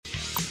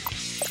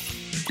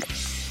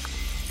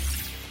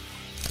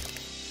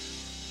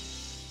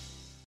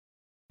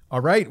All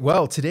right.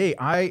 Well, today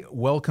I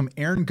welcome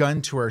Aaron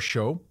Gunn to our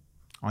show.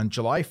 On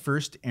July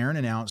 1st, Aaron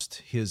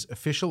announced his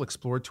official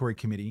exploratory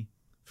committee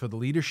for the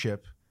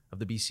leadership of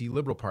the BC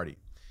Liberal Party.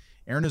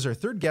 Aaron is our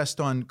third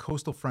guest on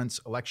Coastal Front's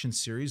election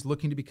series,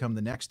 looking to become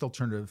the next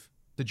alternative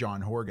to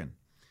John Horgan.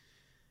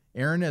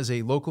 Aaron, as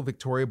a local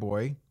Victoria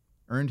boy,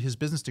 earned his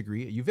business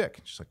degree at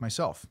UVic, just like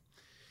myself.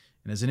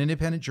 And as an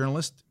independent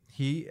journalist,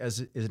 he is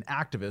an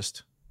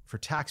activist for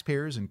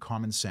taxpayers and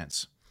common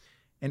sense.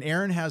 And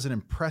Aaron has an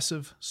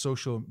impressive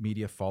social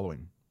media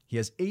following. He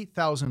has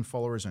 8,000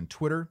 followers on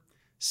Twitter,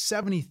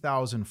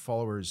 70,000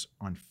 followers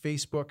on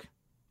Facebook,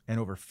 and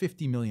over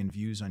 50 million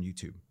views on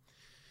YouTube.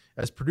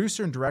 As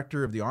producer and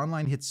director of the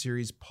online hit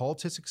series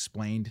Politics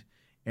Explained,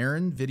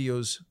 Aaron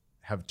videos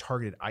have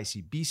targeted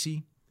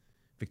ICBC,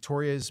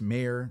 Victoria's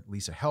Mayor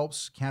Lisa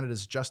Helps,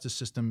 Canada's justice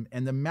system,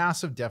 and the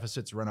massive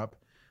deficits run up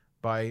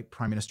by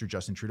Prime Minister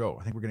Justin Trudeau.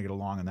 I think we're going to get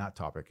along on that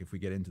topic if we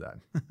get into that.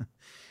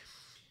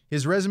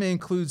 His resume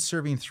includes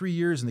serving 3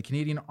 years in the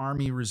Canadian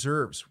Army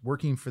Reserves,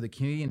 working for the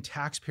Canadian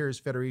Taxpayers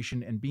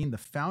Federation, and being the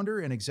founder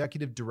and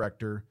executive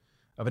director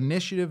of an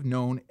initiative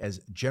known as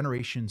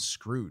Generation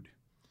Screwed.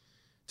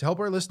 To help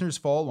our listeners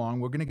follow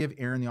along, we're going to give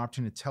Aaron the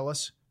opportunity to tell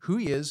us who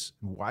he is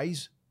and why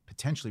he's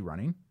potentially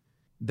running.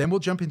 Then we'll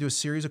jump into a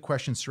series of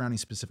questions surrounding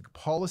specific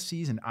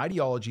policies and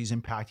ideologies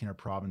impacting our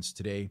province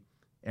today.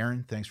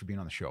 Aaron, thanks for being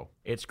on the show.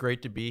 It's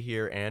great to be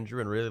here,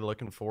 Andrew, and really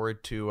looking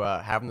forward to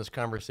having this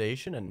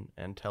conversation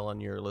and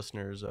telling your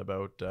listeners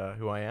about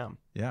who I am.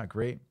 Yeah,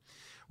 great.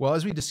 Well,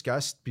 as we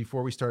discussed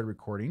before we started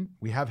recording,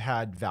 we have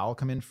had Val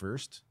come in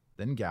first,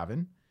 then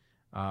Gavin,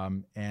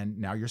 and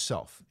now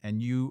yourself.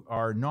 And you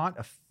are not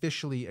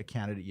officially a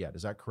candidate yet.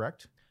 Is that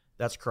correct?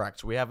 That's correct.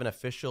 So we have an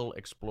official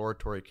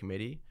exploratory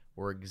committee.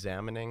 We're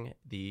examining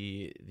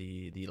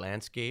the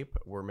landscape.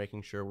 We're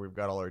making sure we've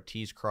got all our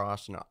T's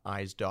crossed and our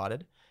I's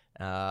dotted.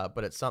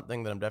 But it's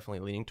something that I'm definitely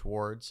leaning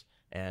towards,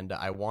 and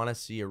I want to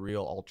see a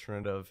real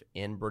alternative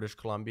in British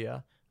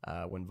Columbia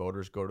when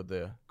voters go to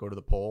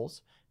the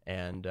polls.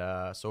 And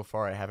so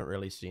far, I haven't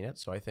really seen it,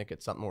 so I think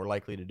it's something we're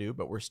likely to do.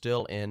 But we're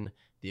still in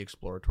the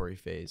exploratory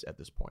phase at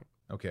this point.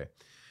 Okay,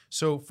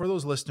 so for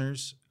those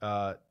listeners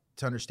to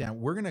understand,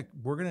 we're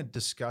gonna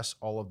discuss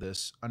all of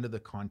this under the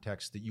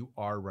context that you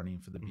are running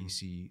for the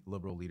BC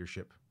Liberal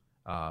leadership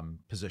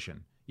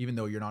position, even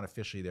though you're not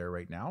officially there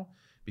right now,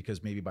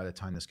 because maybe by the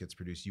time this gets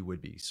produced, you would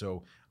be.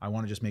 So I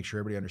want to just make sure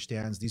everybody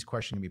understands these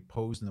questions can be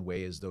posed in the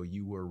way as though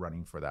you were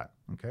running for that,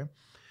 okay?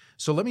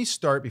 So let me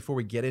start before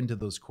we get into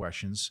those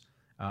questions,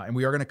 and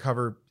we are going to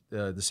cover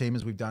the same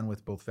as we've done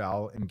with both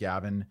Val and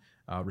Gavin,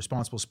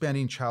 responsible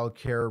spending,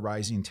 childcare,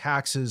 rising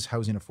taxes,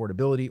 housing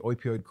affordability,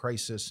 opioid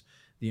crisis,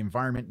 the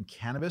environment, and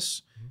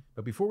cannabis.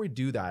 But before we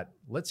do that,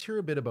 let's hear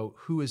a bit about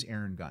who is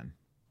Aaron Gunn.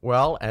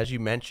 Well, as you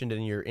mentioned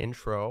in your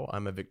intro,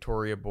 I'm a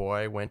Victoria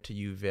boy, went to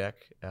UVic,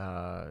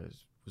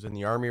 was in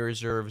the Army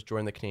Reserves,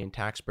 joined the Canadian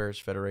Taxpayers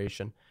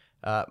Federation.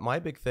 My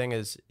big thing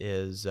is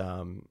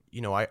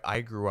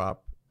I grew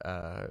up,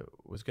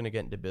 was going to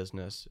get into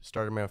business,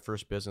 started my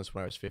first business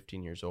when I was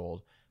 15 years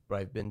old, but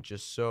I've been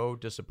just so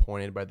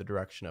disappointed by the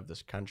direction of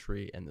this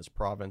country and this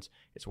province.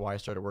 It's why I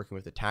started working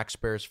with the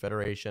Taxpayers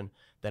Federation,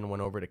 then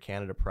went over to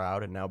Canada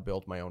Proud, and now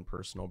built my own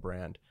personal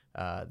brand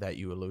that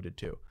you alluded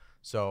to.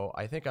 So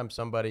I think I'm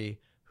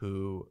somebody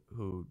who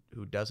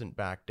doesn't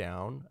back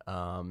down,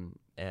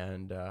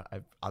 and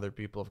other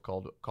people have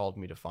called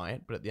me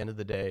defiant. But at the end of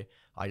the day,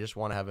 I just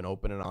want to have an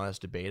open and honest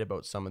debate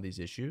about some of these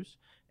issues.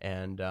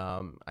 And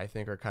I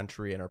think our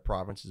country and our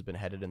province has been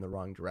headed in the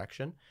wrong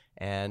direction.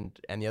 And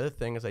the other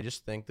thing is, I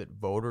just think that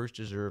voters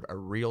deserve a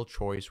real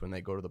choice when they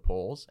go to the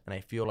polls, and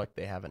I feel like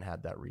they haven't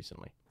had that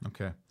recently.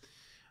 Okay.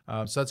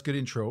 So that's a good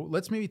intro.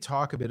 Let's maybe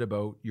talk a bit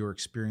about your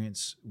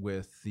experience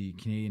with the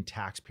Canadian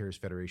Taxpayers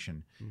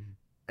Federation.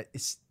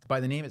 It's,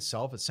 by the name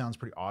itself, it sounds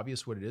pretty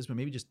obvious what it is, but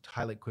maybe just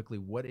highlight quickly,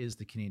 what is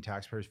the Canadian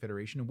Taxpayers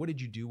Federation and what did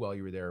you do while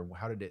you were there?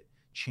 How did it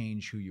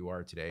change who you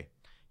are today?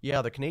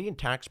 Yeah, the Canadian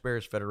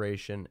Taxpayers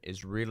Federation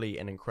is really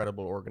an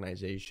incredible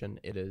organization.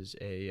 It is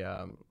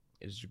a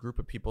group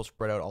of people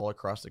spread out all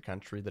across the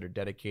country that are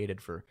dedicated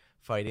for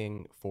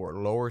fighting for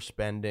lower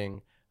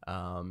spending,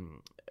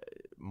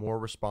 more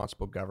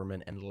responsible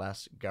government, and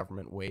less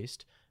government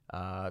waste.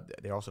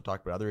 They also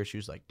talk about other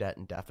issues like debt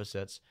and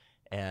deficits.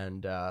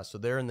 And so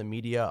they're in the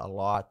media a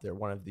lot. They're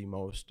one of the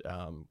most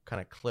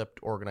kind of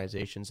clipped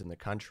organizations in the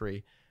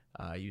country.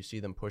 You see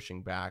them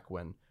pushing back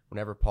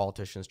whenever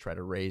politicians try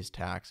to raise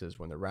taxes,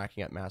 when they're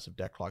racking up massive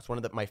debt clocks. One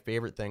of my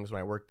favorite things when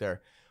I worked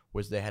there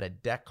was they had a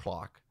debt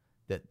clock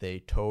that they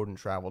towed and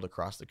traveled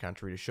across the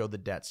country to show the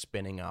debt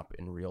spinning up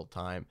in real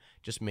time,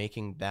 just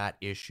making that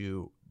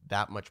issue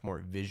that much more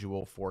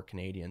visual for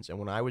Canadians. And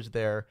when I was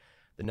there,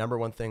 the number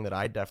one thing that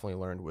I definitely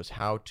learned was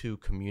how to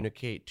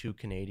communicate to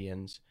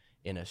Canadians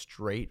in a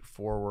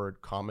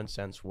straightforward, common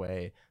sense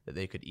way that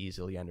they could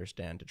easily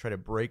understand, to try to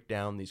break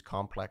down these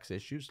complex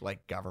issues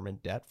like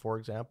government debt, for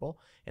example,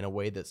 in a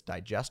way that's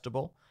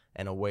digestible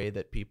and a way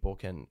that people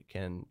can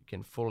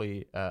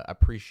fully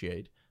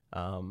appreciate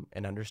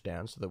and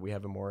understand, so that we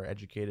have a more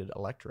educated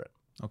electorate.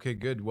 Okay,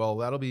 good. Well,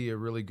 that'll be a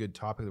really good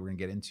topic that we're going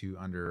to get into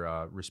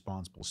under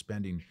responsible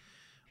spending.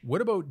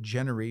 What about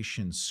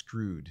Generation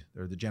Screwed,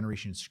 or the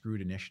Generation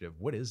Screwed initiative?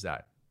 What is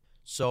that?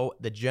 So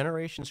the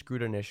Generation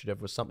Screwed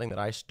initiative was something that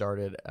I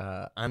started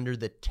under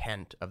the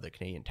tent of the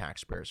Canadian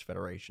Taxpayers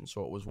Federation.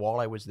 So it was while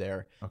I was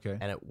there, Okay.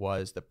 and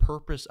the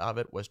purpose of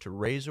it was to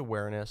raise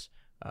awareness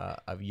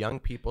of young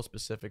people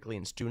specifically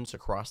and students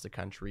across the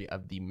country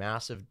of the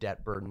massive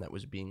debt burden that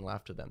was being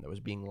left to them, that was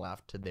being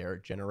left to their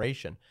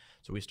generation.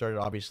 So we started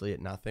obviously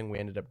at nothing. We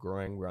ended up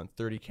growing. We're on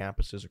 30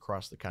 campuses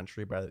across the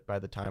country by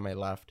the time I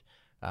left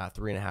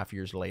 3.5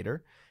 years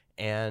later.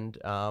 And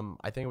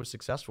I think it was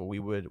successful. We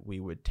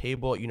would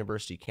table at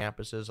university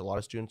campuses. A lot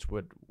of students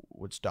would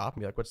stop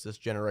and be like, "What's this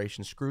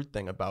Generation Screwed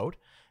thing about?"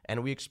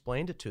 And we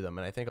explained it to them.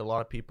 And I think a lot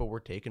of people were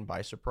taken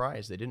by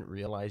surprise. They didn't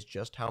realize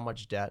just how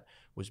much debt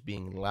was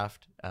being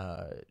left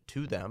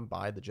to them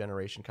by the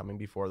generation coming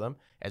before them,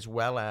 as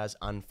well as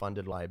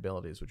unfunded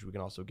liabilities, which we can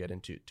also get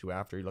into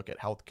after. You look at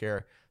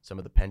healthcare, some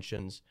of the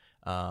pensions,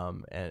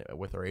 and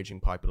with our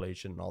aging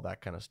population and all that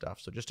kind of stuff.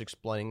 So just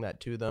explaining that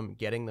to them,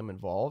 getting them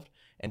involved,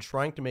 and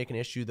trying to make an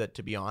issue that,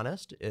 to be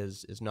honest,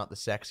 is not the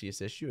sexiest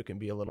issue. It can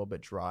be a little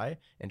bit dry,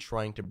 and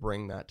trying to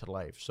bring that to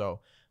life. So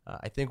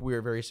I think we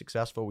were very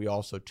successful. We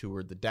also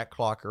toured the debt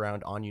clock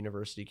around on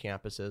university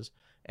campuses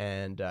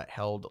and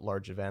held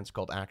large events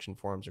called action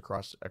forums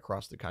across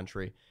the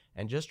country,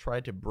 and just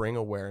tried to bring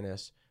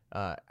awareness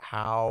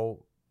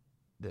how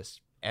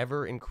this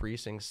ever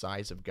increasing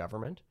size of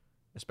government,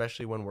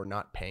 especially when we're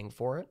not paying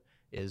for it,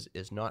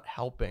 is not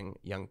helping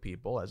young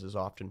people, as is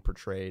often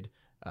portrayed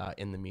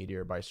in the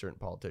media or by certain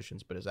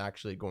politicians, but is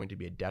actually going to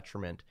be a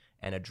detriment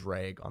and a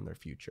drag on their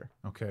future.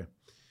 Okay.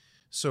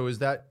 So is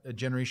that a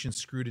Generation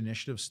Screwed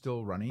initiative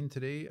still running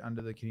today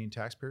under the Canadian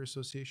Taxpayer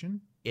Association?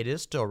 It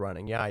is still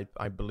running. Yeah,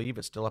 I believe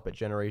it's still up at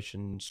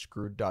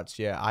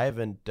generationscrewed.ca. I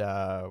haven't,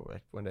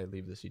 when did I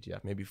leave the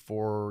CTF? Maybe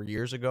 4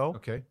 years ago.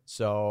 Okay.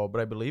 So,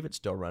 but I believe it's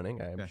still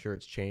running. I'm sure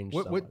it's changed.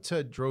 What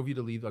drove you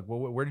to leave? Like,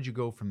 where did you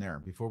go from there?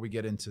 Before we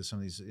get into some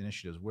of these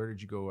initiatives, where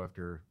did you go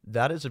after?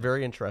 That is a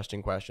very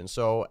interesting question.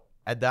 So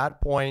at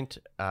that point,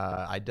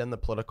 I'd done the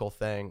political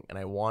thing, and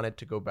I wanted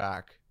to go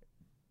back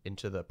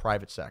into the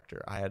private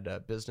sector. I had a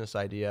business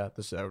idea.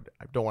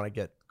 I don't want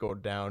to go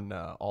down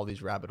all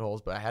these rabbit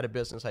holes, but I had a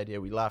business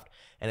idea. We left,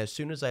 and as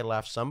soon as I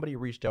left, somebody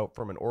reached out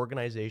from an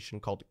organization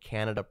called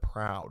Canada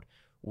Proud,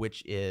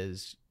 which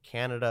is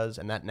Canada's,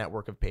 and that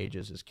network of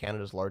pages is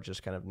Canada's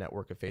largest kind of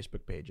network of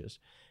Facebook pages.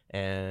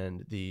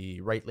 And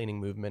the right-leaning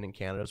movement in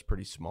Canada is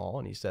pretty small.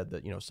 And he said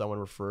that,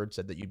 someone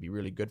said that you'd be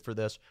really good for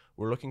this.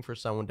 We're looking for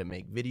someone to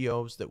make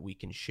videos that we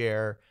can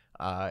share.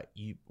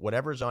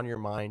 Whatever's on your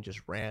mind,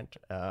 just rant.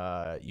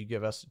 You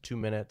give us 2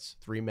 minutes,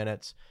 3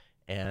 minutes,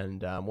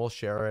 and we'll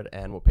share it,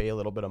 and we'll pay you a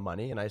little bit of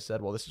money. And I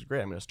said, well, this is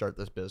great. I'm going to start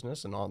this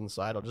business, and on the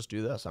side, I'll just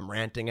do this. I'm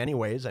ranting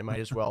anyways. I might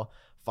as well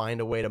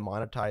find a way to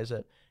monetize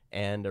it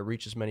and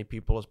reach as many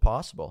people as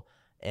possible.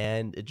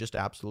 And it just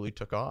absolutely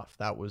took off.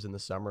 That was in the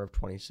summer of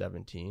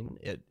 2017.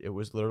 It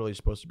was literally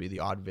supposed to be the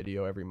odd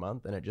video every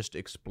month, and it just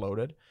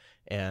exploded.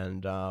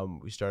 And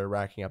we started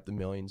racking up the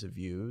millions of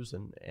views.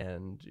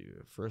 And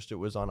first it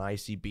was on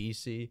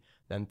ICBC,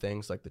 then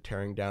things like the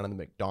tearing down of the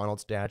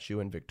McDonald's statue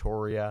in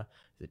Victoria,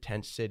 the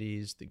tent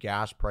cities, the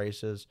gas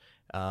prices,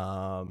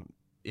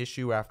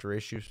 issue after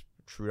issue,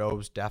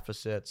 Trudeau's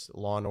deficits,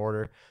 law and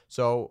order.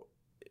 So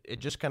it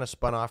just kind of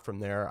spun off from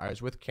there. I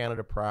was with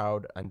Canada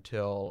Proud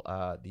until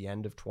the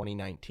end of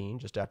 2019,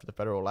 just after the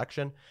federal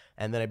election.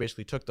 And then I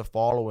basically took the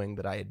following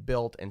that I had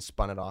built and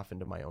spun it off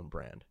into my own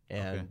brand.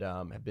 And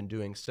have been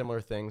doing similar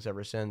things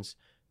ever since,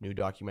 new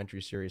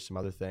documentary series, some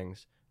other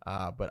things,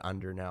 but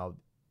under now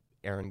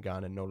Aaron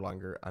Gunn and no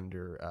longer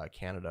under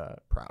Canada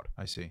Proud.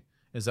 I see.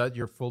 Is that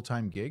your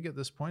full-time gig at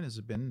this point? Has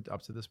it been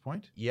up to this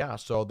point? Yeah,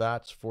 so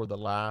that's for the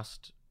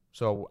last...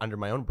 So under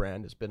my own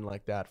brand, it's been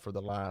like that for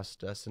the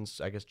last,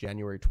 since I guess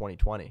January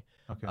 2020.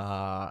 Okay.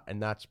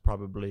 And that's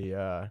probably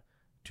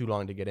too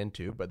long to get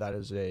into, but that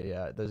is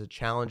there's a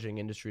challenging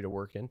industry to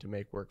work in, to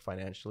make work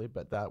financially.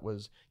 But that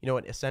was,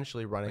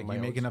 essentially running my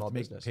own small business. You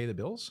make enough to pay the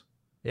bills?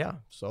 Yeah.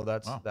 So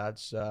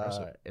that's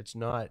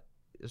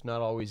it's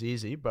not always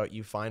easy, but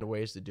you find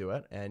ways to do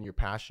it, and you're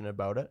passionate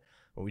about it.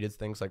 When we did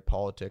things like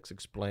Politics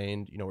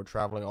Explained, we're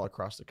traveling all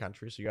across the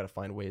country, so you got to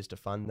find ways to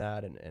fund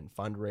that and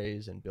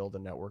fundraise and build a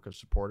network of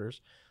supporters.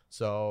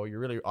 So you're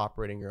really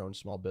operating your own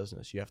small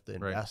business. You have to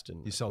invest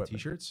in. You sell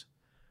T-shirts?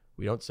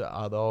 We don't sell,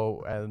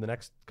 although in the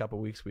next couple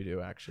of weeks we do,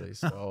 actually.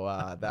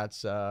 So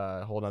that's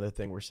a whole other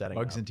thing we're setting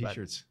Mugs up. And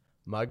T-shirts.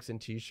 Mugs and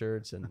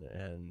T-shirts and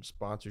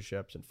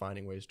sponsorships and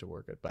finding ways to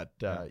work it. But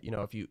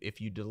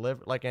if you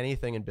deliver, like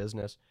anything in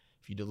business,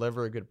 if you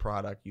deliver a good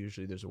product,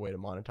 usually there's a way to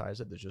monetize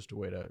it. There's just a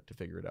way to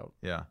figure it out.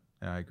 Yeah,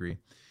 I agree.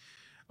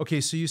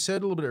 Okay, so you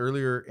said a little bit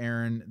earlier,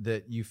 Aaron,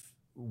 that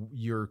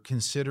you're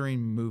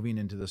considering moving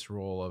into this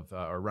role of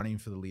or running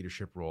for the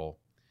leadership role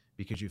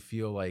because you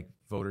feel like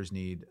voters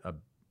need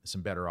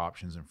some better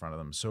options in front of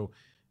them. So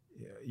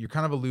you're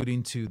kind of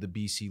alluding to the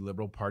BC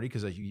Liberal Party,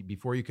 because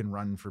before you can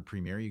run for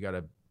premier, you got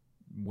to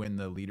win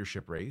the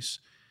leadership race.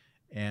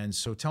 And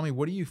so tell me,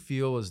 what do you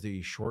feel is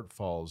the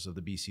shortfalls of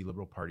the BC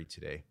Liberal Party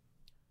today?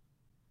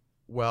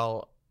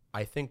 Well,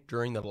 I think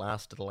during the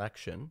last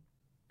election,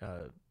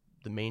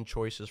 the main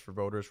choices for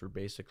voters were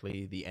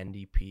basically the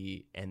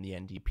NDP and the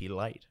NDP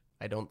Light.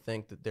 I don't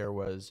think that there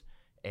was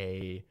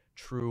a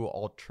true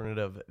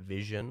alternative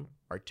vision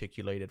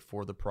articulated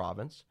for the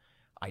province.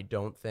 I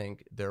don't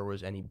think there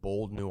was any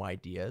bold new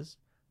ideas,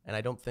 and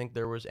I don't think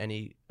there was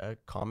any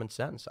common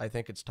sense. I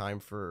think it's time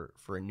for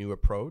a new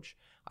approach.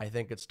 I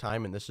think it's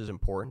time, and this is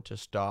important, to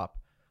stop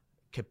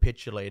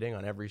capitulating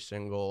on every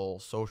single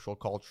social,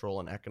 cultural,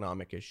 and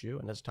economic issue.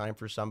 And it's time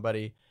for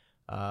somebody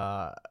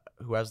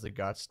who has the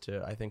guts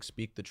to, I think,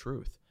 speak the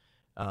truth.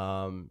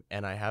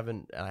 And I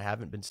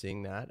haven't been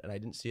seeing that, and I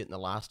didn't see it in the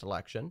last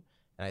election.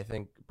 And I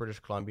think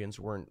British Columbians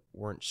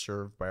weren't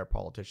served by our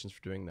politicians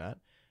for doing that.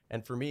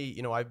 And for me,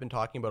 I've been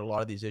talking about a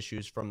lot of these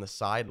issues from the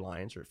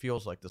sidelines, or it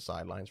feels like the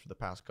sidelines, for the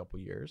past couple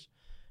of years.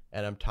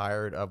 And I'm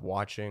tired of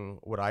watching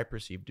what I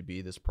perceive to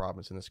be this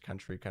province and this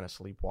country kind of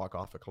sleepwalk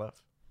off a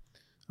cliff.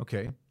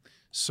 Okay.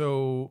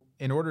 So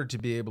in order to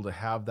be able to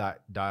have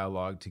that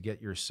dialogue, to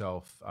get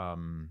yourself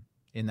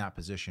in that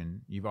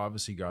position, you've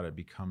obviously got to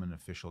become an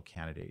official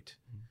candidate.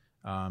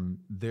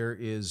 There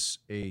is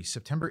a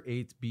September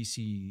 8th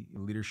BC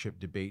leadership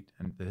debate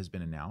that has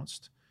been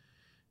announced.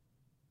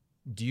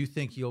 Do you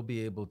think you'll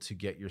be able to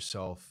get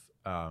yourself,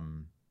 I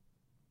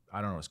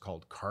don't know, it's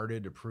called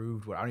carded,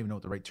 approved? I don't even know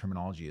what the right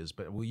terminology is,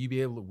 but will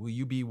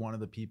you be one of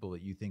the people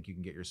that you think you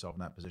can get yourself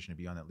in that position to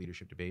be on that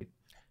leadership debate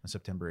on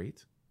September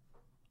 8th?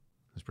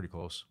 That's pretty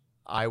close.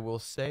 I will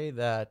say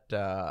that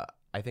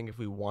I think if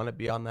we want to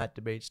be on that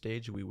debate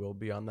stage, we will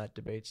be on that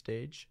debate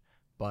stage.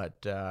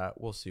 But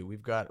we'll see.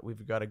 We've got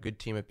a good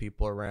team of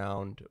people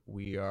around.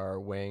 We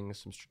are weighing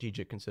some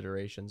strategic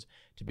considerations.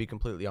 To be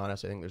completely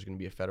honest, I think there's going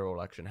to be a federal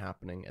election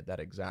happening at that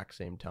exact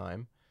same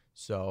time.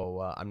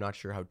 So I'm not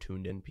sure how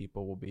tuned in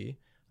people will be.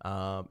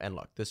 And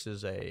look, this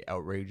is a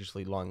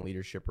outrageously long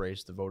leadership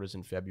race. The vote is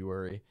in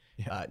February.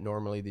 Yeah.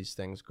 Normally these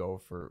things go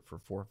for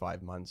 4 or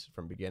 5 months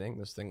from beginning.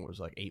 This thing was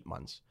like 8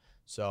 months.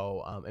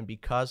 So and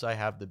because I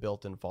have the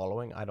built-in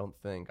following, I don't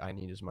think I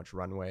need as much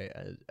runway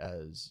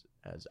as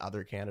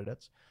other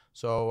candidates.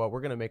 So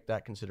we're going to make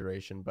that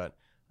consideration, but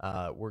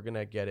we're going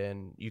to get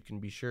in. You can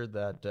be sure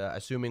that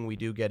assuming we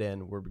do get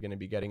in, we're going to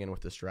be getting in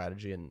with the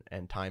strategy,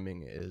 and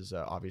timing is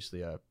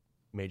obviously a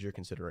major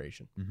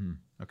consideration.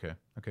 Mm-hmm.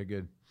 Okay,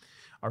 good.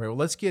 All right, well,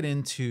 let's get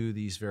into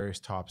these various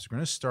topics. We're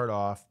going to start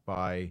off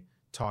by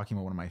talking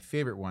about one of my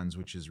favorite ones,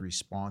 which is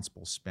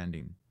responsible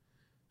spending.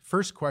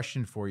 First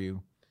question for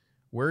you: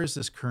 where is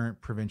this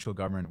current provincial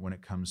government when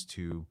it comes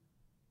to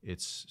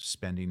its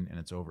spending and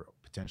its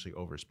potentially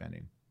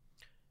overspending?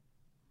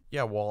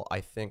 Yeah, well, I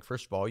think,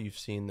 first of all, you've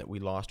seen that we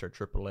lost our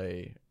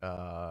AAA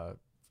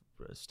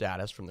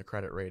status from the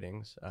credit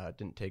ratings. It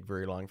didn't take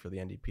very long for the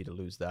NDP to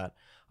lose that.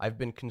 I've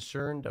been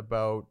concerned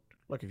about,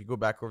 look, if you go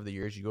back over the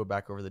years, you go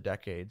back over the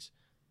decades,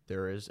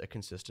 there is a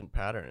consistent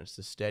pattern. It's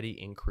the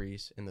steady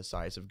increase in the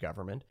size of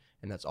government,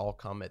 and that's all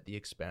come at the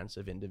expense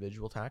of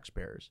individual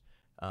taxpayers.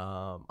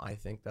 I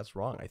think that's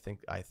wrong.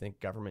 I think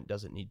government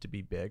doesn't need to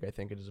be big. I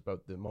think it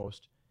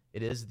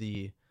is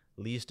the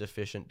least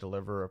efficient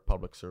deliverer of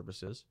public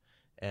services.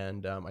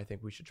 And I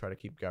think we should try to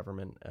keep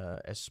government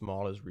as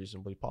small as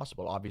reasonably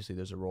possible. Obviously,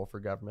 there's a role for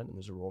government and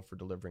there's a role for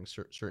delivering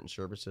certain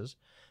services.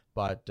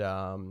 But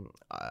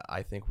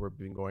I think we're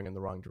going in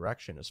the wrong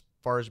direction. As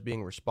far as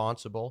being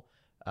responsible,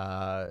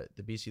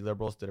 the BC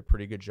Liberals did a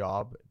pretty good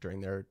job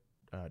during their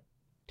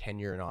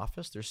tenure in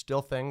office. There's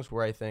still things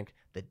where I think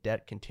the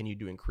debt continued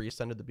to increase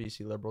under the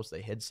BC Liberals.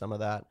 They hid some of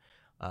that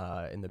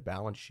in the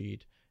balance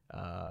sheet.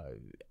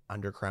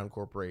 Under crown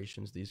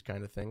corporations, these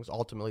kind of things.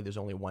 Ultimately, there's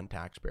only one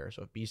taxpayer.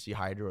 So if BC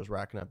Hydro is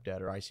racking up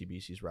debt or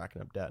ICBC is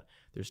racking up debt,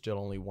 there's still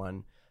only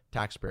one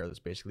taxpayer that's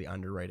basically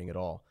underwriting it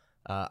all.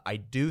 I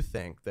do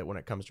think that when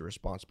it comes to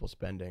responsible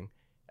spending,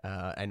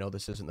 I know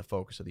this isn't the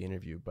focus of the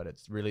interview, but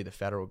it's really the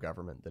federal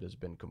government that has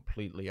been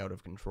completely out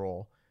of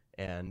control.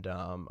 And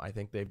I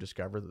think they've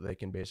discovered that they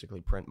can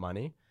basically print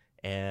money.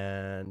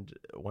 And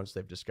once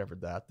they've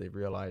discovered that, they've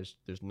realized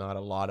there's not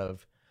a lot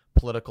of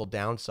political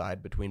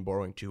downside between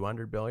borrowing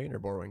 $200 billion or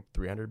borrowing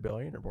 $300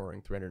 billion or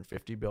borrowing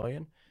 $350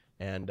 billion.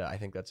 And I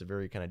think that's a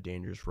very kind of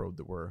dangerous road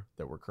that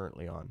we're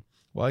currently on.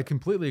 Well, I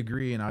completely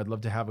agree, and I'd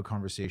love to have a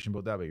conversation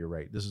about that, but you're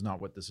right. This is not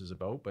what this is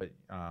about, but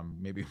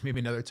maybe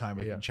another time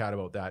we can chat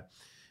about that.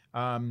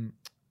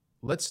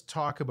 Let's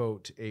talk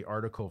about an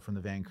article from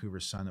the Vancouver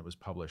Sun that was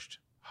published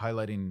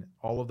highlighting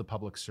all of the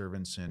public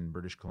servants in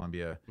British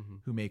Columbia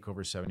who make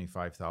over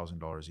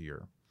 $75,000 a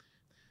year.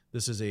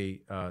 This is a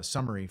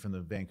summary from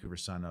the Vancouver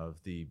Sun of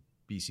the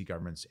BC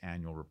government's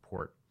annual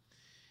report.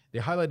 They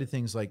highlighted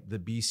things like the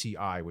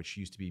BCI, which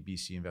used to be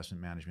BC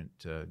Investment Management,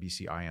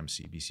 BC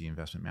IMC, BC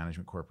Investment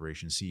Management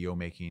Corporation, CEO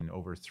making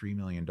over $3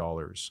 million.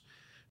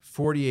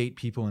 48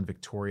 people in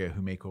Victoria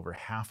who make over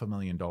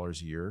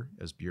 $500,000 a year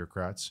as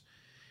bureaucrats,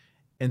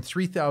 and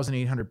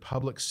 3,800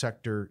 public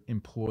sector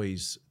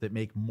employees that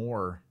make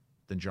more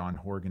than John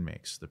Horgan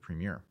makes, the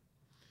premier.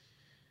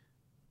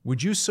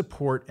 Would you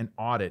support an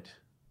audit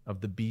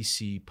of the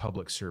BC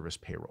public service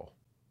payroll?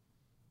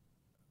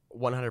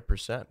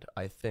 100%.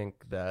 I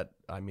think that,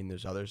 I mean,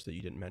 there's others that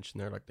you didn't mention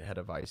there, like the head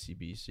of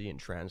ICBC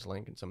and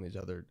TransLink and some of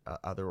these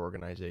other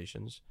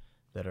organizations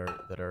that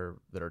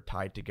are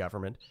tied to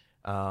government.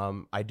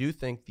 I do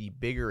think the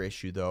bigger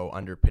issue, though,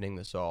 underpinning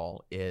this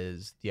all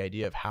is the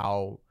idea of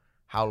how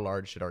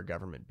large should our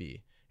government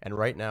be. And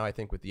right now, I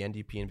think with the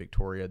NDP in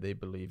Victoria, they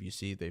believe, you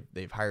see,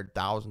 they've hired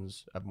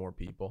thousands of more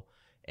people,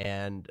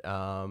 and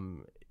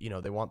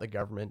they want the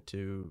government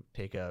to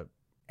take a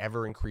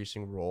ever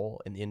increasing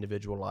role in the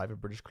individual life of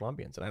British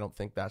Columbians. And I don't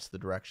think that's the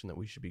direction that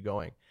we should be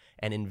going.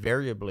 And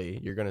invariably,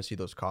 you're going to see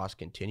those costs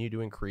continue to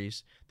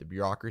increase, the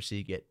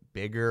bureaucracy get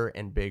bigger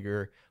and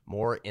bigger,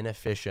 more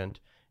inefficient.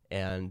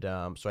 And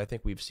so I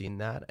think we've seen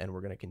that, and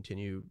we're going to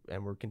continue,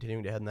 and we're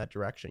continuing to head in that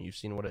direction. You've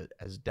seen what it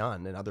has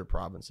done in other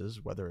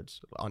provinces, whether it's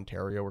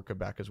Ontario or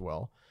Quebec as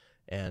well.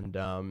 And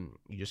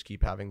you just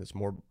keep having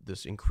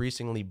this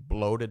increasingly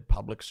bloated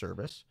public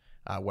service,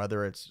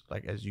 whether it's,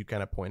 like, as you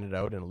kind of pointed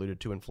out and alluded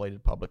to,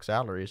 inflated public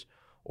salaries,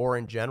 or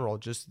in general,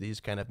 just these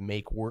kind of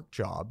make work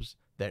jobs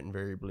that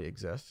invariably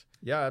exist.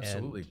 Yeah,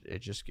 absolutely. And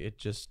it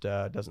just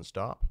doesn't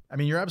stop. I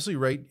mean, you're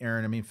absolutely right,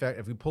 Aaron. I mean, in fact,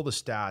 if we pull the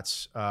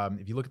stats,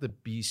 if you look at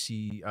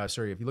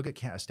if you look at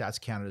Stats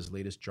Canada's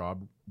latest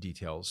job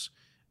details,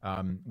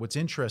 what's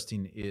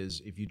interesting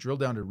is if you drill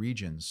down to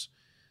regions,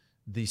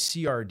 the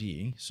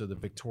CRD, so the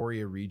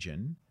Victoria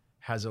region,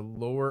 has a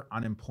lower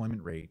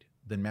unemployment rate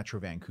than Metro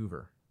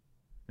Vancouver.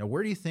 Now,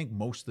 where do you think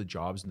most of the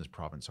jobs in this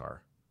province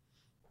are?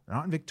 They're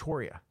not in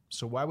Victoria.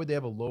 So why would they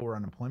have a lower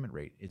unemployment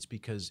rate? It's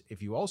because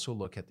if you also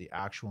look at the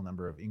actual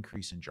number of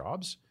increase in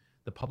jobs,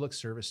 the public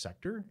service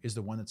sector is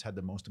the one that's had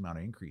the most amount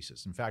of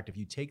increases. In fact, if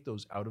you take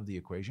those out of the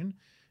equation,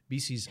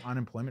 BC's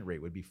unemployment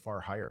rate would be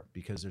far higher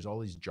because there's all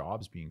these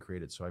jobs being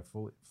created. So I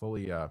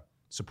fully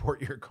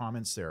support your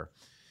comments there.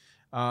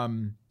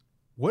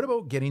 What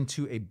about getting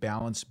to a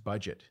balanced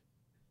budget?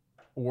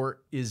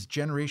 Or is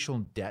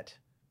generational debt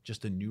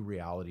just a new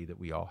reality that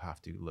we all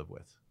have to live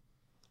with?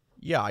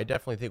 Yeah, I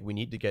definitely think we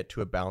need to get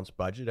to a balanced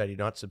budget. I do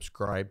not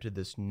subscribe to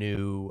this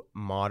new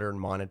modern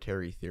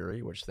monetary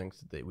theory, which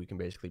thinks that we can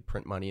basically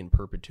print money in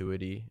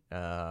perpetuity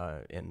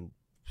in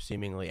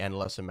seemingly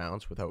endless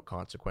amounts without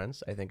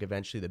consequence. I think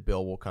eventually the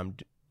bill will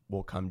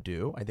come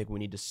due. I think we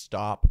need to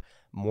stop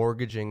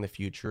mortgaging the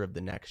future of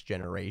the next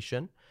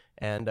generation,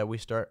 and we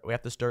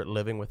have to start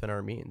living within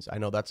our means. I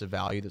know that's a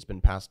value that's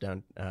been passed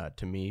down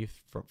to me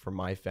from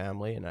my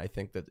family, and I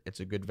think that it's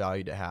a good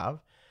value to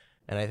have.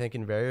 And I think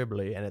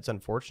invariably, and it's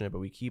unfortunate, but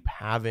we keep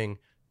having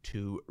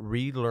to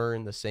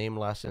relearn the same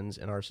lessons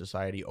in our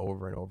society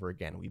over and over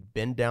again. We've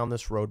been down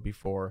this road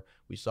before.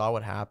 We saw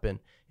what happened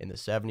in the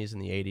 70s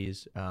and the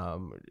 80s,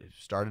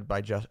 started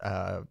by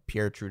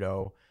Pierre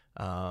Trudeau,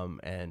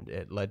 and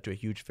it led to a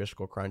huge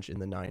fiscal crunch in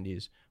the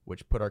 90s,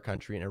 which put our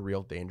country in a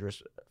real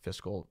dangerous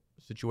fiscal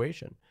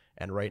situation.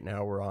 And right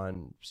now we're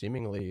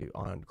seemingly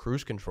on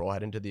cruise control,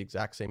 heading to the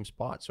exact same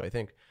spot. So I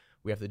think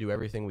we have to do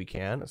everything we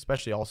can,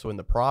 especially also in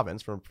the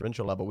province. From a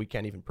provincial level, we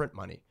can't even print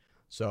money.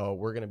 So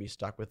we're going to be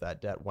stuck with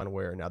that debt one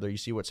way or another. You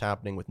see what's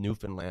happening with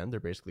Newfoundland. They're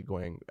basically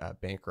going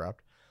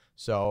bankrupt.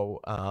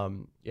 So,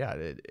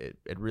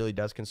 it really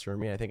does concern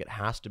me. I think it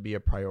has to be a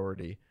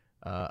priority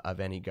of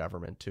any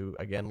government to,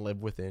 again,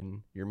 live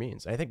within your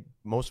means. I think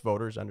most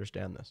voters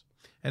understand this.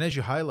 And as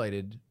you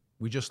highlighted,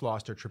 we just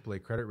lost our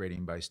AAA credit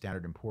rating by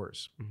Standard &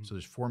 Poor's. Mm-hmm. So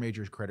there's 4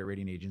 major credit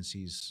rating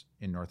agencies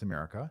in North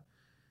America.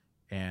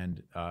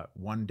 And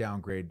one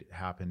downgrade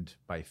happened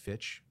by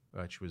Fitch,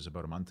 which was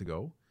about a month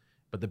ago.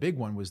 But the big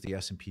one was the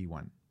S&P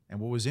one. And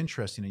what was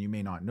interesting, and you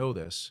may not know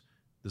this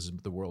is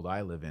the world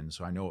I live in,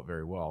 so I know it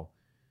very well.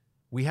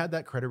 We had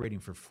that credit rating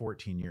for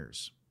 14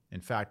 years.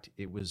 In fact,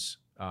 it was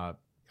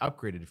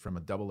upgraded from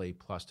a AA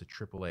plus to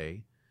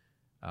AAA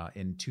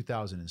in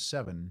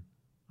 2007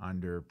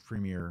 under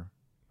Premier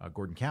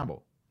Gordon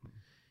Campbell.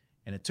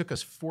 And it took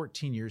us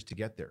 14 years to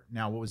get there.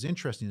 Now, what was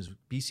interesting is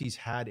BC's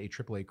had a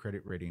AAA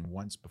credit rating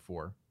once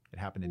before. It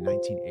happened in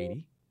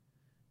 1980,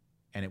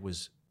 and it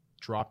was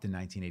dropped in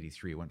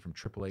 1983. It went from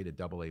AAA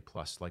to AA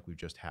plus like we've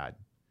just had.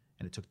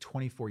 And it took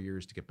 24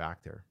 years to get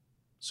back there.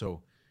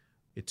 So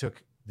it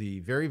took the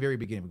very, very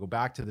beginning. We go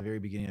back to the very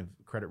beginning of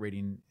credit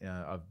rating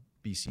of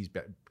BC's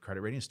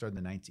credit rating. It started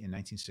in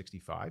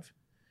 1965.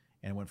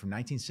 And it went from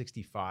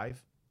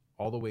 1965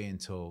 all the way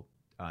until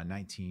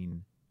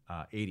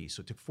 1980.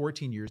 So it took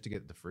 14 years to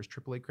get the first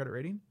AAA credit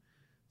rating,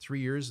 3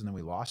 years, and then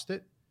we lost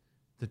it.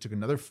 It took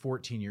another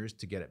 14 years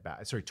to get it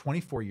back.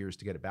 24 years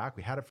to get it back.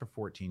 We had it for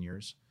 14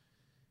 years.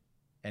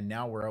 And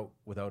now we're out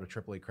without a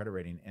AAA credit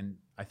rating. And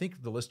I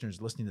think the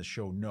listeners listening to the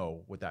show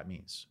know what that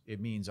means. It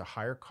means a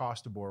higher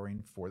cost of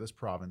borrowing for this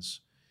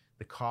province.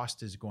 The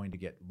cost is going to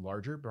get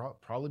larger,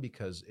 probably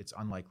because it's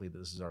unlikely that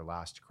this is our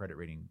last credit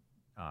rating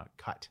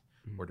cut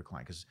or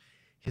decline. Because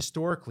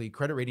historically,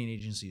 credit rating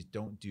agencies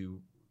don't do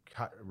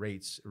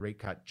rate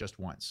cut just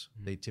once.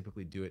 They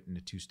typically do it in a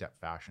 2-step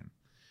fashion.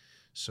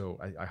 So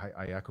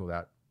I echo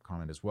that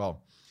comment as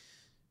well.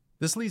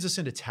 This leads us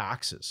into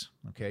taxes.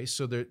 Okay,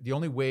 so the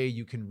only way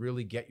you can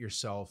really get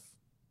yourself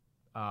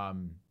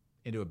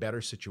into a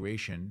better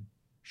situation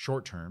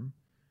short term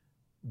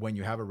when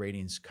you have a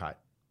ratings cut,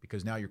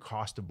 because now your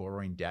cost of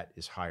borrowing debt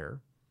is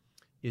higher,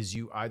 is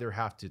you either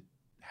have to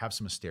have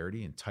some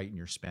austerity and tighten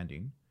your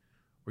spending,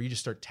 or you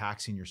just start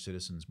taxing your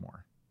citizens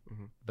more.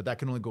 Mm-hmm. But that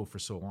can only go for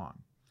so long.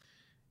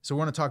 So we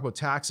want to talk about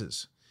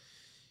taxes.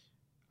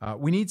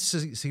 We need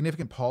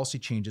significant policy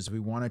changes if we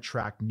want to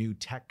attract new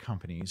tech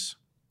companies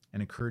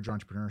and encourage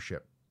entrepreneurship.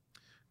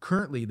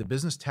 Currently, the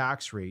business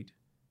tax rate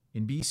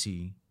in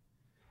BC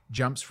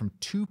jumps from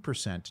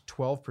 2% to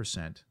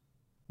 12%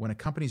 when a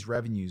company's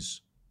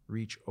revenues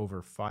reach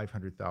over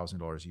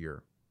 $500,000 a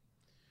year.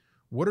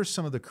 What are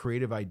some of the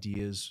creative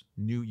ideas,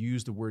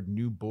 use the word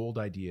new, bold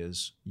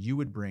ideas, you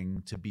would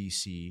bring to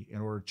BC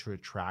in order to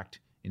attract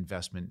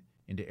investment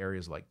into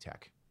areas like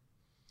tech?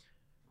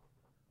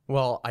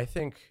 Well, I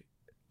think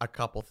a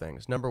couple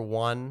things. Number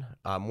one,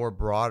 more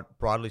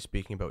broadly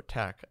speaking about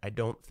tech, I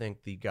don't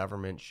think the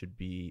government should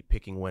be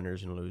picking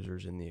winners and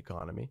losers in the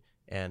economy.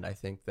 And I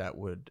think that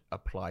would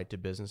apply to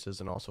businesses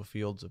and also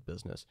fields of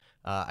business.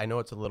 I know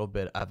it's a little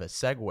bit of a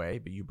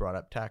segue, but you brought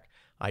up tech.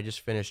 I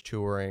just finished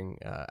touring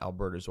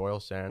Alberta's oil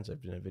sands.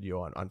 I've done a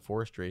video on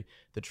forestry.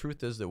 The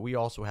truth is that we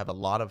also have a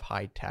lot of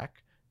high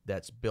tech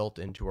that's built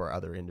into our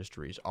other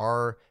industries.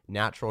 Our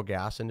natural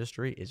gas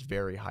industry is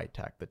very high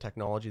tech. The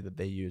technology that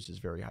they use is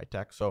very high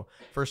tech. So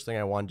first thing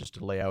I want just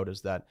to lay out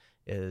is that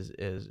is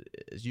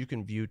you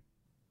can view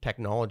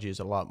technology as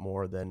a lot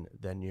more than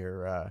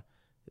your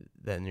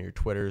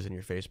Twitters and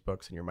your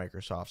Facebooks and your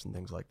Microsofts and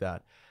things like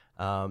that.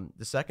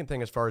 The second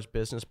thing, as far as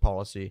business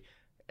policy,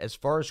 as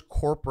far as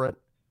corporate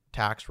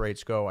tax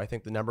rates go, I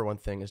think the number one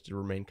thing is to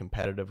remain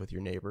competitive with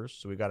your neighbors.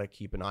 So we got to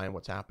keep an eye on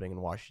what's happening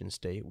in Washington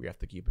State. We have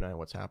to keep an eye on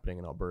what's happening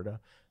in Alberta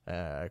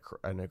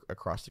and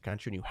across the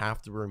country. And you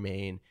have to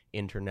remain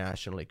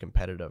internationally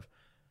competitive.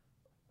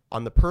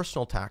 On the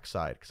personal tax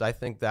side, because I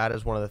think that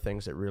is one of the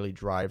things that really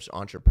drives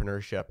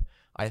entrepreneurship,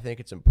 I think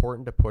it's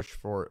important to push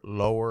for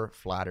lower,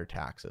 flatter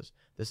taxes.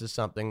 This is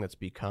something that's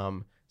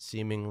become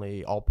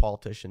seemingly all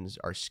politicians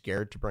are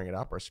scared to bring it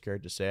up, are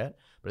scared to say it.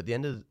 But at the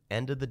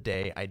end of the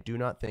day, I do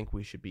not think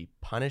we should be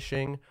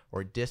punishing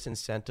or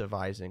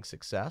disincentivizing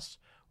success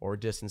or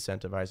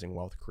disincentivizing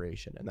wealth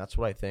creation. And that's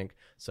what I think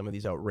some of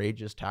these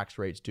outrageous tax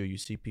rates do. You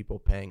see people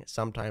paying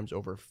sometimes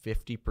over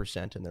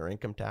 50% in their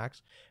income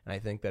tax. And I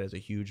think that is a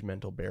huge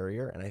mental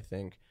barrier. And I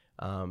think,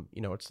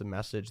 it's the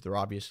message. They're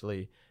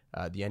obviously,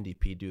 the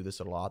NDP do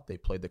this a lot. They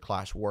played the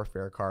class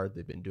warfare card.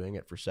 They've been doing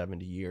it for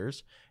 70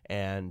 years.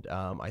 And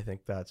I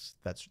think that's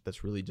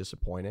really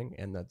disappointing.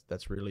 And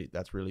that's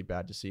really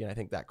bad to see. And I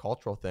think that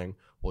cultural thing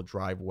will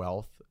drive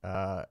wealth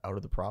out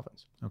of the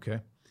province. Okay.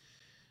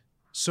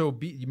 So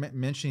you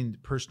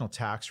mentioned personal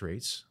tax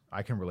rates.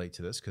 I can relate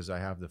to this because I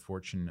have the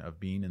fortune of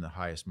being in the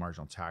highest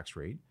marginal tax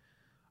rate.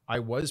 I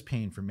was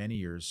paying for many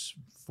years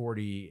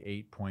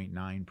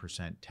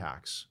 48.9%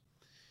 tax.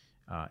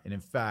 And in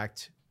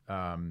fact,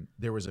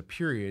 there was a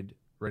period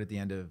right at the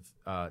end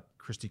of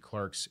Christy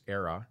Clark's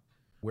era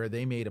where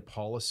they made a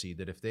policy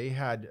that if they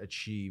had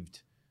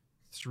achieved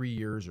 3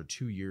 years or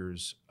 2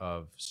 years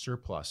of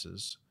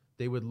surpluses,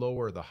 they would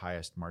lower the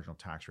highest marginal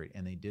tax rate.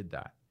 And they did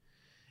that.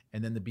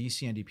 And then the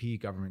BC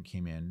NDP government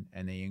came in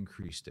and they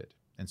increased it.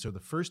 And so the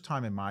first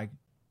time in my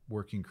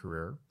working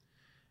career,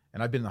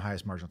 and I've been in the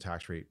highest marginal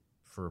tax rate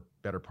for a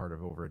better part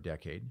of over a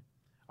decade,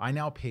 I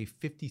now pay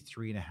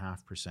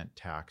 53.5%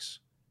 tax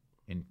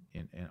in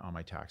on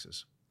my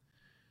taxes.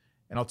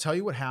 And I'll tell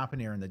you what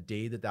happened, Aaron, the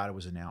day that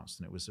was announced,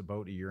 and it was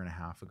about a year and a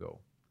half ago.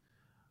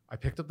 I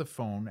picked up the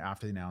phone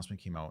after the announcement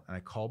came out, and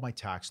I called my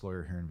tax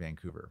lawyer here in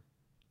Vancouver,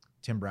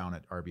 Tim Brown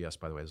at RBS,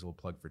 by the way. There's a little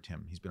plug for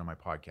Tim. He's been on my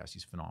podcast.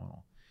 He's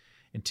phenomenal.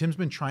 And Tim's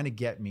been trying to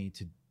get me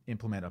to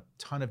implement a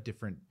ton of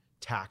different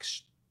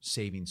tax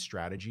saving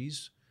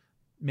strategies,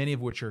 many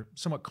of which are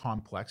somewhat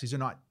complex. These are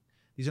not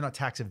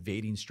tax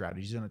evading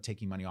strategies. They're not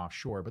taking money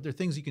offshore, but they're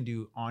things you can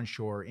do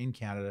onshore in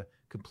Canada,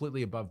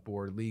 completely above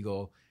board,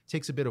 legal.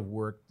 Takes a bit of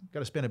work, got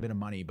to spend a bit of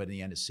money, but in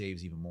the end it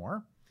saves even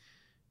more.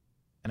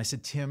 And I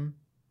said, Tim,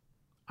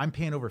 I'm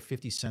paying over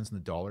 50 cents on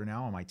the dollar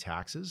now on my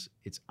taxes.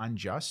 It's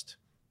unjust.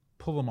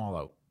 Pull them all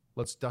out.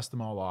 Let's dust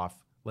them all off.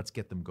 Let's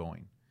get them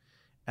going.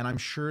 And I'm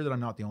sure that I'm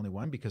not the only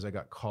one, because I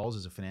got calls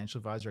as a financial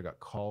advisor. I got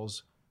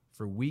calls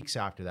for weeks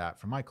after that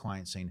from my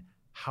clients saying,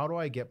 how do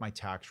I get my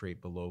tax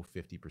rate below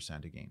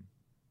 50% again?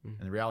 Mm-hmm.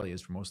 And the reality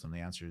is, for most of them,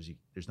 the answer is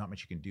there's not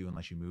much you can do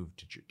unless you move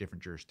to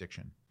different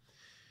jurisdiction.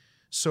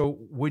 So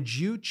would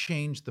you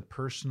change the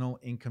personal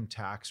income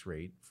tax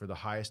rate for the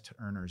highest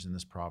earners in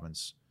this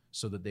province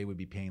so that they would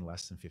be paying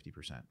less than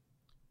 50%?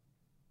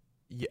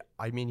 Yeah,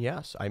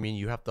 yes.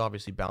 You have to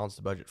obviously balance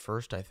the budget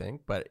first, I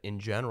think. But in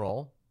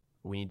general,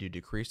 we need to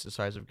decrease the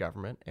size of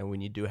government, and we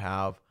need to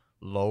have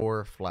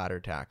lower, flatter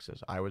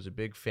taxes. I was a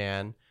big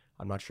fan,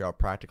 I'm not sure how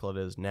practical it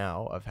is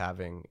now, of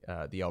having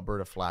the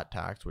Alberta flat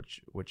tax,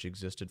 which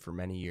existed for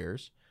many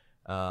years.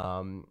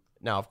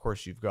 Now, of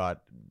course, you've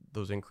got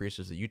those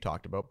increases that you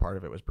talked about. Part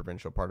of it was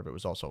provincial, part of it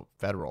was also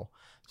federal.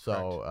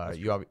 So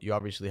you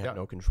obviously have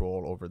no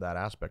control over that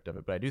aspect of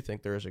it. But I do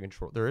think there is a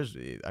control.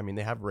 I mean,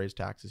 they have raised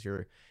taxes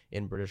here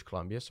in British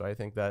Columbia, so I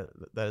think that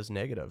is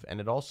negative. And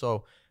it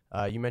also,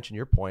 you mentioned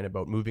your point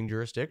about moving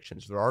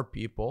jurisdictions. There are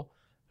people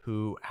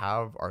who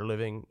are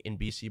living in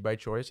BC by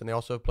choice, and they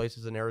also have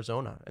places in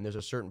Arizona. And there's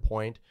a certain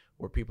point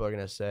where people are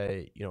going to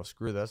say,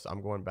 screw this,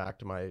 I'm going back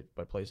to my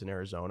place in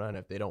Arizona. And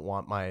if they don't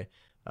want my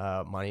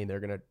money, they're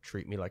going to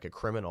treat me like a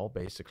criminal,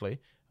 basically,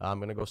 I'm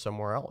going to go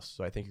somewhere else.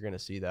 So I think you're going to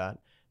see that.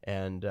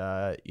 And,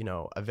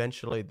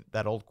 eventually,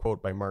 that old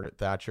quote by Margaret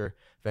Thatcher,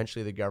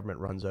 eventually the government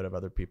runs out of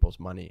other people's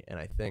money. And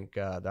I think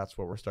that's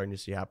what we're starting to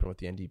see happen with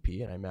the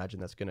NDP. And I imagine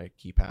that's going to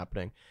keep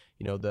happening.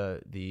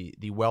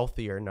 The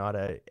wealthy are not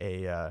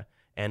a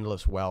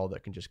endless well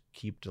that can just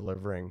keep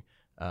delivering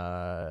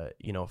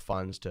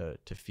funds to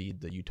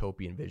feed the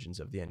utopian visions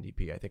of the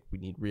NDP. I think we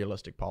need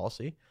realistic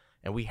policy,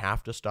 and we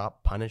have to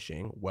stop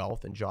punishing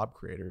wealth and job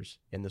creators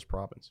in this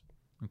province.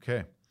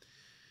 Okay.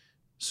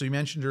 So you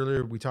mentioned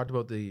earlier, we talked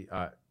about the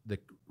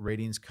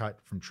ratings cut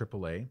from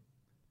AAA.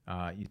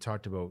 You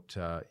talked about,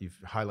 you've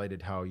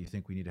highlighted how you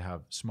think we need to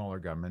have smaller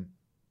government,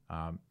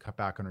 cut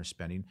back on our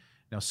spending.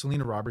 Now,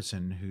 Selena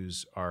Robertson,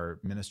 who's our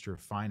Minister of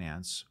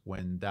Finance,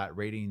 when that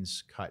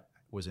ratings cut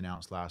was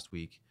announced last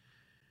week,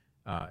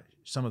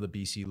 some of the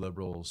BC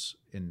Liberals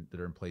that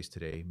are in place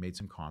today made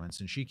some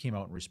comments, and she came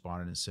out and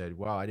responded and said,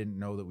 well, I didn't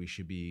know that we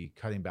should be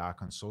cutting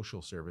back on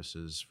social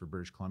services for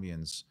British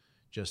Columbians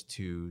just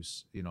to,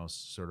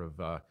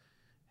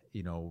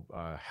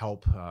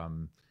 help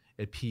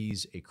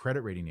appease a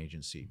credit rating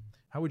agency.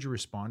 How would you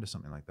respond to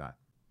something like that?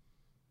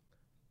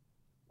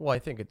 Well, I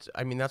think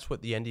that's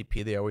what the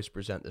NDP, they always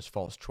present this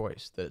false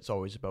choice, that it's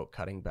always about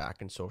cutting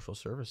back in social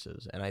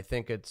services. And I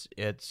think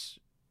it's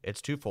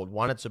twofold.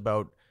 One, it's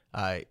about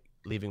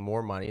leaving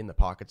more money in the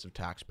pockets of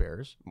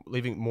taxpayers,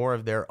 leaving more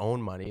of their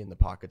own money in the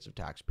pockets of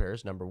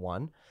taxpayers, number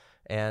one.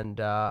 And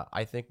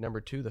I think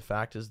number two, the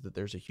fact is that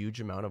there's a huge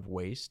amount of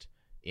waste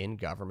in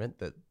government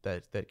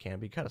that can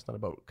be cut. It's not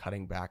about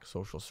cutting back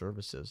social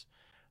services.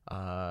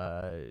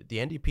 The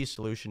NDP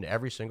solution to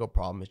every single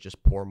problem is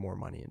just pour more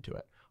money into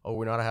it. Oh,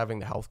 we're not having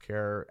the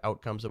healthcare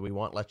outcomes that we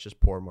want, let's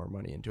just pour more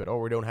money into it. Oh,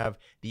 we don't have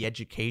the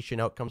education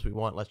outcomes we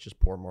want, let's just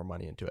pour more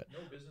money into it. No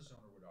business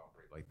owner would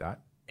operate like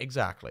that.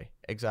 Exactly.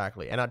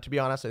 And to be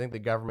honest, I think the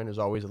government is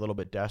always a little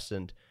bit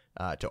destined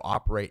to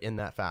operate in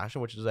that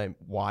fashion, which is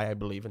why I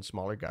believe in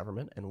smaller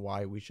government and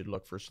why we should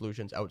look for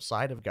solutions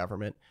outside of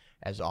government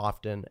as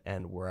often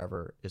and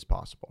wherever is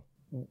possible.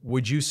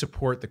 Would you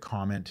support the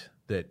comment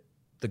that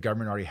the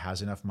government already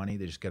has enough money,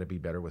 they just got to be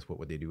better with what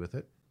would they do with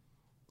it?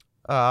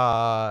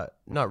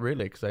 Not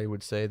really, because I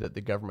would say that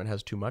the government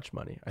has too much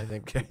money. I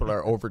think people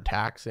are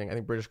overtaxing. I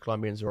think British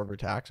Columbians are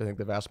overtaxed. I think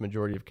the vast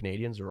majority of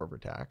Canadians are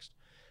overtaxed.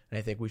 And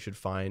I think we should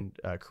find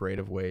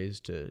creative ways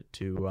to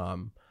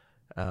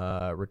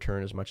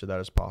return as much of that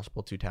as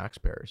possible to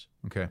taxpayers.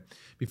 Okay.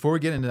 Before we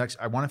get into next,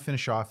 I want to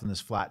finish off on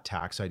this flat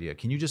tax idea.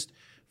 Can you just,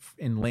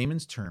 in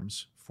layman's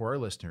terms, for our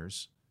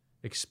listeners,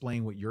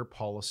 explain what your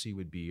policy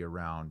would be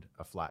around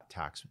a flat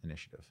tax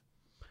initiative?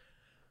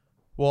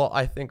 Well,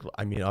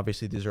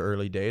 obviously these are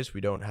early days.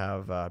 We don't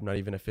have, I'm not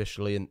even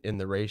officially in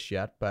the race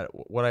yet, but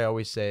what I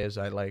always say is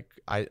I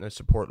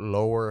support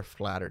lower,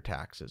 flatter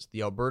taxes.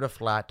 The Alberta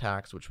flat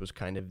tax, which was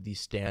kind of the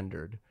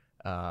standard,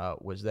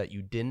 was that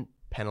you didn't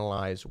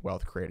penalize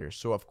wealth creators.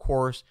 So of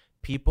course,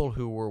 people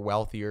who were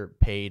wealthier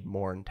paid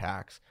more in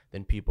tax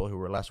than people who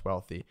were less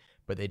wealthy,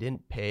 but they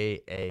didn't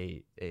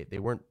pay they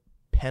weren't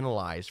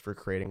penalized for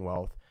creating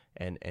wealth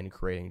and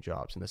creating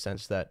jobs, in the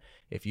sense that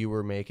if you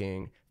were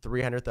making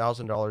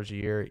 $300,000 a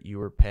year, you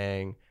were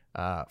paying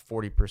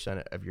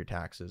 40% of your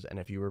taxes. And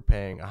if you were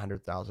paying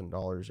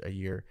 $100,000 a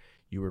year,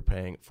 you were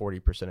paying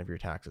 40% of your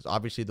taxes.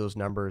 Obviously, those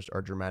numbers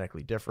are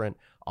dramatically different.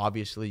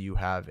 Obviously, you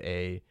have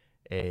a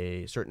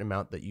certain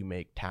amount that you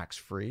make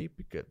tax-free,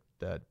 because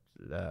that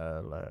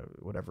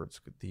whatever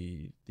it's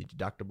the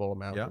deductible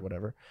amount or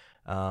whatever.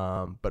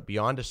 But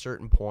beyond a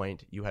certain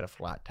point, you had a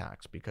flat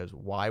tax, because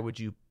why would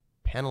you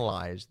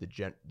penalize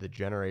the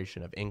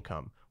generation of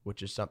income,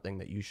 which is something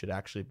that you should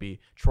actually be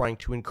trying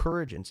to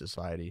encourage in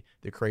society,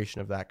 the creation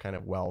of that kind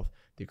of wealth,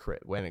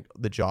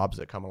 the jobs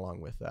that come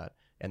along with that,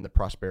 and the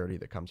prosperity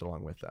that comes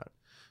along with that.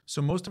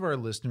 So most of our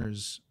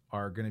listeners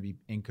are going to be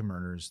income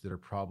earners that are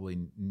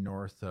probably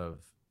north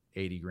of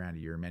 80 grand a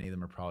year. Many of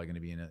them are probably going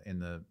to be in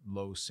the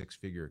low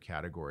six-figure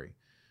category.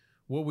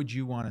 What would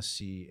you want to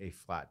see a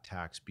flat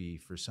tax be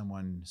for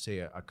someone, say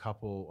a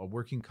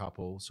working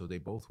couple, so they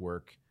both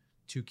work,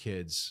 2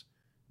 kids,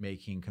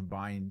 making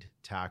combined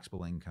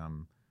taxable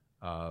income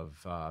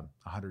of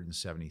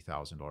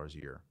 $170,000 a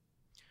year?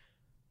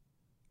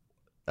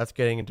 That's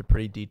getting into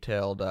pretty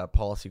detailed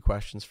policy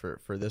questions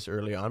for this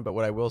early on. But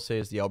what I will say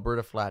is the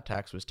Alberta flat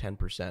tax was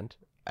 10%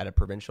 at a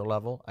provincial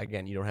level.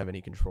 Again, you don't have any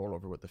control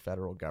over what the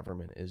federal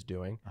government is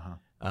doing.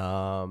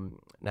 Now,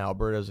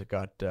 Alberta's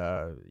got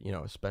a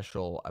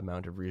special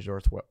amount of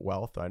resource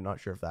wealth. I'm not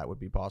sure if that would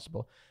be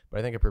possible, but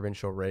I think a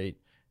provincial rate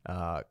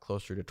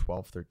closer to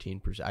 12,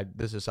 13%.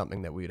 This is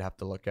something that we'd have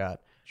to look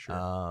at.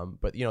 Sure.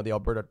 But the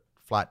Alberta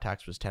flat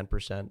tax was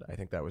 10%. I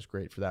think that was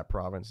great for that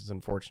province. It's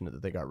unfortunate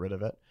that they got rid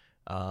of it.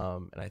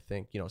 And I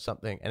think,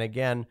 something, and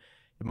again,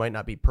 it might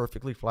not be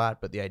perfectly flat,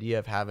 but the idea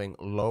of having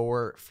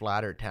lower,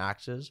 flatter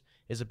taxes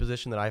is a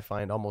position that I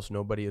find almost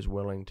nobody is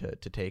willing to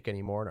take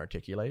anymore and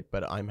articulate,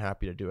 but I'm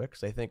happy to do it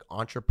because I think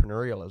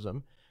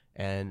entrepreneurialism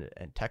and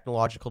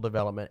technological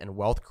development and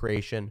wealth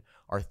creation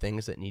are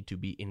things that need to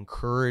be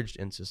encouraged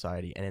in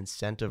society and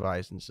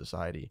incentivized in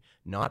society,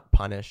 not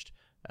punished,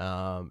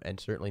 and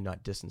certainly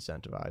not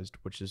disincentivized,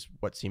 which is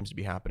what seems to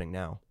be happening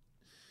now.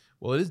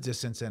 Well, it is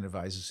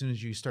disincentivized as soon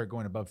as you start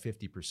going above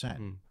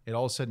 50%. It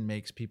all of a sudden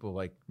makes people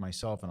like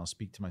myself, and I'll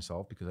speak to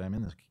myself because I'm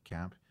in this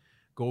camp,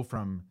 go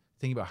from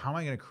thinking about how am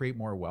I going to create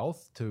more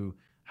wealth to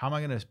how am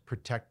I going to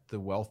protect the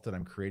wealth that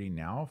I'm creating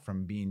now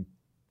from being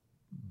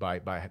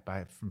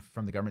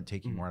from the government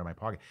taking more out of my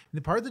pocket. And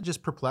the part that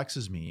just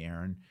perplexes me,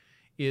 Aaron,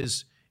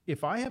 is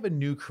if I have a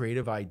new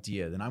creative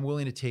idea, then I'm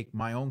willing to take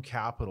my own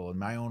capital and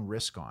my own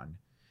risk on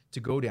to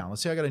go down.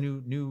 Let's say I got a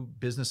new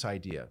business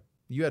idea.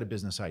 You had a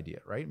business idea,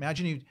 right?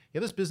 Imagine you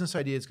have this business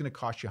idea. It's going to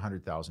cost you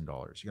 $100,000. You're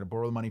going to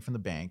borrow the money from the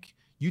bank.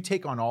 You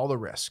take on all the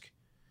risk.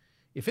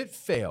 If it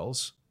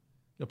fails,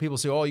 people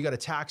say, oh, you got a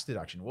tax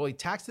deduction. Well,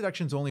 tax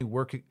deductions only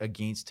work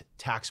against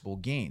taxable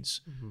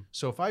gains.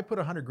 So if I put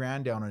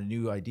 $100,000 down on a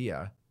new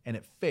idea and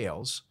it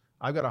fails,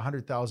 I've got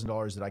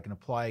 $100,000 that I can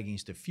apply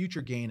against a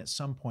future gain at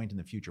some point in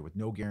the future with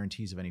no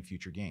guarantees of any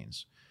future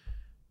gains.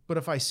 But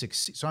if I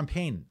succeed, so I'm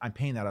paying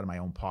that out of my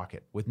own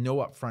pocket with no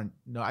upfront.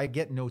 No, I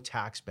get no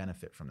tax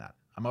benefit from that.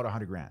 I'm out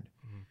 $100,000.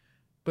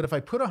 But if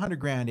I put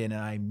 $100,000 in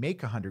and I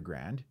make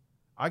 $100,000,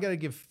 I got to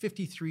give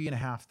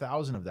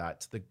 $53,500 of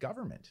that to the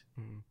government.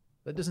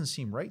 That doesn't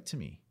seem right to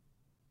me.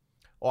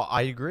 Well,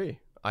 I agree.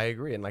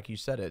 And like you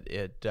said,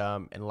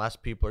 unless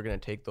people are going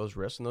to take those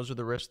risks, and those are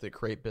the risks that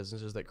create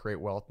businesses, that create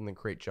wealth, and then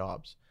create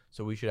jobs.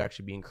 So we should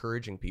actually be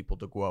encouraging people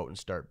to go out and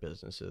start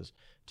businesses,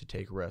 to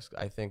take risks.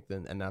 I think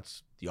then, and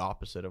that's the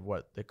opposite of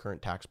what the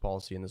current tax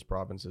policy in this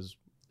province is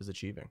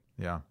achieving.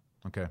 Yeah.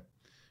 Okay.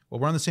 Well,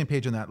 we're on the same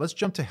page on that. Let's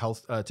jump to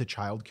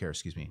childcare.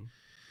 Excuse me.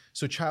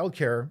 So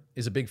childcare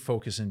is a big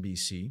focus in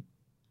BC.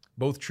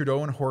 Both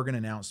Trudeau and Horgan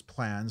announced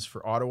plans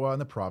for Ottawa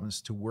and the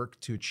province to work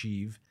to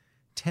achieve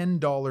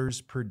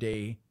 $10 per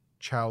day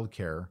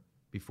childcare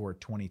before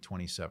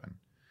 2027.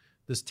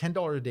 This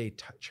 $10 a day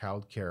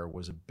childcare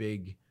was a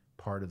big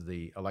part of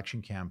the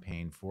election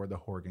campaign for the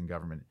Horgan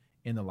government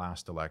in the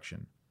last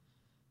election.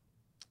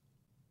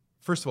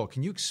 First of all,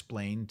 can you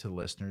explain to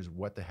listeners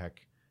what the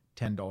heck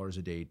 $10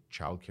 a day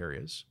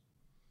childcare is?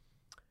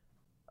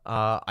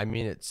 I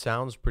mean, it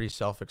sounds pretty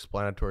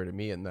self-explanatory to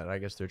me in that I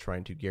guess they're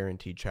trying to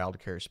guarantee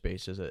childcare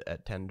spaces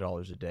at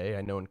 $10 a day.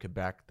 I know in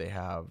Quebec they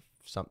have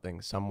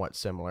something somewhat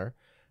similar.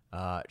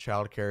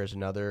 Childcare is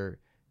another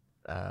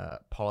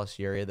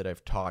policy area that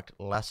I've talked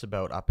less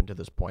about up until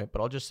this point,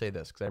 but I'll just say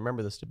this because I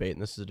remember this debate,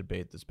 and this is a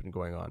debate that's been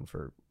going on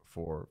for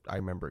I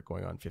remember it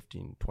going on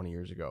 15, 20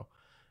 years ago.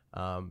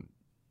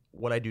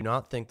 What I do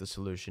not think the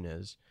solution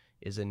is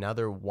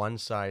another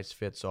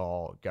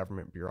one-size-fits-all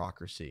government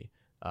bureaucracy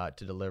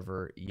to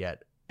deliver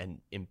yet and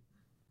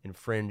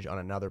infringe on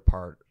another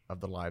part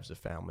of the lives of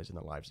families and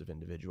the lives of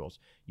individuals.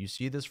 You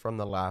see this from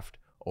the left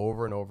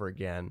over and over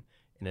again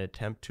in an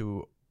attempt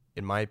to,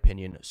 in my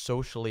opinion,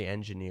 socially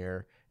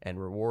engineer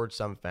and reward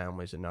some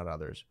families and not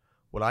others.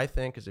 What I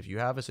think is if you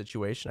have a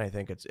situation, I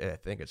think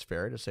it's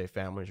fair to say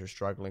families are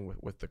struggling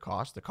with the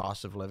cost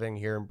of living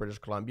here in British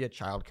Columbia.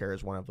 Childcare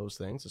is one of those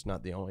things. It's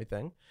not the only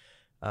thing.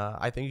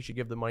 I think you should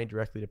give the money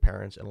directly to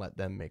parents and let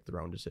them make their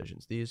own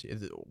decisions.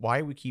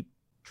 Why we keep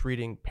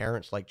treating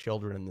parents like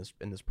children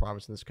in this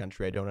province, in this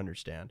country, I don't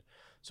understand.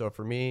 So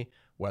for me,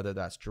 whether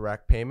that's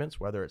direct payments,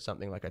 whether it's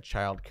something like a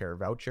child care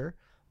voucher,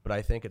 but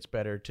I think it's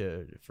better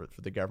for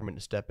the government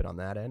to step in on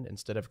that end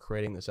instead of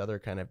creating this other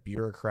kind of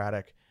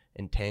bureaucratic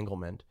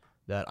entanglement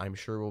that I'm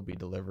sure will be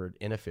delivered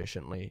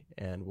inefficiently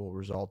and will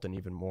result in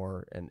even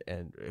more and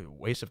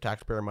waste of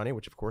taxpayer money,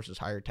 which of course is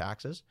higher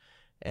taxes.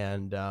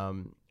 And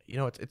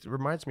it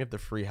reminds me of the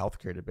free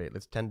healthcare debate.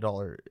 It's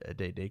 $10 a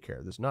day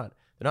daycare. They're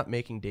not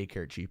making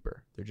daycare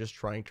cheaper. They're just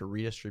trying to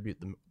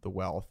redistribute the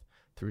wealth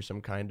through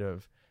some kind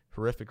of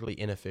horrifically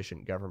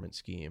inefficient government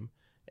scheme.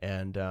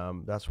 And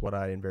that's what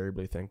I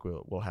invariably think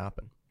will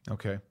happen.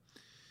 Okay.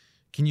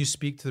 Can you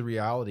speak to the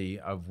reality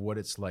of what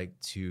it's like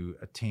to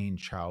attain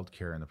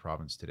childcare in the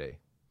province today?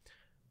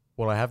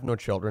 Well, I have no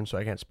children, so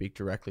I can't speak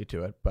directly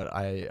to it. But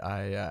I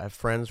have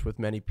friends with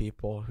many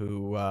people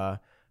who are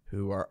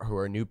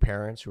new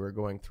parents who are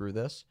going through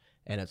this,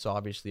 and it's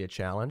obviously a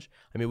challenge.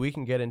 I mean, we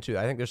can get into.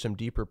 I think there's some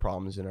deeper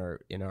problems in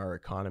our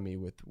economy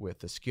with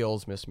the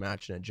skills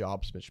mismatch and a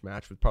jobs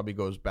mismatch, which probably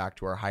goes back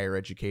to our higher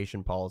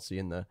education policy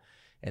and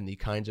the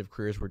kinds of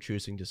careers we're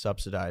choosing to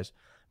subsidize.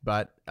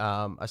 But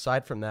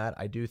aside from that,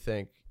 I do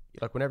think,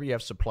 like, whenever you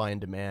have supply and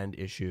demand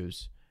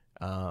issues,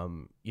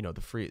 the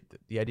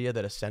idea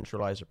that a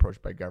centralized approach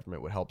by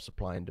government would help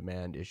supply and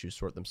demand issues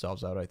sort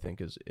themselves out, I think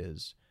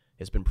has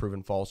been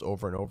proven false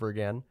over and over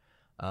again.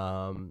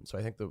 So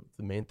I think the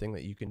main thing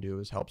that you can do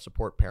is help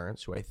support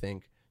parents who I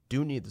think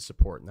do need the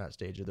support in that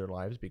stage of their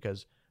lives,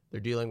 because they're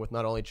dealing with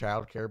not only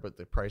childcare, but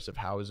the price of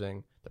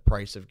housing, the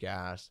price of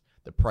gas,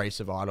 the price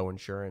of auto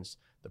insurance,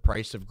 the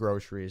price of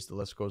groceries. The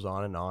list goes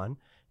on and on.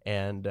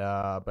 And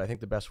but I think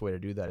the best way to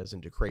do that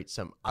isn't to create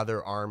some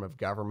other arm of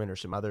government or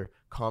some other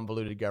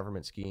convoluted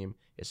government scheme.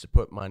 Is to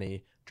put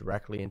money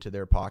directly into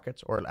their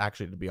pockets, or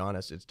actually, to be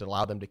honest, it's to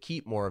allow them to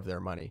keep more of their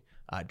money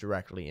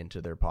directly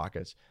into their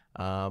pockets.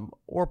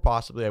 Or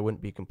possibly, I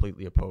wouldn't be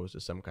completely opposed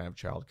to some kind of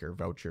childcare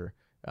voucher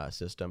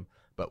system,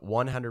 but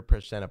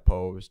 100%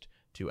 opposed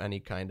to any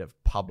kind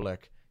of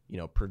public,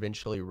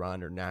 provincially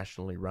run or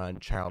nationally run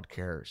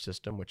childcare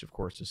system, which of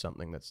course is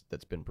something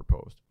that's been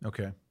proposed.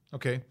 Okay.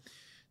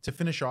 To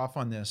finish off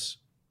on this,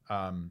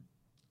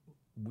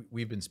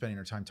 we've been spending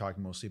our time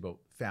talking mostly about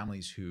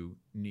families who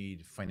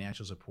need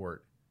financial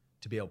support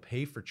to be able to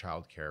pay for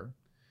childcare.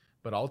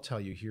 But I'll tell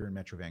you, here in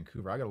Metro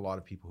Vancouver, I got a lot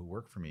of people who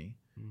work for me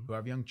who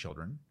have young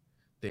children.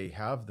 They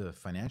have the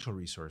financial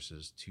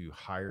resources to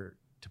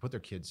put their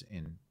kids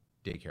in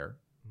daycare,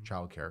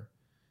 childcare.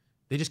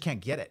 They just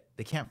can't get it.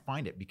 They can't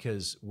find it,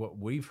 because what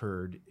we've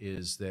heard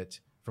is that,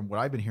 from what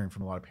I've been hearing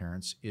from a lot of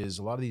parents, is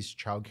a lot of these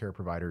childcare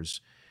providers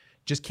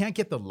just can't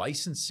get the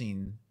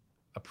licensing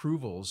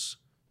approvals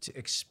to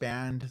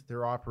expand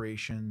their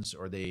operations,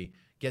 or they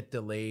get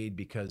delayed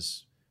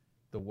because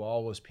the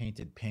wall was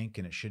painted pink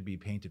and it should be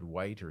painted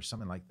white or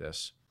something like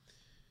this.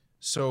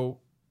 So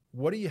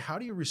how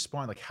do you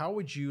respond? Like, how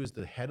would you, as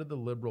the head of the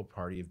Liberal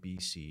Party of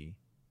BC,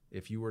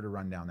 if you were to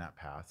run down that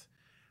path,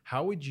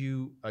 how would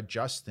you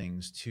adjust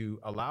things to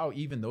allow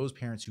even those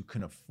parents who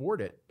can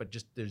afford it, but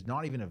just there's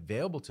not even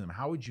available to them?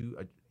 How would you,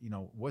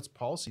 what's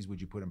policies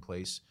would you put in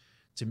place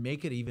to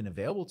make it even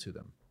available to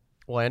them?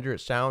 Well, Andrew, it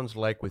sounds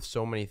like with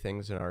so many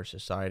things in our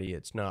society,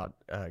 it's not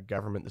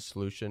government the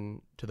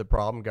solution to the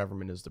problem.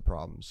 Government is the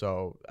problem.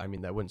 So, I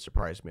mean, that wouldn't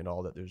surprise me at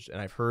all that and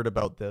I've heard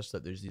about this,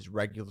 that there's these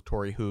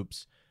regulatory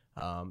hoops.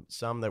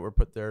 Some that were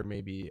put there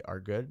maybe are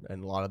good,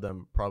 and a lot of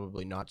them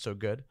probably not so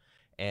good.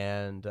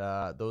 And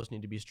those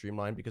need to be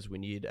streamlined, because we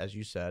need, as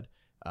you said,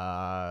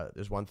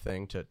 there's one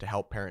thing to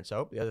help parents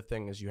out. The other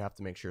thing is you have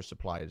to make sure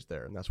supply is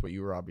there. And that's what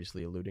you were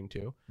obviously alluding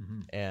to.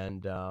 Mm-hmm.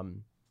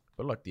 And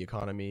but look, the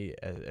economy,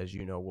 as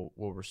you know,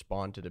 will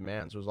respond to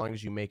demand. So as long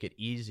as you make it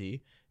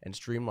easy and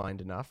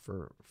streamlined enough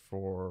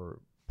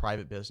for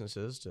private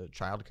businesses, to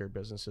childcare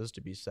businesses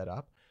to be set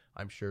up,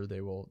 I'm sure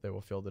they will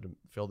fill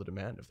the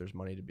demand. If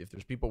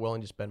there's people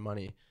willing to spend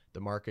money,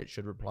 the market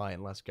should reply,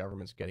 unless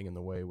government's getting in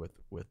the way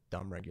with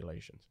dumb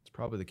regulations. It's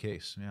probably the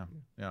case.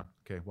 Yeah.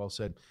 Okay. Well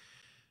said.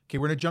 Okay,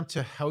 we're going to jump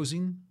to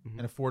housing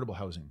and affordable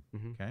housing.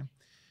 Mm-hmm. Okay.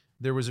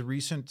 There was a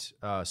recent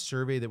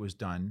survey that was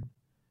done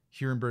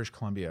here in British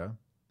Columbia.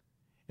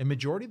 A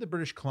majority of the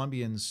British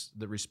Columbians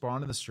that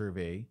responded to the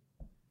survey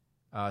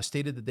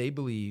stated that they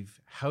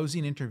believe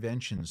housing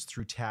interventions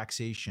through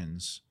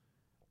taxations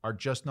are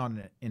just not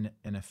an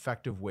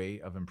effective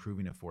way of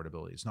improving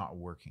affordability. It's not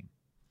working.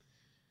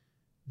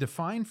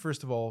 Define,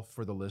 first of all,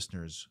 for the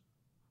listeners,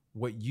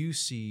 what you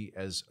see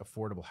as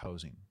affordable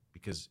housing,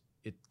 because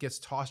it gets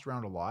tossed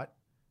around a lot,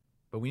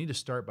 but we need to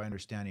start by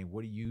understanding,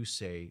 what do you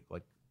say,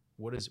 like,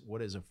 what is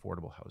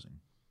affordable housing?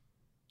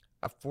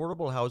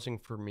 Affordable housing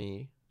for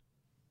me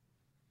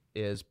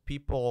is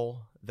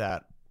people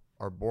that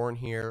are born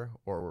here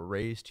or were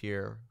raised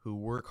here, who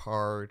work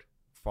hard,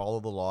 follow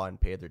the law, and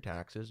pay their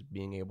taxes,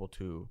 being able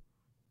to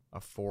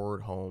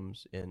afford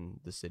homes in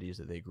the cities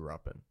that they grew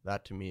up in.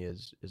 That to me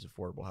is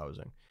affordable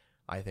housing.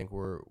 I think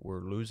we're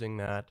losing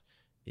that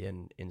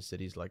in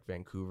cities like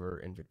Vancouver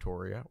and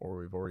Victoria, or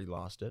we've already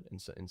lost it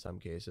in some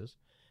cases.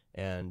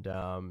 And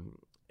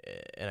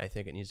I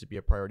think it needs to be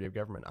a priority of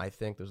government. I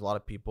think there's a lot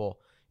of people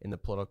in the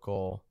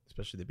political,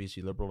 especially the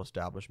BC Liberal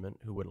establishment,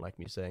 who wouldn't like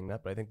me saying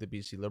that, but I think the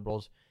BC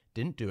Liberals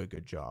didn't do a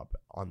good job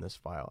on this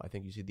file. I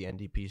think you see the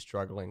NDP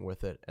struggling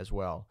with it as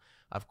well.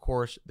 Of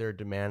course, there are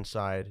demand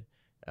side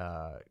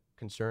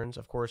concerns.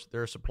 Of course,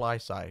 there are supply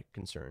side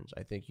concerns.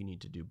 I think you need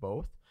to do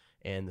both.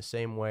 And the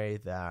same way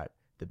that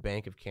the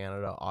Bank of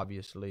Canada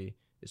obviously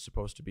is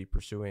supposed to be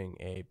pursuing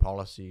a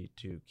policy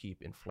to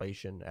keep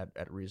inflation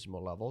at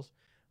reasonable levels,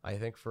 I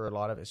think for a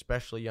lot of,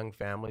 especially young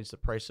families, the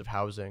price of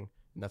housing,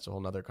 and that's a whole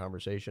nother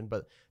conversation,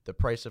 but the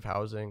price of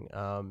housing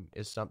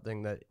is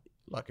something that,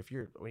 look, if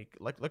you're,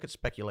 look at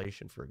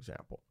speculation, for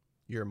example.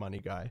 You're a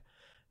money guy,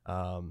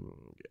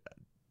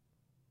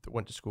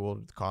 went to school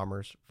with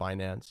commerce,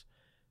 finance.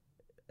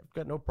 I've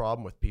got no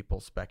problem with people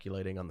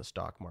speculating on the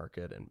stock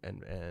market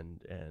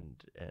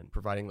and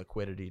providing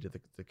liquidity to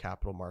the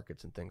capital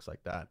markets and things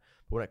like that.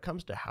 But when it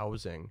comes to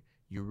housing,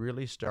 you're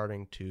really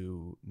starting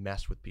to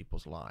mess with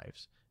people's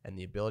lives and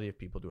the ability of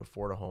people to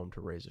afford a home to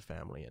raise a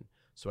family in.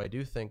 So I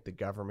do think the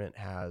government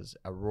has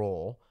a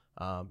role.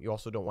 You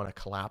also don't want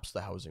to collapse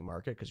the housing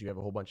market, because you have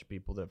a whole bunch of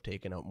people that have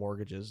taken out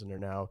mortgages and are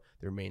now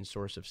their main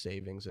source of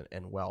savings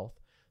and wealth.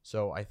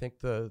 So I think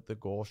the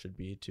goal should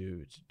be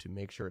to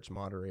make sure it's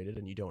moderated,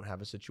 and you don't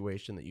have a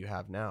situation that you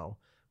have now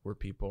where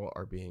people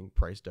are being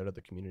priced out of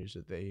the communities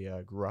that they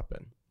grew up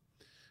in.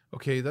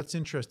 Okay, that's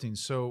interesting.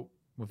 So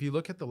Well, if you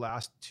look at the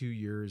last 2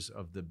 years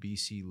of the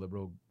BC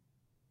Liberal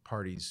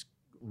Party's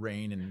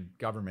reign in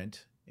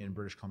government in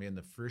British Columbia, in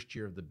the first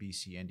year of the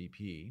BC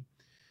NDP,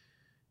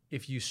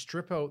 if you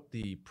strip out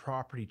the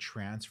property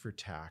transfer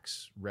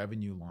tax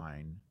revenue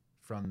line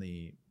from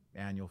the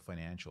annual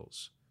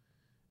financials,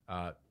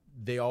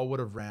 they all would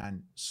have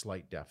ran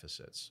slight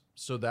deficits.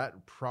 So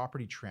that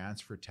property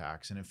transfer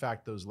tax, and in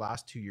fact, those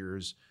last 2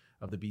 years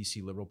of the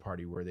BC Liberal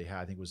Party, where they had,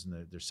 I think it was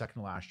in their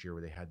second to last year,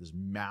 where they had this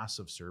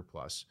massive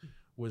surplus,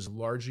 was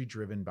largely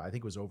driven by, I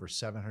think it was over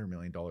 $700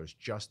 million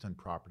just on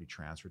property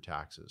transfer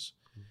taxes,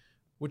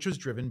 which was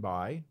driven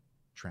by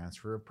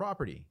transfer of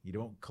property. You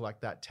don't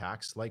collect that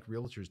tax, like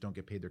realtors don't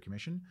get paid their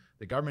commission.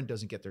 The government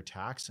doesn't get their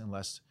tax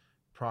unless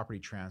property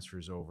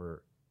transfers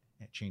over,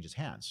 it changes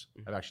hands.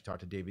 I've actually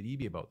talked to David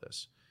Eby about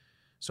this.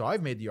 So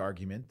I've made the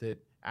argument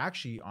that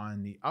actually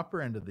on the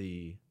upper end of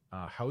the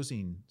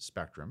housing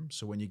spectrum,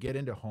 so when you get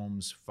into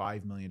homes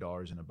 $5 million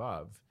and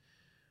above,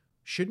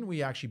 shouldn't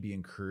we actually be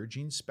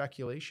encouraging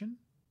speculation?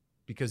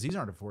 Because these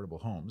aren't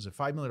affordable homes. A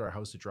 $5 million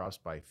house that drops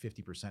by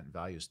 50% in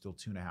value is still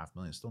 $2.5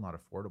 million, still not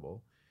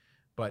affordable.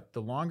 But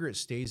the longer it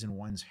stays in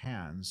one's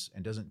hands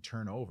and doesn't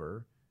turn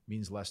over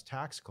means less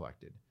tax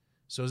collected.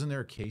 So isn't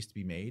there a case to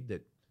be made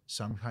that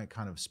some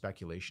kind of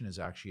speculation is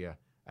actually a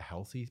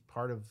healthy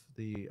part of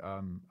the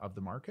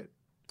market?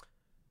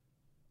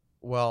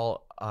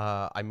 Well,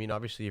 I mean,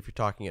 obviously, if you're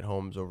talking at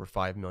homes over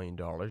 $5 million,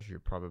 you're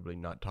probably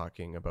not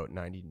talking about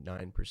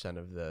 99%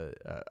 of the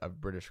of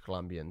British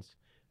Columbians.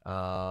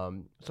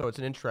 So it's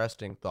an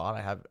interesting thought.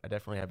 I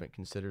definitely haven't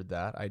considered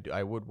that.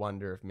 I would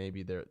wonder if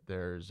maybe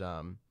there's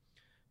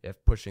if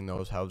pushing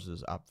those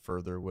houses up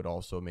further would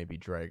also maybe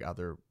drag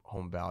other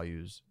home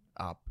values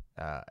up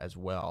as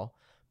well.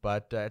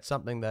 But it's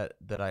something that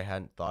I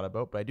hadn't thought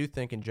about. But I do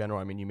think in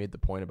general, I mean, you made the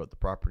point about the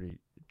property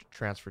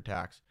transfer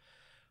tax.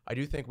 I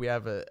do think we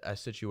have a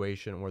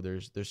situation where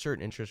there's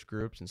certain interest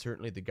groups, and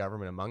certainly the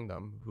government among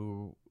them,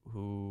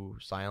 who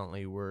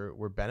silently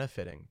were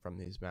benefiting from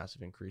these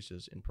massive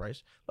increases in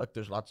price. Look,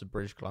 there's lots of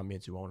British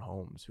Columbians who own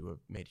homes who have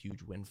made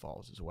huge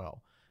windfalls as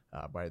well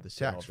by the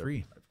sale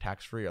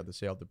tax-free of the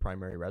sale of the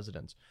primary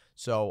residence.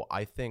 So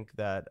I think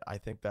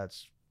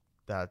that's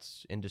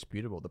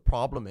indisputable. The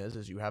problem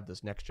is you have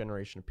this next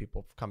generation of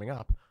people coming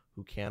up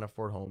who can't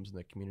afford homes in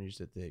the communities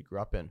that they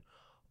grew up in,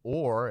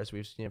 or, as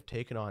we've seen, have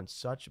taken on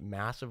such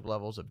massive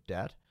levels of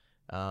debt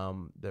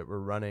that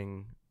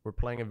we're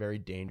playing a very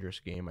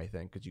dangerous game, I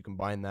think, because you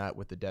combine that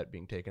with the debt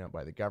being taken up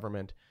by the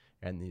government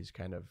and these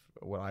kind of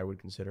what I would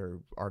consider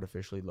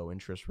artificially low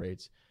interest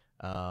rates.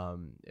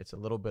 It's a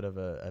little bit of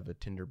a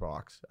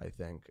tinderbox, I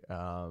think.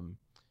 And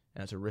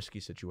it's a risky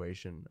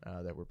situation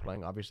that we're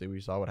playing. Obviously,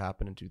 we saw what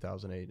happened in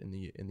 2008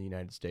 in the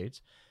United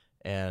States,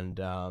 and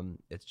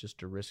it's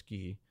just a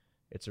risky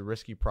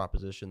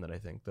proposition that I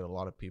think that a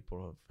lot of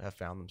people have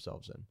found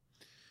themselves in.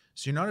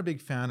 So you're not a big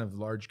fan of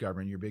large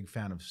government. You're a big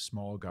fan of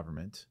small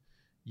government.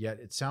 Yet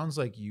it sounds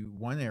like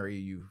one area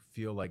you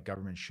feel like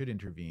government should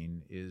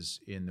intervene is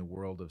in the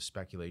world of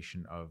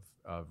speculation of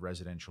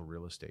residential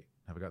real estate.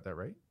 Have I got that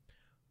right?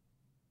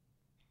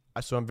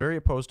 So I'm very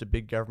opposed to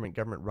big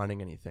government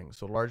running anything.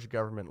 So large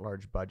government,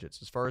 large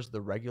budgets. As far as the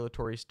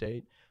regulatory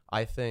state,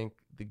 I think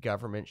the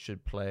government should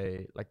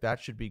that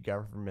should be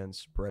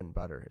government's bread and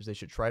butter. Is they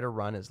should try to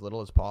run as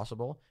little as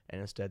possible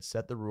and instead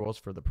set the rules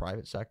for the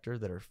private sector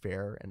that are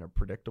fair and are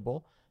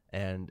predictable,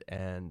 and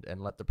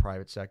let the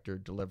private sector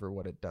deliver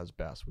what it does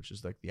best, which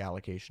is like the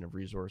allocation of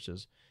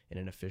resources in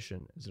an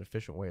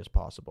efficient way as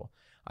possible.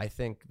 I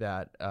think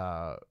that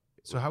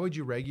So how would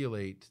you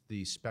regulate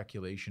the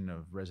speculation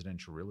of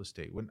residential real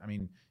estate?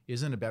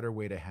 Isn't a better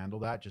way to handle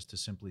that just to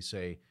simply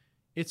say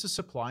it's a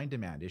supply and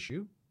demand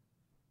issue?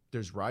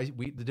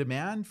 The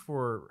demand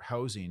for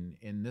housing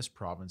in this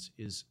province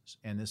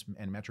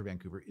and Metro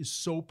Vancouver is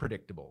so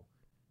predictable.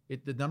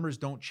 The numbers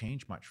don't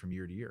change much from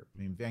year to year.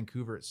 I mean,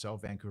 Vancouver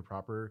itself, Vancouver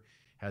proper,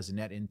 has a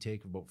net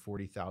intake of about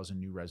 40,000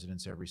 new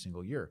residents every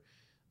single year.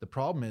 The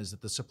problem is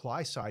that the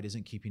supply side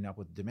isn't keeping up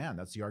with demand.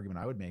 That's the argument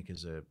I would make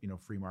as a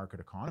free market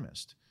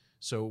economist.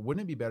 So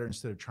wouldn't it be better,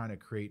 instead of trying to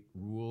create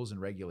rules and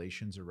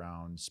regulations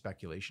around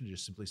speculation, to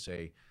just simply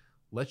say,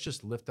 let's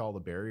just lift all the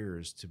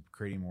barriers to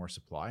creating more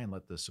supply and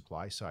let the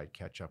supply side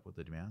catch up with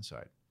the demand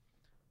side?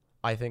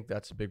 I think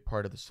that's a big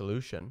part of the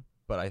solution,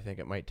 but I think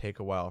it might take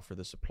a while for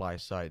the supply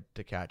side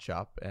to catch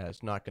up.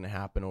 It's not going to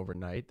happen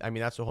overnight. I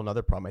mean, that's a whole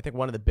other problem. I think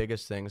one of the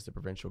biggest things the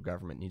provincial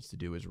government needs to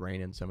do is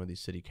rein in some of these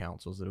city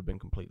councils that have been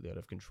completely out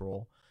of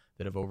control,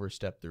 that have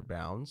overstepped their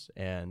bounds.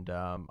 And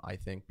I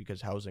think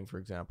because housing, for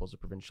example, is a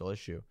provincial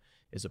issue,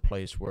 is a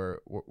place where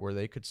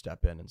they could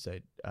step in and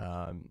say,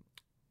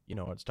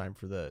 it's time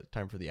for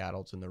the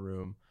adults in the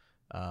room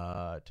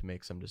to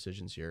make some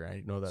decisions here.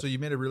 I know that. So you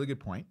made a really good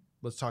point.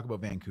 Let's talk about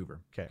Vancouver.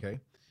 Okay.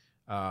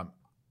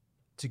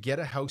 To get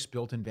a house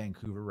built in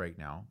Vancouver right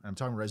now, and I'm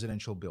talking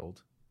residential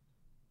build,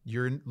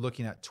 you're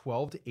looking at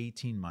 12 to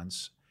 18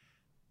 months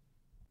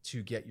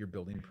to get your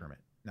building permit.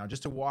 Now,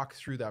 just to walk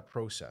through that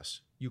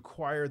process, you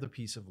acquire the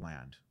piece of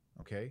land,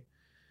 okay?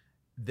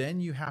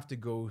 Then you have to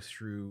go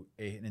through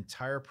an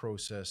entire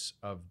process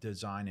of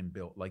design and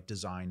build, like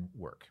design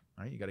work,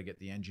 right? You got to get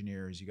the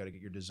engineers, you got to get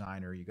your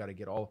designer, you got to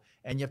get all,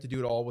 and you have to do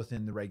it all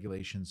within the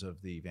regulations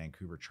of the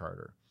Vancouver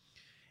Charter.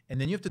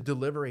 And then you have to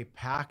deliver a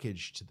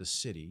package to the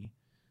city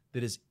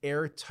that is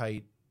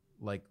airtight,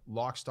 like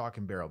lock, stock,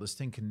 and barrel. This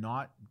thing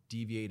cannot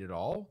deviate at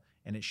all,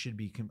 and it should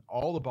be,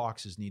 all the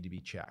boxes need to be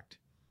checked.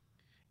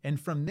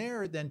 And from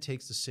there, it then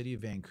takes the city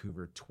of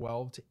Vancouver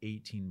 12 to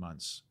 18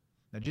 months.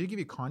 Now, just to give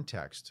you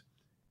context,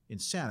 in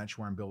Saanich,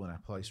 where I'm building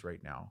a place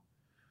right now,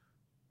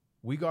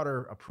 we got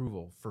our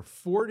approval for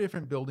 4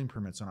 different building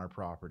permits on our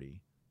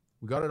property.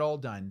 We got it all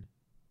done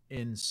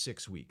in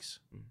 6 weeks.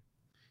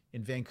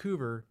 In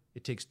Vancouver,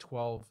 it takes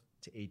 12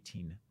 to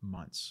 18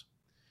 months.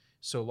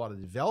 So a lot of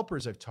the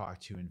developers I've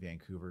talked to in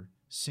Vancouver,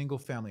 single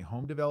family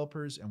home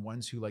developers and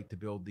ones who like to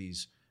build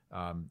these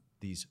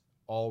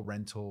all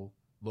rental,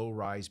 low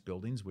rise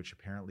buildings, which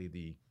apparently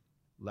the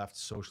left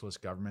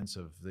socialist governments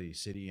of the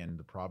city and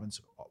the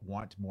province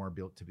want more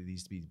built to be,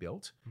 these to be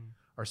built,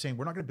 are saying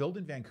we're not going to build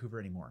in Vancouver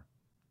anymore.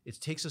 It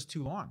takes us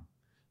too long.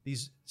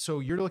 So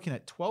you're looking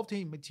at 12 to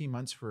 18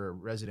 months for a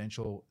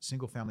residential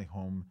single family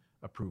home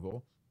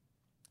approval.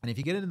 And if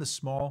you get into the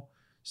small,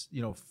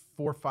 4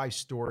 or 5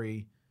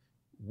 story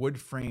wood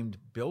framed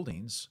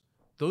buildings,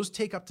 those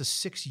take up to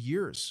 6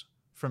 years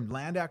from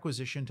land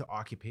acquisition to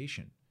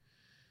occupation.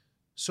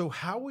 So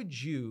how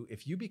would you,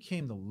 if you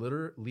became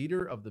the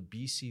leader of the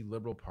BC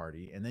Liberal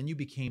Party and then you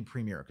became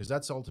premier, because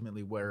that's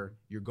ultimately where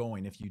you're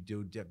going if you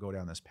do go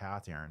down this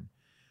path, Aaron,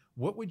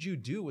 what would you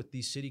do with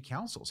these city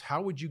councils?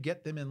 How would you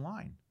get them in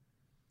line?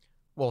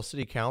 Well,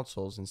 city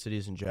councils and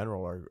cities in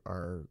general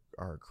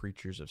are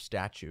creatures of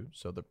statute.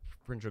 So the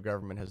provincial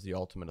government has the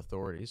ultimate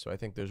authority. So I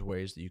think there's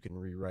ways that you can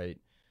rewrite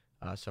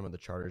some of the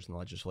charters and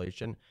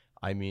legislation.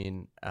 I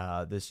mean,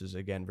 this is,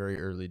 again,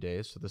 very early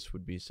days, so this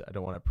would be, I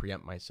don't want to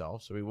preempt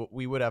myself. So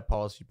we would have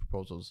policy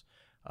proposals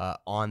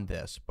on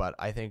this, but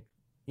I think,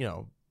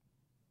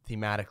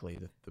 thematically,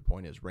 the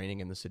point is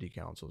reining in the city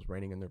councils,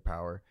 reining in their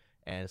power,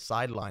 and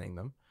sidelining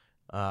them.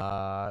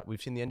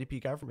 We've seen the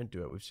NDP government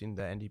do it. We've seen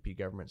the NDP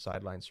government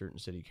sideline certain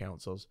city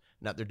councils.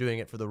 Now, they're doing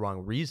it for the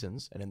wrong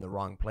reasons and in the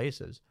wrong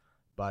places,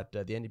 but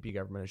the NDP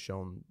government has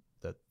shown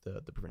that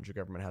the provincial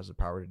government has the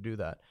power to do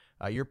that.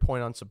 Your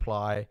point on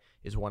supply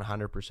is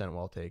 100%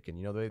 well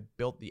taken. They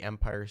built the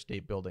Empire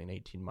State Building in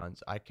 18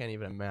 months. I can't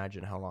even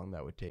imagine how long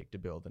that would take to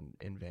build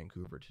in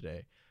Vancouver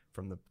today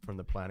from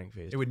the planning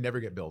phase. It would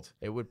never get built.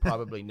 It would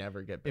probably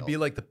never get built. It'd be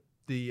like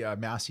the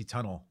Massey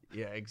Tunnel.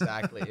 Yeah,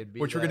 exactly. It'd be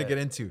which we're going to get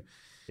into.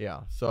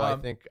 Yeah. So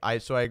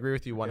I agree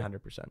with you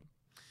 100%.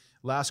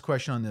 Last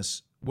question on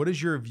this. What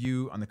is your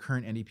view on the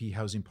current NDP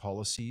housing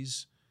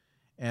policies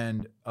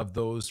and of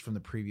those from the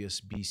previous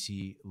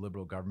BC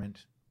Liberal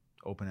government?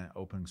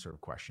 Open sort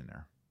of question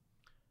there.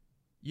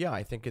 Yeah,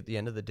 I think at the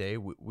end of the day,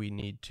 we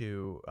need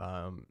to.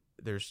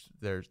 There's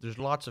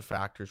lots of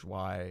factors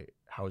why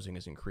housing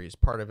has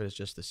increased. Part of it is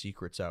just the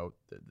secrets out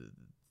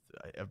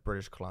of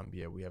British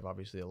Columbia. We have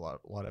obviously a lot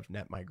of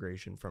net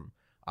migration from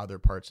other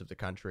parts of the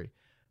country.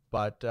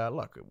 But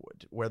look,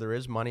 where there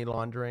is money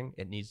laundering,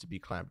 it needs to be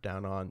clamped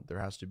down on. There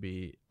has to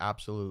be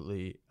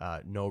absolutely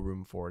no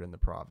room for it in the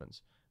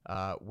province.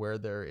 Where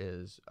there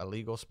is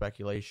illegal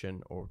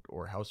speculation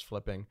or house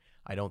flipping,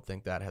 I don't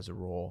think that has a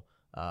role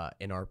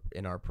in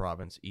our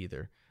province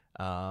either.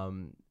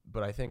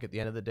 But I think at the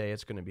end of the day,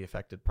 it's going to be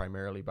affected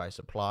primarily by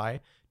supply.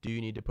 Do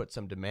you need to put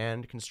some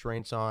demand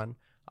constraints on?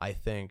 I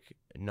think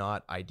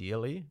not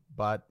ideally,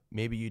 but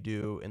maybe you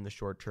do in the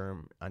short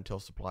term until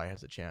supply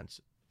has a chance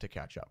to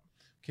catch up.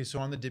 Okay, so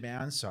on the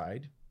demand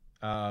side,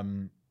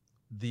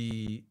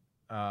 the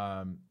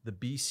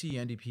BC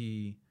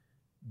NDP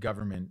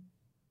government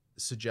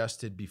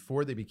suggested,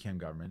 before they became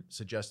government,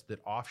 that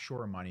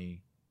offshore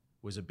money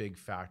was a big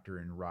factor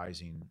in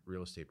rising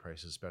real estate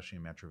prices, especially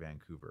in Metro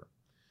Vancouver.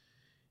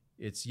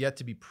 It's yet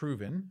to be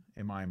proven,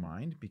 in my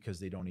mind, because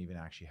they don't even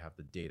actually have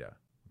the data.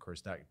 Of course,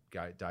 that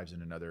guy dives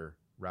in another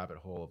rabbit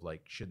hole of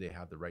should they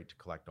have the right to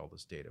collect all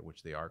this data,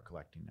 which they are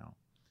collecting now.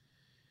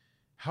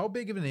 How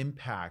big of an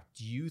impact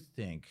do you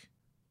think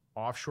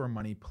offshore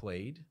money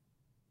played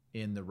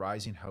in the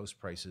rising house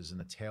prices in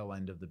the tail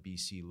end of the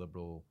BC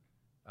Liberal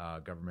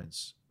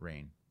government's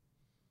reign?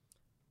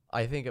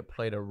 I think it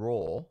played a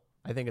role.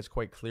 I think it's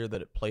quite clear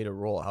that it played a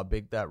role. How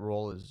big that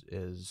role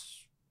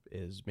is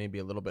maybe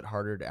a little bit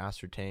harder to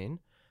ascertain.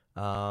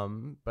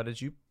 But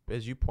as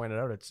you pointed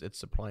out, it's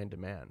supply and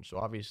demand. So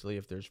obviously,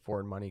 if there's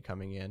foreign money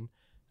coming in,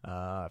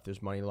 if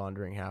there's money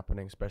laundering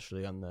happening,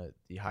 especially on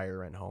the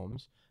higher end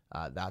homes,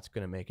 that's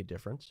going to make a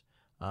difference.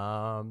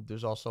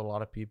 There's also a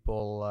lot of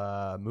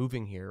people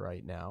moving here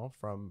right now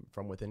from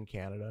within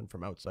Canada and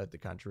from outside the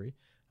country.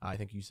 I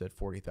think you said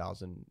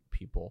 40,000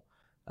 people.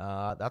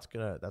 That's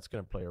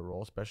gonna play a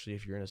role, especially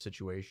if you're in a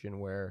situation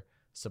where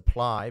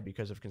supply,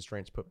 because of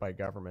constraints put by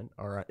government,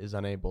 is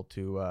unable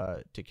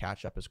to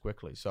catch up as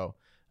quickly. So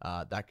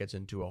that gets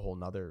into a whole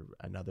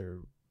another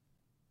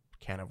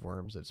can of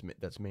worms.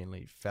 That's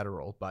mainly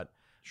federal, but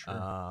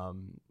sure.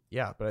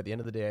 Yeah, but at the end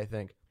of the day, I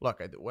think,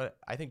 look,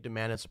 I think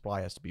demand and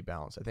supply has to be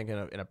balanced. I think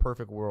in a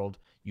perfect world,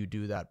 you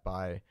do that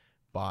by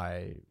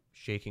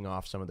shaking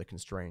off some of the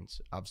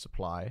constraints of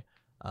supply.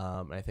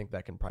 And I think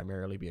that can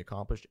primarily be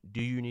accomplished.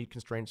 Do you need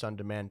constraints on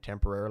demand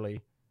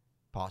temporarily?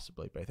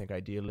 Possibly, but I think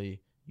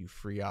ideally you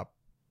free up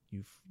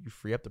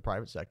the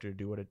private sector to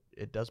do what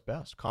it does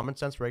best. Common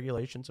sense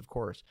regulations, of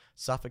course,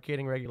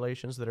 suffocating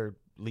regulations that are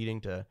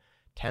leading to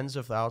tens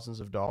of thousands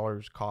of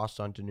dollars costs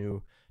onto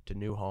new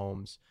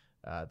homes,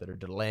 that are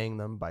delaying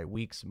them by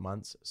weeks,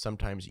 months,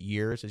 sometimes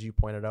years, as you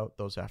pointed out.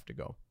 Those have to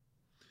go.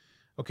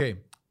 Okay,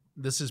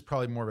 this is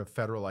probably more of a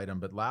federal item,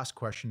 but last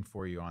question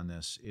for you on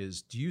this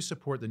is, do you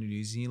support the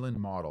New Zealand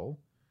model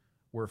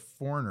where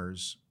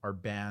foreigners are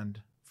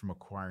banned from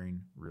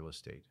acquiring real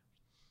estate?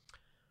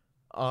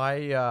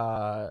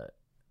 I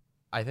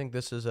think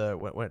this is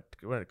when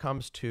it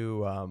comes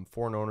to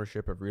foreign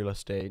ownership of real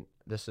estate,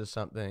 this is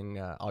something,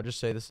 I'll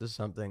just say this is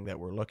something that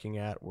we're looking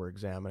at, we're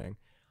examining.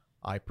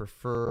 I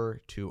prefer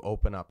to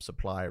open up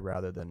supply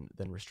rather than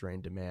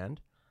restrain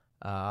demand.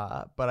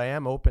 But I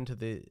am open to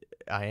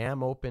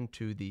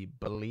the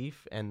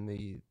belief and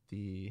the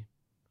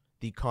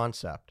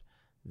concept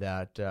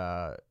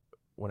that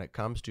when it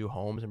comes to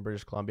homes in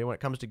British Columbia, when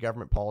it comes to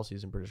government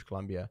policies in British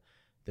Columbia,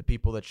 the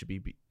people that should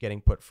be getting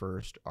put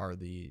first are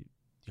the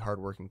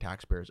hardworking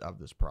taxpayers of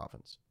this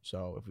province.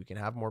 So if we can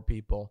have more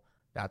people,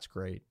 that's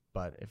great.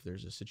 But if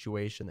there's a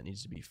situation that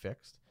needs to be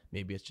fixed,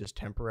 maybe it's just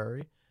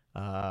temporary,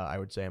 I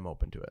would say I'm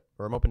open to it,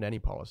 or I'm open to any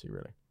policy,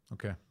 really.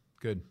 Okay,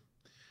 good.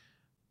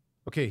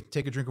 Okay,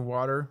 take a drink of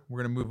water.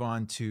 We're going to move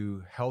on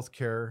to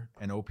healthcare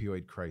and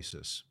opioid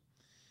crisis.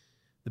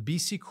 The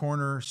BC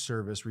Coroner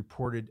Service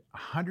reported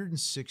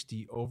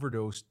 160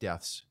 overdose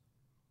deaths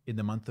in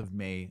the month of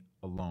May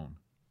alone.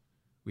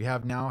 We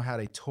have now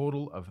had a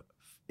total of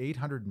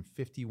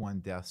 851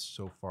 deaths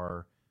so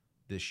far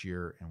this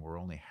year, and we're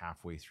only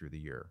halfway through the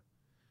year.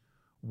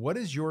 What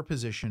is your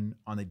position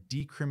on the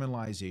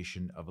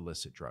decriminalization of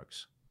illicit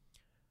drugs?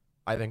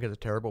 I think it's a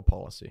terrible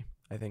policy.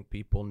 I think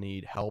people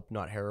need help,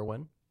 not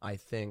heroin. I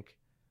think,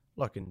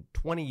 look,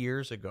 20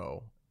 years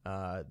ago,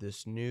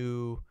 this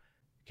new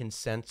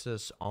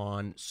consensus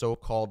on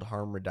so-called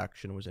harm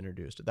reduction was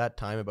introduced. At that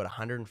time, about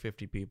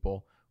 150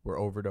 people were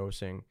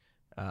overdosing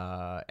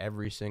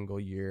every single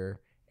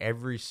year.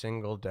 Every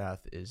single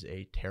death is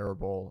a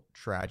terrible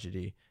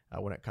tragedy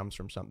when it comes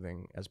from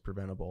something as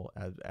preventable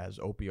as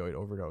opioid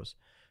overdose.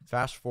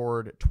 Fast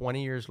forward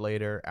 20 years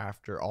later,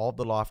 after all of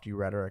the lofty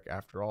rhetoric,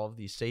 after all of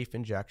these safe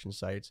injection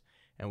sites,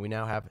 and we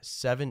now have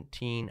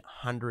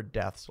 1,700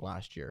 deaths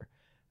last year.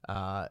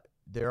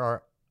 There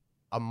are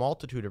a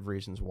multitude of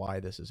reasons why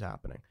this is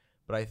happening.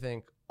 But I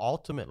think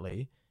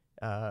ultimately,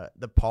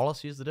 the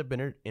policies that have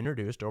been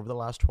introduced over the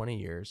last 20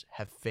 years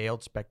have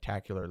failed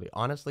spectacularly.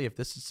 Honestly, if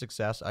this is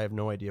success, I have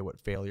no idea what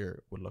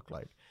failure would look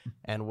like.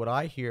 And what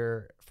I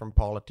hear from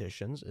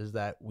politicians is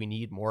that we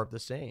need more of the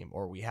same,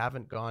 or we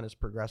haven't gone as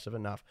progressive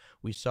enough.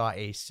 We saw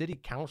a city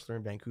councillor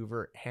in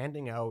Vancouver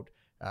handing out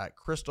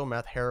crystal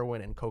meth,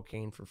 heroin, and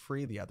cocaine for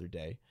free the other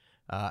day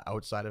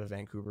outside of a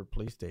Vancouver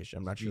police station.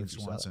 I'm not sure if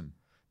you saw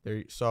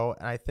that. So,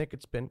 and I think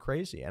it's been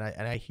crazy. And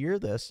I hear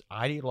this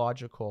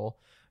ideological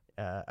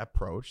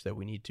approach that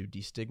we need to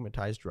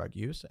destigmatize drug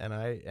use, and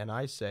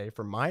I say,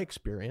 from my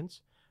experience,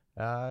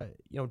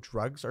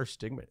 drugs are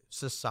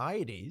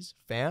societies,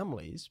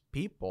 families,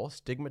 people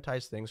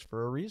stigmatize things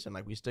for a reason.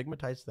 Like, we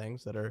stigmatize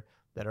things that are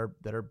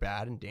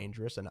bad and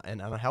dangerous and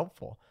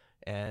unhelpful,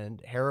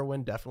 and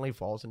heroin definitely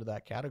falls into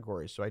that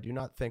category. So I do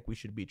not think we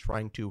should be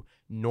trying to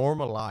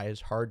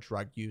normalize hard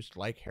drug use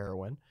like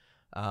heroin.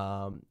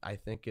 I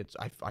think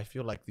I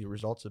feel like the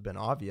results have been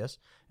obvious.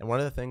 And one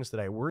of the things that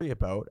I worry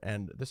about,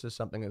 and this is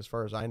something, as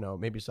far as I know,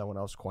 maybe someone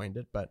else coined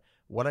it, but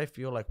what I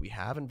feel like we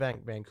have in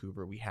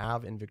Vancouver, we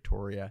have in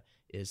Victoria,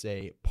 is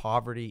a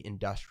poverty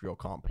industrial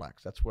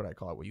complex. That's what I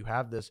call it, where you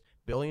have this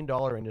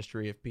billion-dollar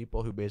industry of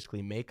people who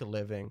basically make a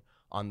living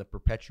on the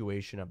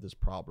perpetuation of this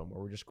problem, where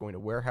we're just going to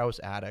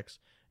warehouse addicts,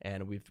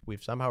 and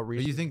we've somehow But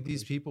you think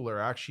these people are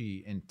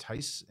actually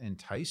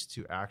enticed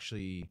to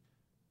actually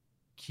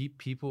keep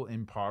people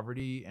in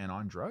poverty and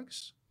on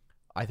drugs?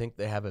 I think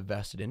they have a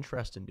vested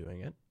interest in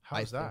doing it.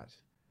 How's that?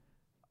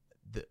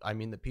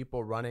 The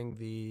people running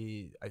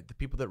the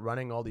people that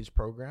running all these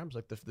programs,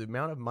 like the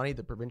amount of money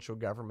the provincial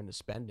government is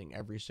spending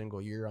every single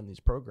year on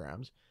these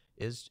programs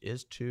is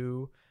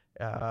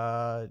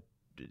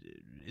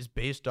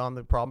based on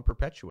the problem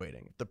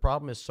perpetuating. If the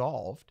problem is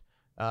solved,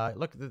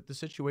 look, the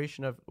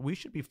situation of, we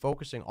should be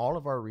focusing all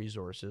of our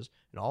resources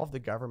and all of the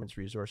government's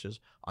resources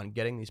on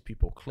getting these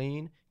people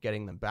clean,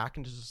 getting them back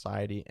into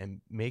society,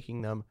 and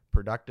making them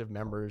productive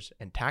members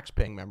and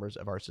tax-paying members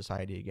of our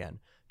society again.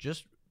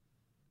 This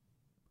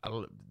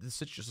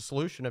is just a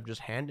solution of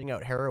just handing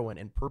out heroin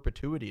in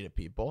perpetuity to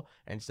people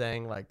and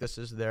saying, like, this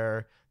as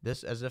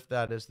if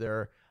that is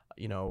their,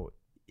 they're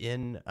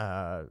in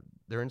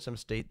some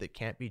state that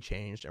can't be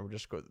changed, and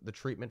the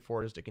treatment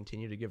for it is to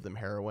continue to give them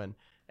heroin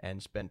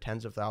and spend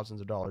tens of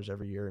thousands of dollars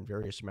every year in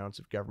various amounts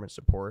of government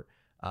support,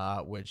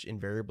 which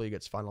invariably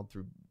gets funneled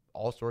through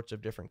all sorts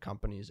of different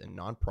companies and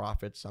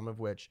nonprofits, some of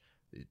which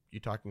you're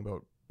talking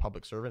about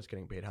public servants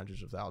getting paid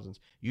hundreds of thousands.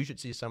 You should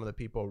see some of the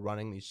people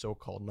running these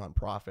so-called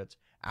nonprofits,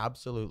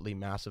 absolutely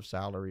massive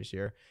salaries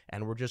here,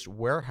 and we're just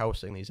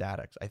warehousing these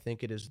addicts. I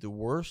think it is the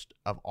worst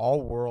of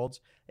all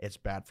worlds. It's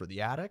bad for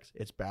the addicts,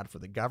 it's bad for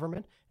the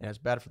government, and it's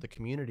bad for the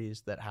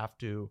communities that have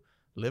to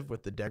live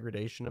with the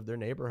degradation of their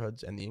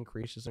neighborhoods and the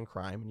increases in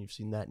crime. And you've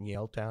seen that in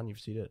Yaletown, you've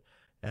seen it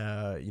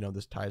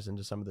this ties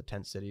into some of the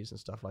tent cities and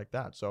stuff like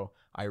that. So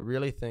I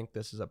really think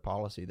this is a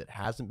policy that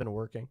hasn't been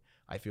working.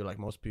 I feel like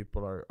most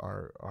people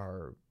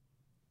are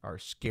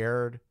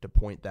scared to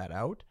point that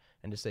out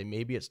and to say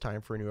maybe it's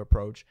time for a new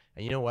approach.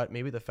 And you know what?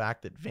 Maybe the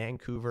fact that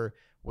Vancouver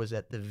was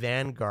at the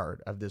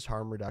vanguard of this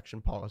harm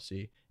reduction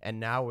policy and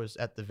now is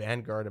at the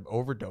vanguard of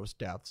overdose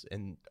deaths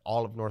in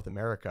all of North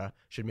America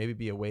should maybe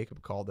be a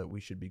wake-up call that we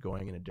should be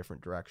going in a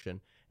different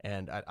direction.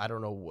 And I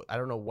don't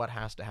know what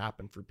has to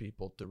happen for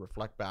people to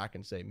reflect back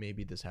and say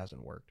maybe this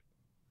hasn't worked.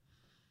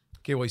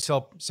 Okay, well,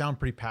 you sound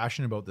pretty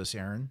passionate about this,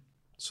 Aaron.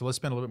 So let's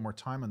spend a little bit more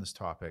time on this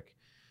topic.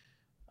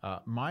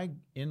 My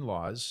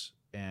in-laws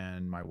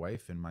and my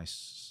wife and my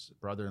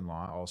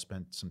brother-in-law all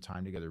spent some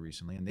time together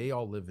recently, and they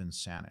all live in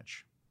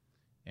Saanich.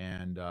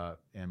 And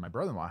my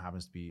brother-in-law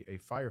happens to be a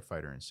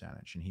firefighter in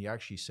Saanich. And he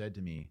actually said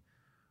to me,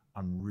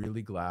 I'm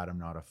really glad I'm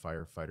not a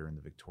firefighter in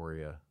the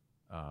Victoria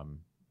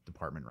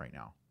department right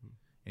now.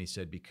 And he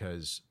said,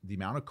 because the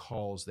amount of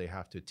calls they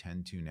have to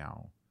attend to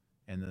now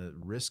and the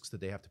risks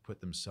that they have to put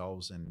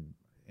themselves and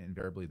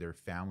invariably their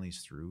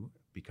families through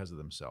because of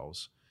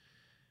themselves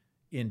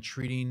in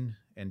treating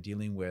and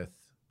dealing with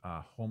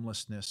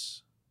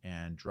homelessness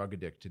and drug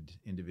addicted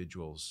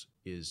individuals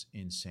is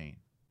insane.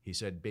 He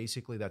said,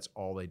 basically, that's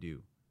all they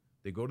do.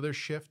 They go to their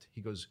shift.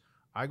 He goes,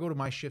 I go to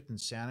my shift in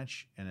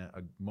Saanich, and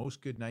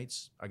most good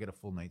nights, I get a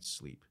full night's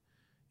sleep.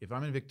 If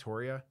I'm in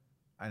Victoria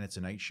and it's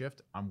a night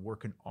shift, I'm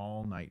working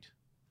all night.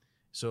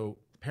 So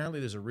apparently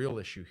there's a real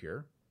issue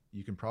here.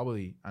 You can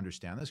probably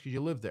understand this because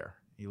you live there.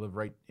 You live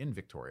right in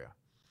Victoria.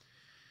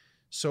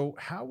 So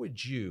how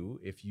would you,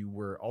 if you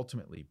were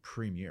ultimately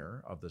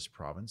premier of this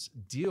province,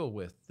 deal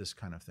with this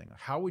kind of thing?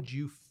 How would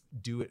you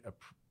do it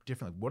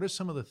differently? What are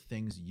some of the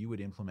things you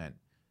would implement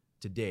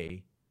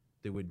today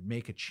that would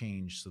make a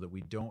change so that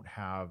we don't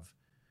have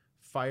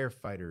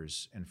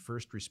firefighters and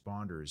first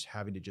responders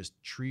having to just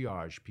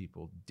triage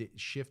people,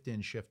 shift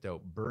in, shift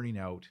out, burning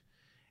out,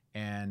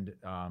 and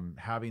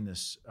having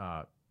this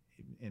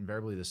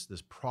invariably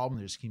this problem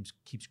that just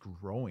keeps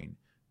growing,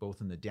 both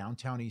in the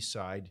downtown east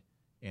side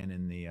and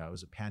in the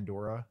was it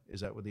Pandora?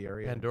 Is that what the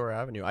area? Pandora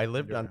Avenue. I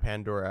lived on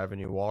Pandora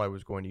Avenue while I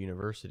was going to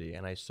university,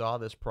 and I saw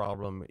this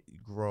problem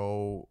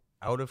grow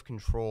out of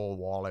control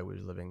while I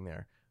was living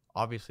there.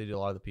 Obviously, a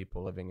lot of the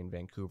people living in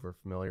Vancouver are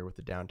familiar with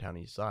the downtown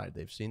east side.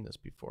 They've seen this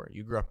before.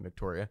 You grew up in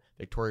Victoria.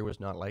 Victoria was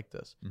not like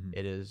this. Mm-hmm.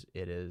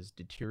 It is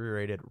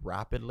deteriorated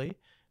rapidly.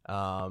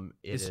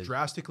 It's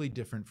drastically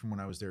different from when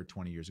I was there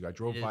 20 years ago. I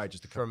drove by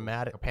just a couple.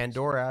 Dramatic.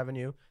 Pandora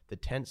Avenue, the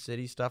tent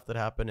city stuff that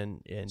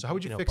happened in. So how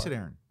would you fix it,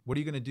 Aaron? What are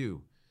you going to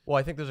do? Well,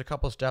 I think there's a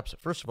couple of steps.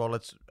 First of all,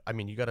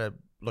 you got to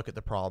look at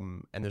the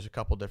problem, and there's a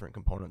couple different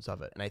components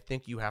of it. And I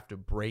think you have to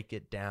break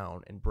it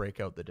down and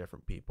break out the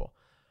different people.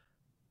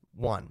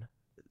 One,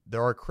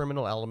 there are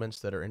criminal elements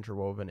that are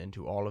interwoven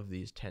into all of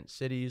these tent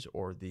cities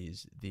or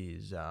these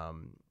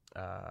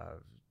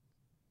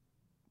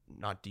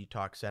not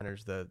detox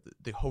centers, the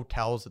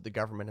hotels that the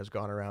government has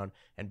gone around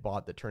and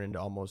bought that turn into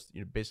almost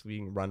basically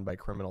being run by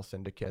criminal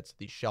syndicates.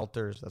 These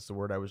shelters, that's the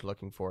word I was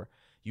looking for.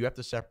 You have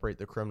to separate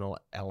the criminal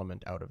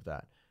element out of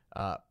that.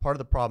 Part of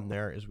the problem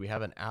there is we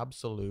have an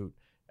absolute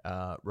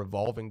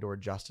revolving door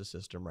justice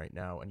system right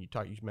now. And you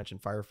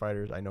mentioned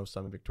firefighters. I know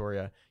some in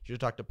Victoria. You should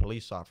talk to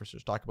police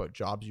officers. Talk about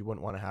jobs you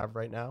wouldn't want to have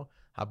right now.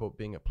 How about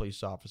being a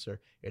police officer?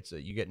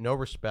 You get no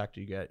respect.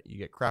 You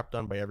get crapped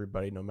on by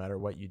everybody, no matter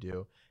what you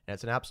do. And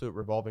it's an absolute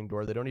revolving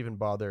door. They don't even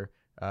bother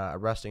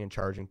arresting and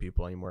charging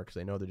people anymore because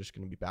they know they're just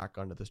going to be back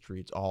onto the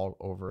streets all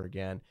over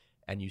again.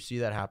 And you see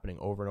that happening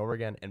over and over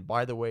again. And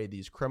by the way,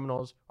 these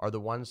criminals are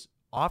the ones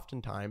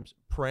oftentimes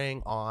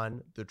preying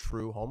on the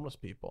true homeless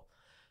people.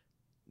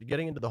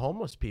 Getting into the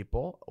homeless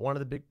people, one of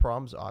the big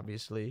problems,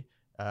 obviously,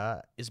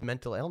 is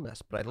mental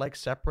illness. But I'd like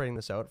separating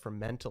this out from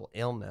mental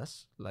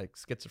illness, like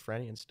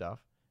schizophrenia and stuff,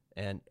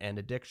 and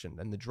addiction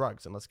and the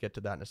drugs. And let's get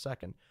to that in a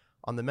second.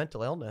 On the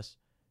mental illness,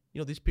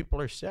 these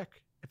people are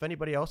sick. If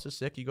anybody else is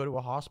sick, you go to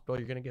a hospital,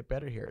 you're going to get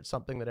better here. It's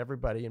something that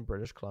everybody in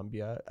British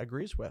Columbia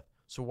agrees with.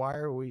 So why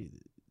are we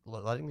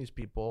letting these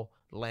people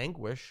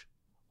languish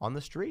on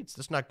the streets?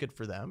 That's not good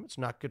for them. It's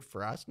not good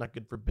for us. It's not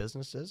good for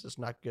businesses. It's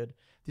not good.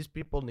 These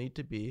people need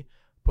to be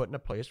put in a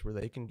place where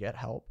they can get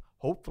help,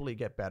 hopefully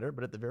get better,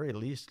 but at the very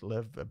least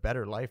live a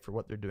better life for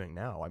what they're doing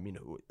now.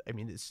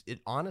 It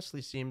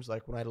honestly seems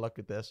like when I look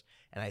at this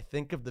and I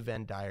think of the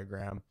Venn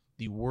diagram,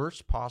 the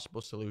worst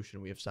possible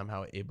solution we have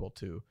somehow able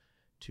to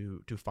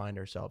to find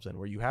ourselves in,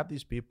 where you have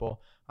these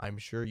people, I'm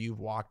sure you've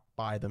walked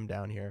by them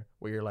down here,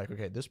 where you're like,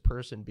 okay, this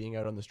person being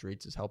out on the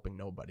streets is helping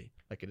nobody.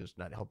 Like, it is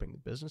not helping the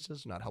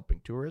businesses, not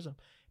helping tourism,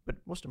 but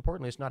most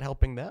importantly, it's not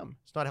helping them.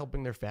 It's not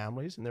helping their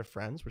families and their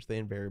friends, which they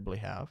invariably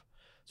have.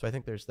 So I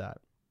think there's that.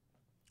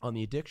 On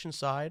the addiction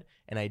side,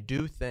 and I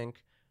do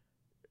think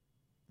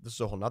this is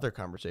a whole nother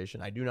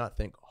conversation, I do not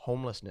think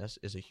homelessness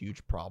is a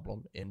huge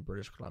problem in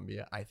British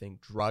Columbia. I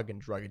think drug and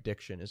drug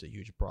addiction is a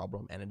huge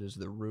problem, and it is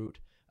the root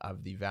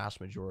of the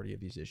vast majority of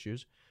these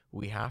issues.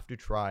 We have to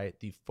try,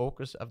 the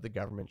focus of the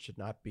government should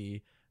not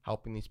be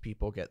helping these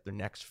people get their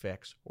next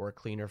fix or a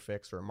cleaner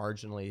fix or a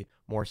marginally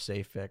more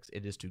safe fix.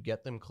 It is to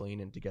get them clean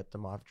and to get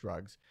them off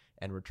drugs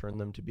and return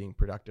them to being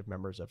productive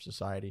members of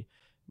society.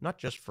 Not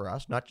just for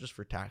us, not just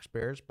for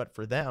taxpayers, but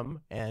for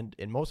them, and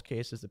in most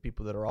cases, the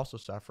people that are also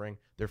suffering,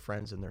 their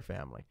friends and their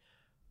family.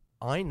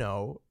 I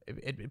know,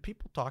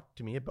 people talk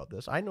to me about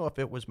this, I know if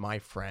it was my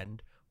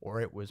friend or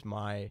it was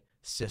my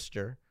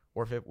sister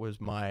or if it was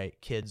my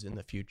kids in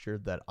the future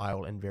that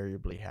I'll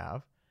invariably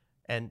have,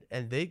 and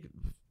they,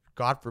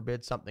 God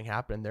forbid something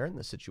happened and they're in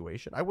this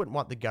situation, I wouldn't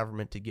want the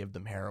government to give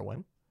them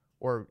heroin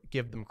or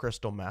give them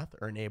crystal meth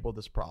or enable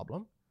this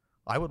problem.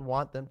 I would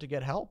want them to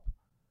get help.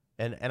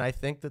 And I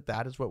think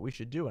that is what we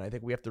should do. And I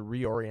think we have to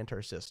reorient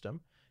our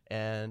system.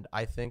 And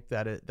I think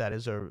that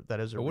is a.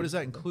 But what does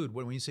that include?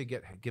 When you say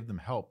give them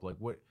help, like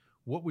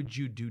what would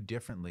you do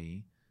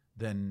differently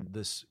than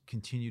this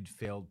continued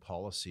failed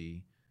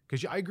policy?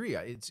 Because I agree,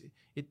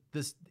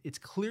 it's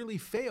clearly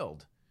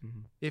failed.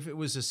 Mm-hmm. If it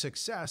was a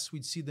success,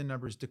 we'd see the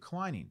numbers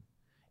declining,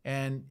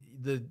 and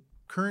the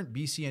current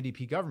BC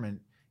NDP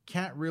government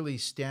can't really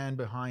stand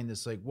behind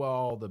this. Like,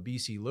 well, the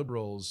BC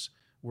Liberals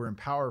were in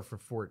power for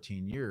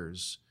 14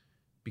 years.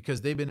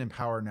 Because they've been in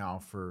power now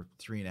for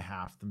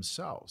 3.5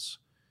 themselves.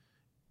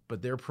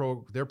 But their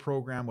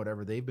program,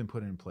 whatever they've been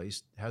putting in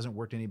place, hasn't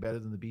worked any better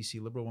than the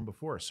BC Liberal one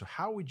before. So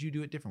how would you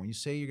do it different? When you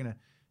say you're going to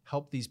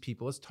help these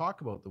people, let's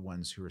talk about the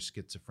ones who are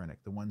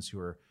schizophrenic, the ones who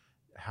are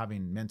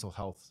having mental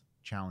health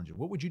challenges.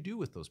 What would you do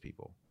with those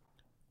people?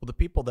 Well, the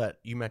people that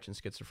you mentioned,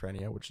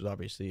 schizophrenia, which is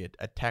obviously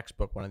a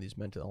textbook, one of these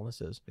mental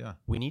illnesses,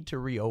 we need to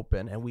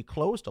reopen, and we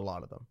closed a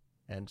lot of them.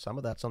 And some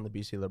of that's on the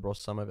BC Liberals.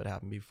 Some of it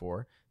happened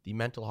before. The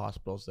mental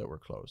hospitals that were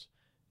closed.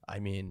 I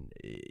mean,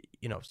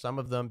 some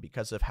of them,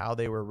 because of how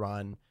they were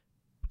run,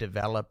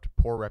 developed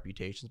poor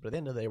reputations. But at the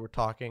end of the day, we're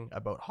talking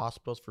about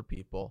hospitals for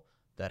people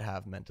that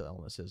have mental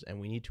illnesses, and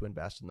we need to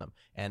invest in them.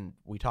 And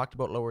we talked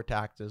about lower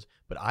taxes,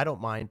 but I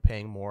don't mind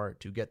paying more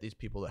to get these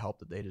people the help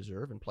that they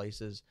deserve in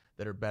places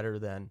that are better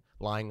than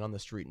lying on the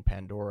street in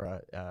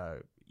Pandora,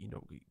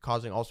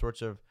 causing all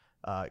sorts of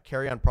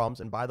carry-on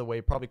problems, and by the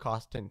way, probably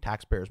costing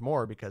taxpayers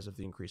more because of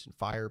the increase in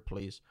fire,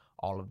 police,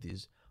 all of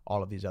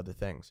these other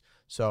things.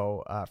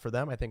 So for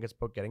them, I think it's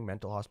about getting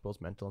mental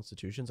hospitals, mental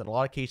institutions, in a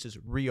lot of cases,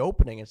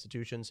 reopening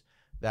institutions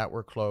that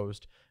were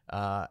closed.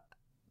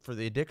 For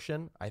the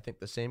addiction, I think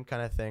the same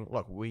kind of thing.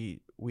 Look,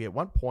 we at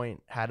one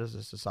point had as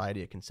a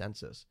society a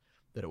consensus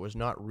that it was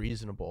not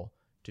reasonable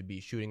to be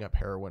shooting up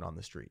heroin on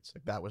the streets.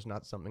 Like, that was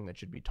not something that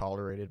should be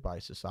tolerated by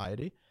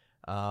society.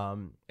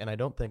 And I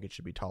don't think it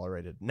should be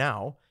tolerated.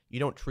 Now, you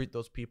don't treat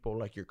those people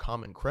like your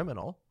common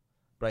criminal,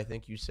 but I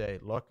think you say,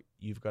 look,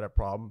 you've got a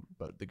problem,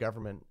 but the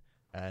government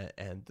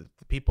and the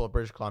people of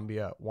British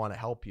Columbia want to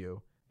help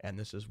you, and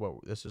this is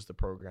the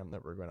program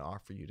that we're going to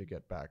offer you to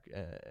get back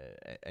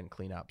and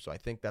clean up. So I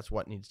think that's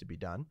what needs to be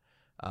done.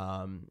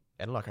 And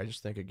look, I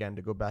just think, again,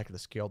 to go back to the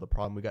scale of the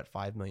problem, we got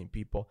 5 million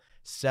people,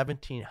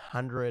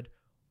 1,700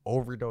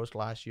 overdosed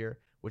last year,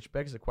 which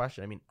begs the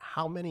question, I mean,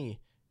 how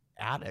many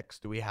addicts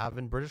do we have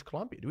in British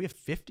Columbia? Do we have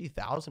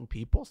 50,000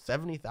 people,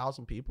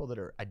 70,000 people that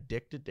are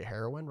addicted to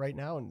heroin right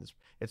now? And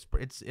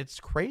it's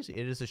crazy.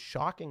 It is a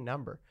shocking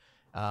number.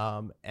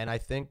 And I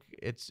think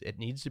it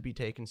needs to be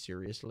taken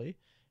seriously.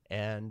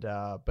 And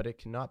but it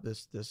cannot,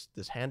 this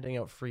handing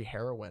out free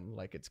heroin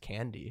like it's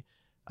candy.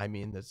 I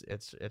mean,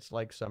 it's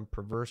like some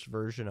perverse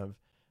version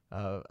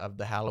of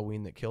the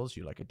Halloween that kills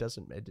you. Like, it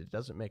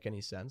doesn't make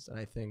any sense. And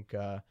I think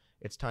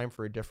it's time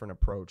for a different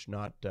approach,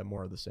 not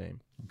more of the same.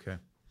 Okay.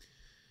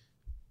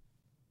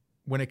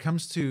 When it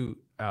comes to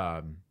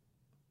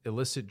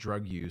illicit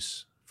drug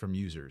use from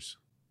users,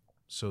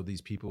 so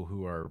these people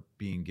who are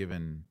being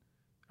given,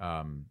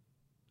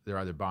 they're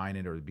either buying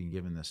it or being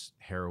given this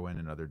heroin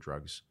and other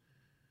drugs,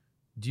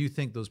 do you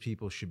think those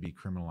people should be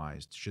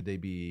criminalized? Should they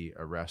be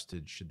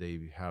arrested? Should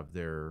they have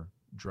their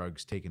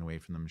drugs taken away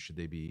from them? Should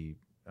they be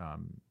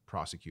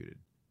prosecuted,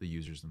 the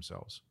users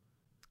themselves?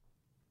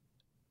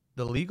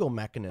 The legal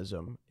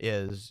mechanism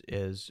is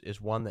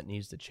one that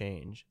needs to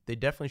change. They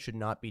definitely should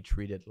not be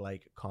treated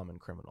like common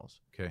criminals.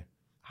 Okay.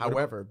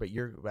 However,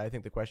 I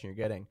think the question you're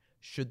getting,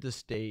 should the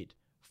state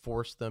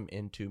force them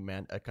into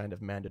a kind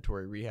of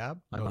mandatory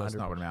rehab? No, that's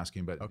not what I'm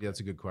asking, but okay.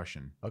 That's a good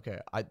question. Okay.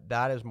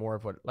 That is more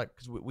of what, like,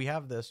 because we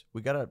have this,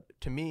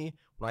 to me,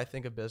 when I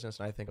think of business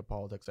and I think of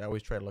politics, I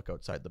always try to look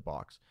outside the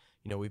box.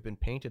 We've been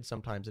painted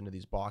sometimes into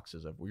these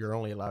boxes of you're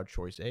only allowed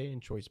choice A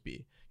and choice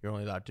B. You're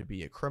only allowed to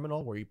be a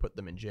criminal where you put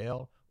them in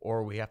jail,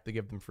 or we have to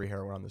give them free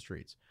heroin on the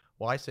streets.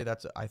 Well, I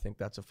think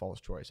that's a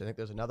false choice. I think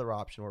there's another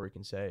option where we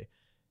can say,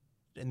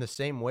 in the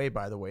same way,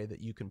 by the way,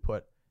 that you can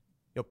put,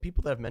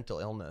 people that have mental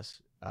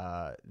illness,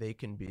 they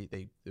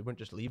wouldn't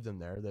just leave them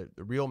there. The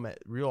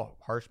real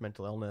harsh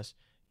mental illness,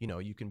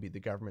 you can be, the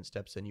government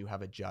steps in, you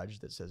have a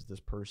judge that says this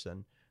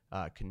person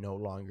can no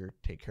longer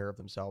take care of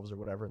themselves or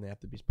whatever, and they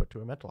have to be put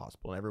to a mental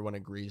hospital. And everyone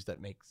agrees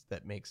that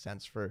makes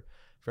sense for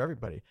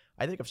everybody.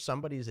 I think if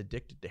somebody is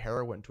addicted to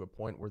heroin to a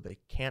point where they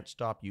can't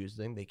stop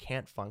using, they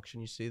can't function,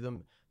 you see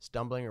them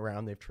stumbling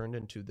around, they've turned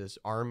into this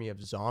army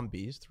of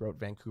zombies throughout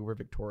Vancouver,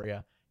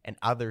 Victoria, and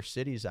other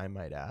cities, I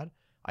might add.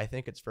 I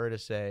think it's fair to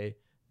say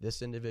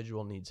this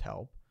individual needs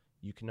help.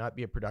 You cannot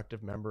be a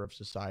productive member of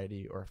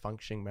society or a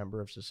functioning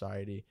member of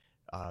society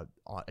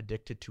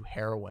addicted to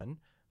heroin.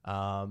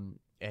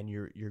 And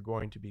you're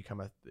going to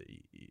become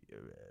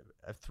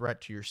a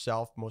threat to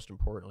yourself, most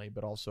importantly,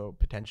 but also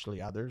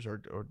potentially others,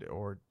 or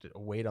a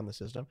weight on the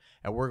system.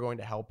 And we're going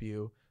to help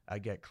you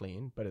get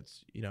clean, but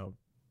it's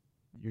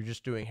you're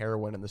just doing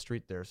heroin in the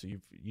street there, so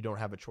you don't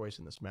have a choice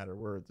in this matter.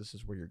 This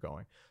is where you're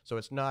going. So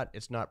it's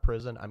not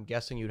prison. I'm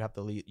guessing you'd have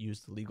to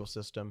use the legal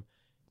system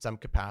in some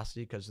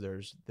capacity because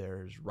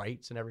there's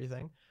rights and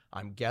everything.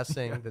 I'm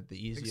guessing that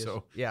the easiest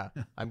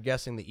I'm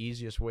guessing the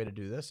easiest way to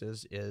do this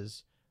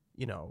is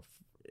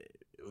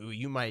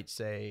you might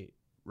say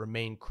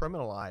remain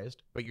criminalized,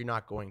 but you're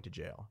not going to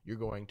jail. You're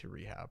going to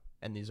rehab.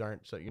 And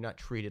so you're not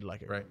treated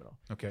like a criminal.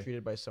 Okay. You're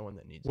treated by someone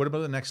that needs What about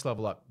the next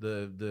level up?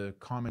 The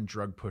common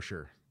drug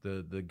pusher,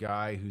 the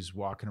guy who's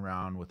walking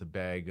around with a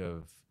bag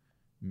of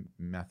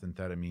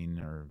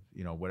methamphetamine or,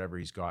 whatever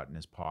he's got in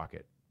his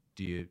pocket.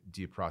 Do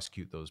you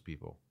prosecute those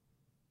people?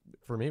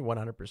 For me,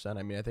 100%.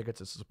 I mean, I think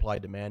it's a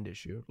supply-demand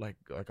issue, like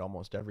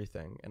almost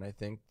everything. And I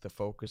think the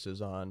focus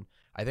is on.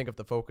 I think if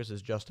the focus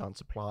is just on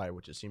supply,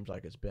 which it seems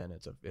like it's been,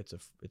 it's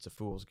a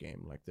fool's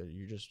game. Like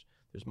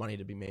there's money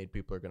to be made.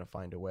 People are going to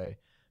find a way.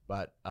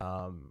 But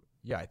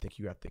I think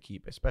you have to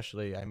keep,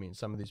 especially. I mean,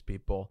 some of these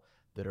people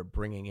that are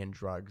bringing in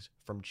drugs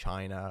from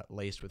China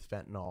laced with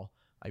fentanyl.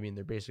 I mean,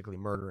 they're basically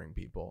murdering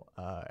people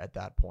at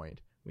that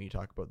point when you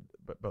talk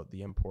about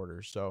the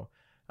importers. So.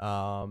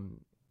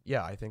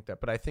 I think that,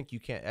 but I think you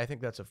can't. I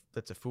think that's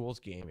a fool's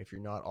game if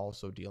you're not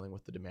also dealing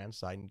with the demand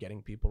side and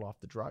getting people off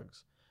the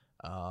drugs.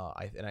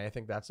 I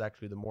think that's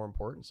actually the more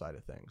important side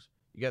of things.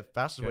 The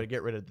fastest way to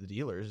get rid of the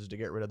dealers is to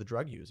get rid of the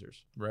drug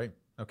users. Right.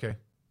 Okay.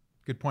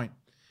 Good point.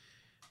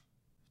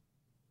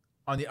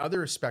 On the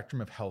other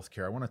spectrum of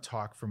healthcare, I want to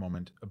talk for a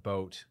moment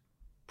about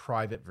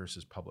private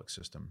versus public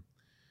system.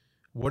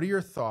 What are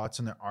your thoughts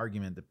on the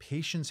argument that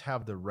patients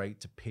have the right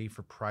to pay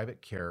for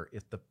private care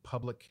if the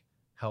public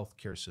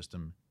healthcare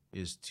system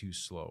is too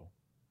slow?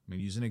 I'm going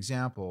to use an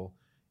example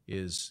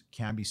is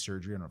Cambie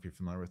Surgery. I don't know if you're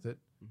familiar with it,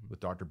 with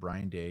Dr.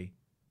 Brian Day,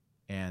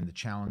 and the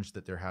challenge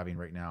that they're having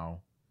right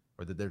now,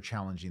 or that they're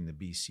challenging the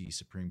BC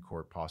Supreme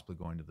Court, possibly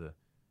going to the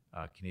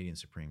Canadian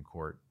Supreme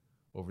Court,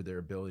 over their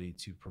ability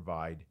to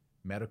provide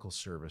medical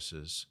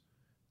services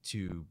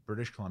to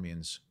British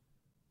Columbians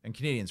and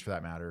Canadians, for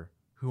that matter,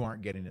 who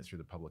aren't getting it through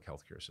the public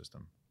healthcare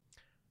system.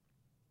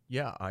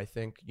 Yeah, I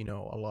think,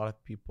 a lot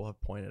of people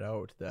have pointed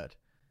out that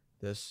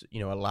this,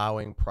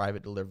 allowing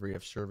private delivery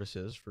of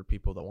services for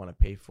people that want to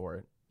pay for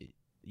it,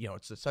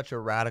 it's such a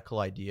radical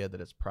idea that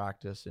it's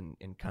practiced in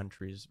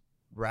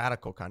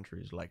radical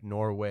countries like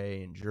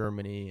Norway and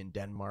Germany and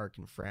Denmark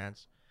and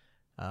France.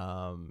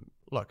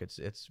 Look,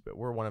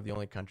 we're one of the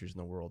only countries in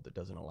the world that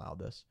doesn't allow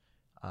this.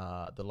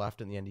 The left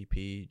and the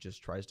NDP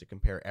just tries to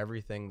compare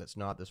everything that's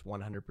not this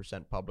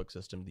 100% public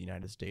system to the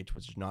United States,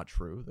 which is not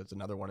true. That's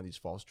another one of these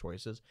false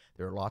choices.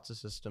 There are lots of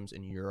systems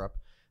in Europe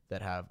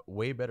that have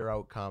way better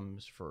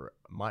outcomes for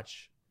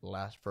much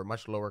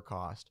lower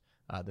cost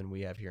than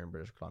we have here in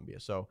British Columbia.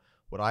 So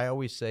what I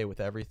always say with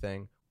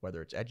everything,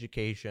 whether it's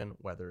education,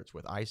 whether it's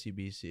with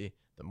ICBC,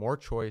 the more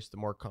choice, the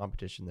more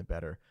competition, the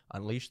better.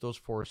 Unleash those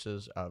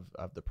forces of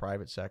the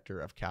private sector,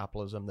 of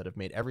capitalism that have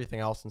made everything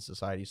else in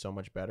society so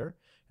much better.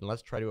 And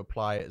let's try to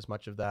apply as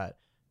much of that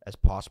as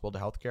possible to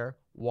healthcare,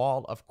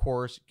 while, of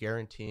course,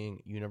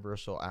 guaranteeing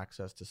universal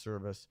access to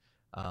service.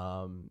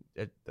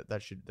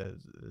 That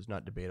is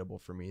not debatable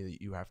for me that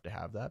you have to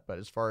have that. But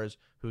as far as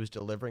who's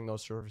delivering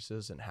those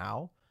services and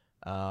how,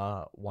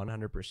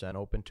 100%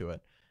 open to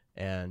it.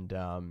 And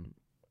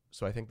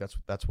so I think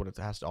that's what it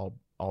has to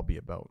all be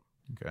about.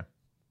 Okay.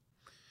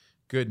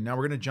 Good. Now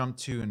we're going to jump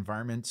to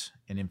environment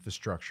and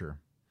infrastructure.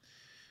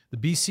 The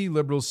BC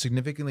Liberals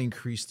significantly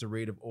increased the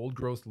rate of old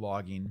growth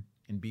logging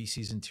in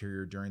BC's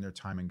interior during their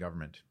time in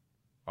government.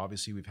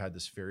 Obviously, we've had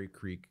this Fairy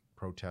Creek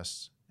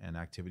protests and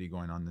activity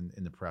going on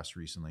in the press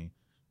recently.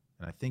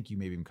 And I think you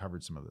maybe even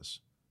covered some of this.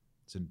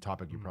 It's a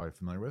topic you're probably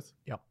familiar with.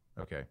 Yep.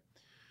 Okay.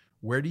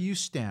 Where do you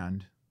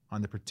stand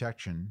on the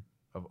protection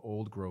of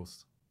old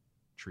growth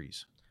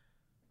trees?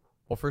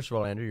 Well, first of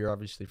all, Andrew, you're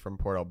obviously from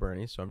Port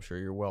Alberni, so I'm sure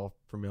you're well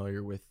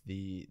familiar with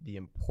the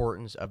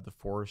importance of the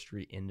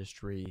forestry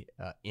industry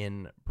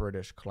in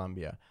British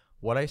Columbia.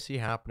 What I see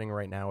happening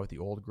right now with the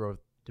old growth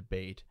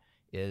debate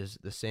is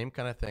the same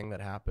kind of thing that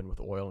happened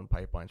with oil and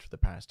pipelines for the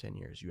past 10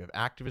 years. You have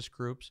activist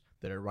groups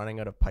that are running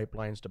out of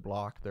pipelines to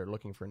block. They're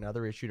looking for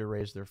another issue to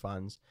raise their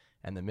funds,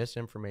 and the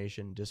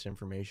misinformation,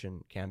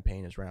 disinformation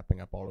campaign is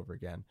ramping up all over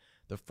again.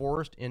 The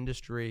forest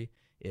industry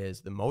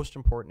is the most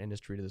important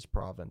industry to this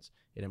province.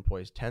 It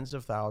employs tens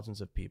of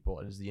thousands of people.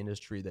 It is the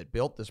industry that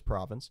built this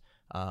province.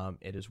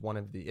 It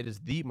is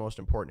the most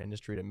important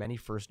industry to many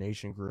First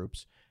Nation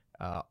groups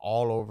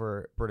all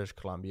over British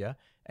Columbia.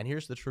 And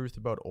here's the truth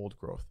about old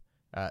growth.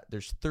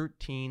 There's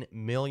 13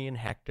 million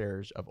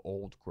hectares of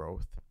old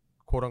growth,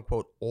 quote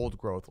unquote, old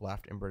growth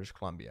left in British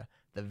Columbia,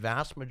 the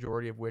vast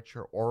majority of which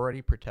are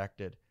already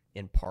protected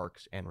in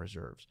parks and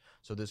reserves.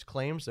 So this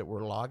claims that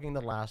we're logging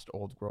the last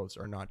old growths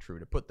are not true.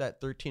 To put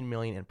that 13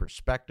 million in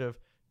perspective,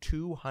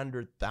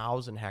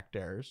 200,000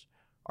 hectares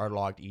are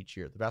logged each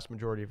year, the vast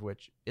majority of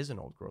which isn't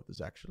old growth,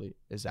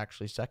 is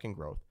actually second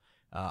growth.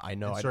 I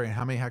know. Sorry,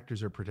 how many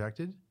hectares are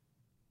protected?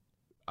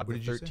 Up to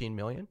 13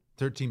 million?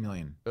 13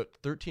 million.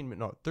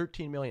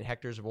 13 million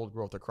hectares of old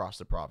growth across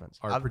the province.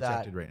 Are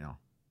protected right now.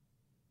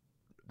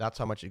 That's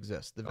how much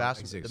exists.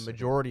 The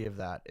majority of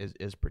that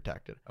is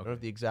protected. I don't know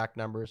the exact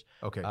numbers.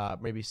 Okay.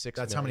 Maybe 6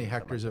 That's million, how many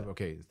hectares like of,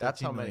 okay.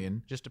 That's how million.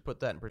 many, just to put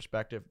that in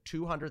perspective,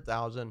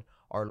 200,000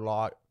 are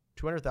logged.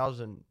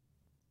 200,000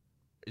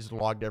 is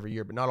logged every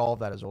year, but not all of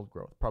that is old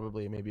growth.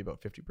 Probably maybe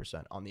about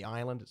 50%. On the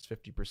island, it's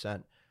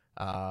 50%.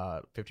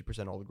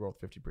 50% old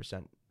growth,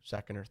 50%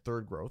 second or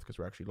third growth, because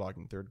we're actually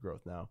logging third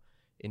growth now.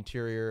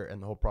 Interior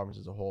and the whole province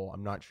as a whole,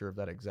 I'm not sure of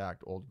that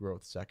exact old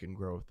growth, second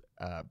growth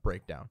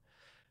breakdown.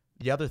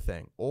 The other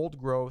thing, old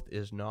growth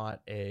is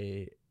not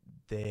they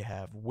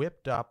have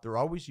whipped up, they're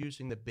always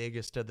using the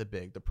biggest of the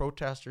big. The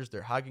protesters,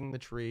 they're hugging the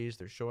trees,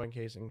 they're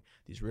showcasing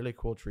these really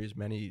cool trees,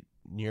 many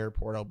near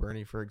Port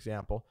Alberni, for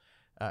example.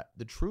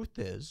 The truth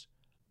is,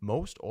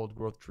 most old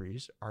growth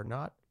trees are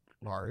not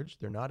large,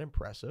 they're not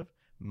impressive.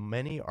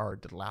 Many are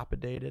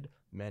dilapidated,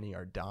 many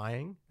are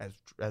dying,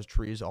 as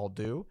trees all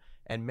do,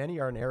 and many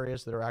are in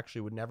areas that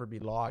actually would never be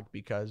logged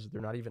because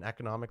they're not even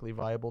economically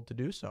viable to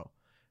do so.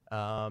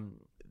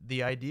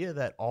 The idea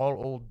that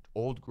all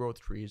old growth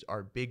trees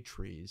are big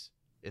trees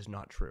is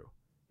not true.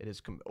 It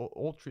is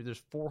old trees.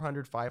 There's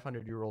 400,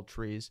 500-year-old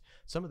trees.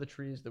 Some of the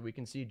trees that we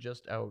can see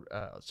just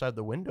outside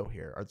the window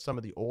here are some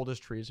of the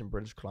oldest trees in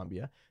British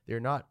Columbia. They're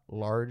not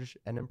large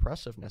and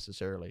impressive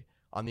necessarily.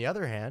 On the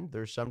other hand,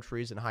 there's some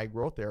trees in high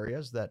growth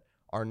areas that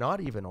are not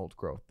even old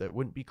growth, that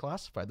wouldn't be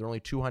classified. They're only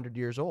 200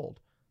 years old,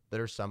 that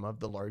are some of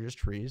the largest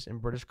trees in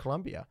British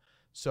Columbia.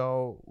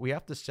 So we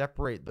have to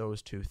separate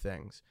those two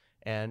things.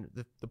 And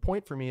the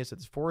point for me is that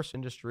this forest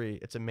industry,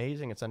 it's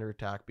amazing it's under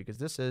attack because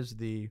this is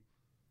the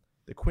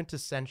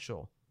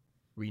quintessential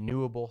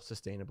renewable,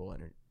 sustainable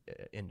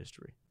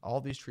industry.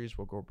 All these trees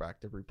will grow back.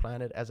 They're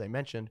replanted. As I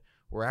mentioned,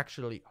 we're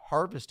actually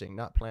harvesting,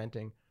 not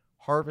planting,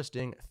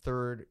 harvesting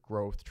third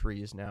growth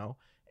trees now,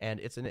 and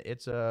it's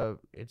a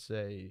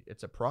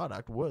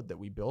product, wood, that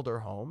we build our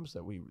homes,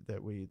 that we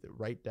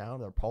write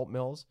down, our pulp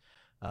mills.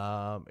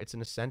 It's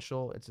an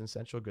essential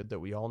good that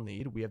we all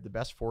need. We have the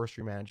best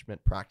forestry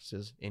management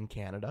practices in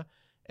Canada,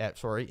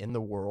 in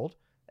the world,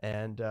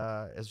 and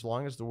as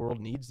long as the world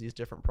needs these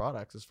different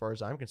products, as far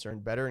as I'm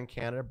concerned, better in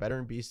Canada, better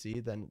in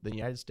BC than the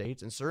United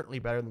States, and certainly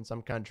better than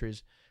some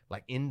countries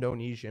like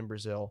Indonesia and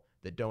Brazil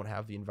that don't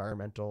have the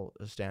environmental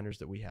standards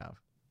that we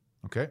have.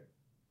 Okay,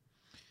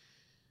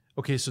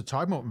 so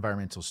talking about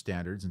environmental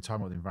standards and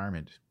talking about the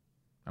environment,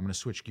 I'm going to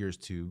switch gears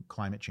to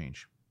climate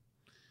change.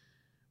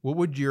 What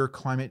would your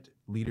climate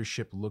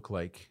leadership look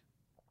like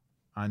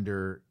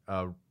under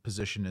a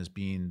position as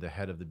being the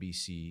head of the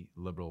BC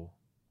Liberal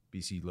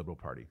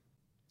Party?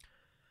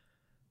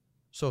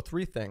 So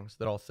 3 things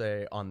that I'll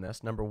say on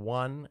this. Number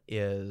 1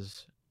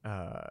 is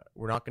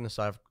we're not going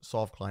to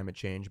solve climate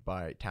change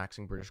by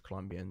taxing British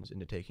Columbians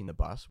into taking the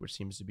bus, which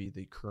seems to be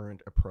the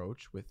current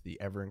approach with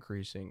the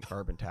ever-increasing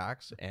carbon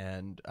tax.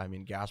 And I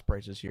mean, gas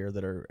prices here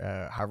that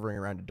are hovering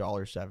around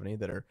 $1.70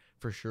 that are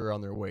for sure on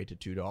their way to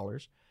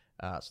 $2.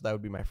 So that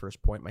would be my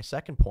first point. My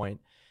second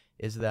point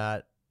is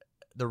that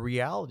the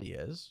reality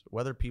is,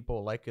 whether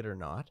people like it or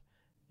not,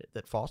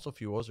 that fossil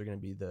fuels are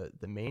going to be the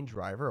main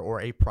driver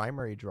or a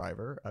primary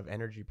driver of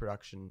energy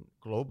production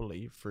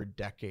globally for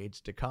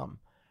decades to come.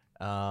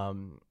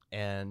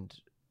 And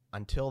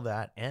until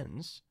that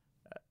ends,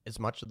 as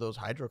much of those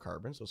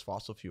hydrocarbons, those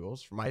fossil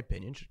fuels, from my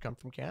opinion, should come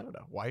from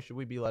Canada. Why should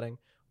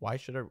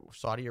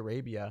Saudi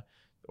Arabia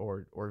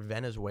or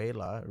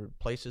Venezuela, or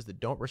places that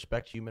don't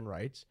respect human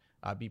rights,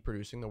 be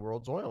producing the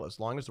world's oil? As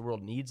long as the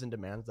world needs and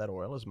demands that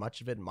oil, as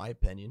much of it, in my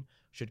opinion,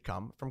 should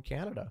come from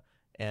Canada.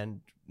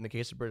 And in the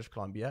case of British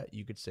Columbia,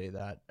 you could say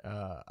that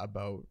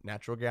about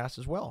natural gas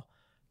as well.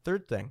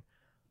 Third thing,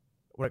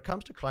 when it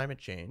comes to climate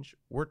change,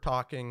 we're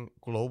talking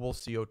global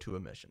CO2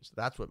 emissions.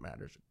 That's what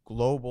matters,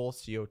 global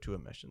CO2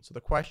 emissions. So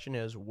the question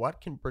is, what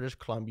can British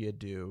Columbia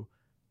do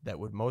that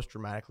would most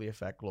dramatically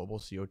affect global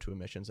CO2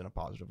 emissions in a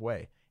positive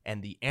way?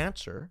 And the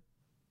answer,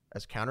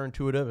 as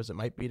counterintuitive as it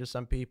might be to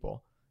some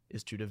people,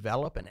 is to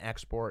develop and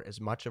export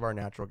as much of our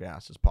natural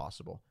gas as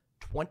possible.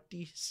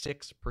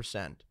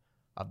 26%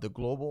 of the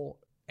global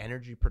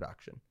energy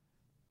production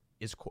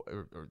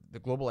or the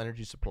global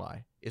energy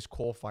supply is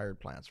coal-fired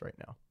plants right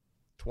now,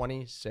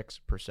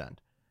 26%.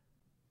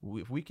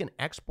 If we can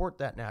export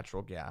that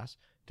natural gas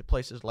to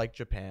places like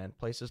Japan,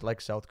 places like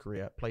South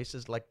Korea,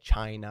 places like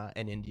China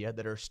and India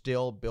that are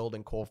still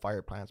building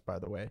coal-fired plants, by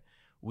the way,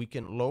 we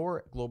can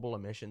lower global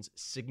emissions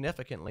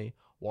significantly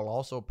while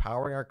also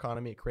powering our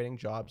economy, creating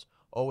jobs.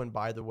 Oh, and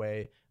by the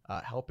way,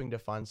 helping to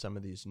fund some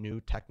of these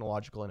new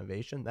technological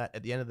innovation that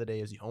at the end of the day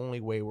is the only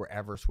way we're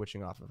ever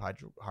switching off of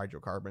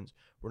hydrocarbons.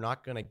 We're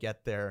not going to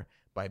get there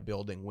by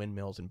building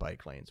windmills and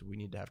bike lanes. We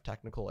need to have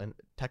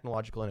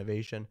technological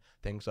innovation,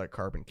 things like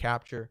carbon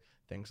capture,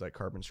 things like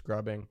carbon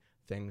scrubbing,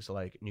 things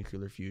like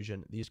nuclear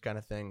fusion, these kind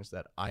of things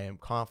that I am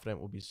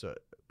confident will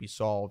be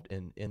solved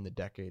in the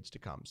decades to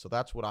come. So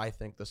that's what I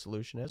think the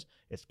solution is.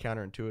 It's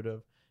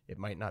counterintuitive. It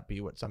might not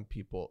be what some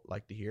people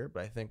like to hear,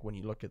 but I think when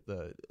you look at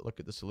the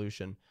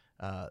solution,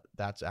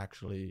 that's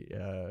actually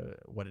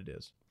what it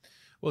is.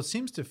 Well, it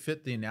seems to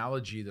fit the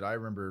analogy that I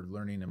remember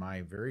learning in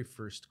my very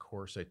first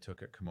course I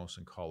took at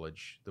Camosun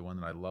College, the one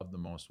that I loved the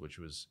most, which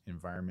was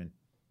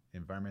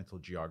environmental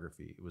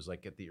geography. It was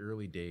like at the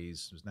early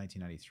days, it was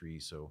 1993,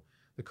 so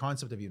the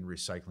concept of even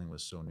recycling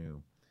was so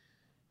new.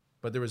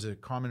 But there was a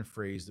common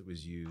phrase that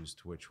was used,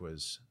 which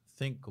was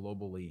think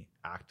globally,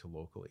 act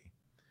locally.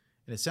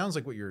 And it sounds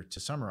like to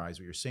summarize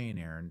what you're saying,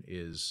 Aaron,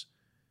 is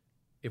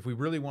if we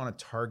really want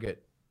to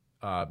target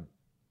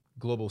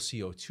global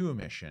CO2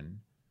 emission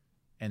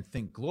and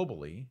think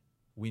globally,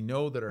 we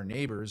know that our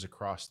neighbors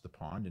across the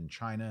pond in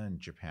China and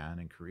Japan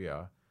and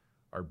Korea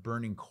are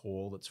burning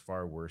coal that's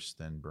far worse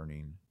than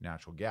burning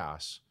natural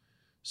gas.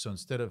 So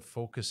instead of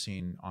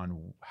focusing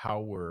on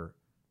how we're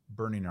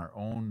burning our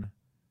own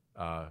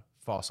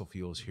fossil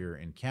fuels here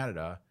in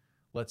Canada,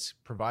 let's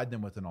provide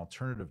them with an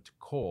alternative to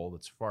coal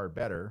that's far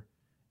better,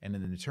 and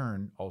in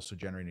turn also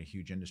generating a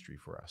huge industry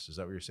for us. Is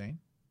that what you're saying?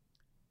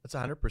 That's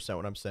 100%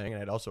 what I'm saying.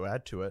 And I'd also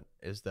add to it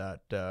is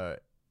that,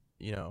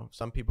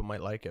 some people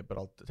might like it, but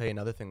I'll tell you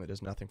another thing that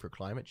does nothing for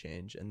climate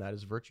change, and that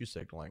is virtue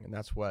signaling. And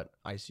that's what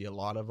I see a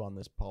lot of on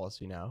this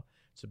policy now.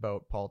 It's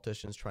about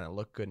politicians trying to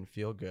look good and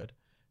feel good.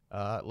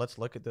 Let's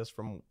look at this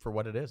for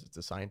what it is. It's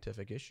a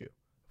scientific issue.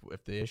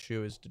 If the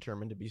issue is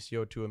determined to be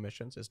CO2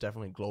 emissions, it's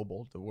definitely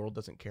global. The world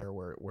doesn't care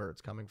where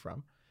it's coming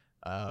from.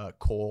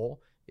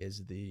 Coal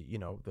is the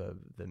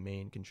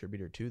main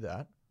contributor to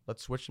that.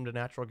 Let's switch them to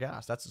natural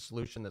gas. That's a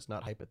solution that's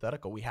not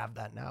hypothetical. We have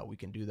that now. We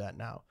can do that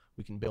now.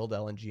 We can build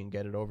LNG and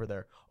get it over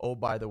there. Oh,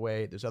 by the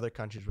way, there's other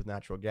countries with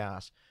natural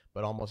gas,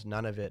 but almost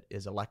none of it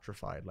is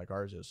electrified like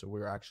ours is. So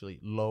we're actually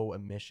low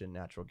emission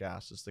natural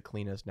gas. It's the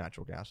cleanest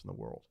natural gas in the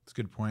world. That's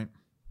a good point.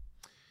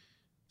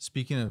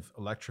 Speaking of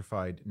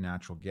electrified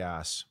natural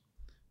gas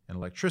and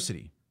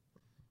electricity,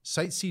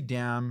 Site C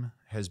Dam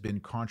has been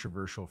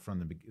controversial from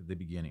the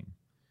beginning.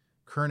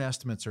 Current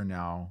estimates are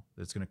now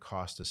that it's going to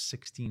cost us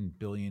 $16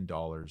 billion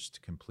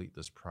to complete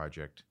this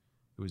project.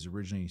 It was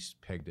originally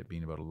pegged at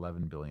being about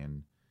 $11 billion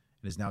and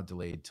is now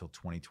delayed till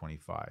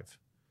 2025.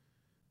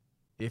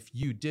 If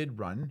you did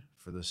run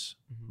for this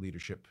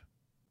leadership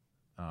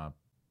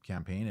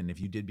campaign, and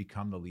if you did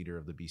become the leader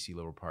of the BC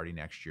Liberal Party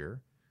next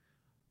year,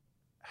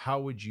 how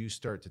would you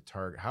start to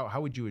target,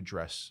 how would you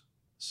address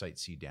Site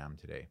C Dam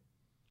today?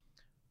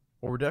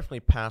 Well, we're definitely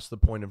past the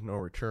point of no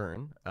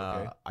return.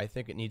 Okay. I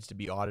think it needs to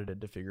be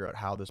audited to figure out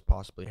how this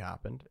possibly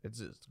happened. It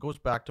goes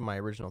back to my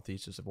original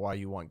thesis of why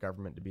you want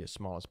government to be as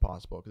small as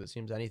possible, because it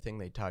seems anything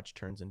they touch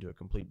turns into a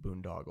complete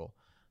boondoggle.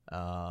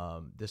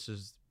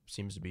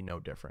 Seems to be no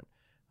different.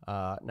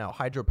 Now,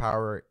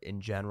 hydropower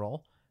in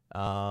general,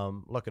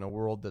 look, in a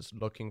world that's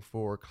looking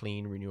for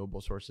clean,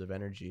 renewable sources of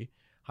energy,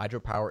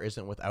 hydropower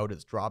isn't without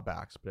its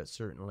drawbacks, but it's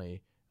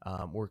certainly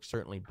we're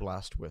certainly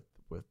blessed with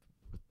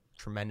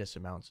tremendous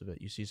amounts of it.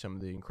 You see some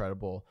of the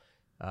incredible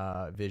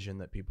vision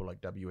that people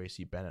like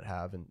WAC Bennett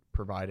have in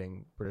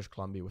providing British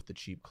Columbia with the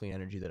cheap, clean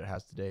energy that it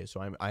has today. So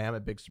I am a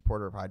big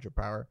supporter of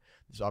hydropower.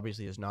 This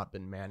obviously has not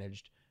been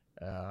managed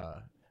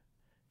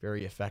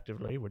very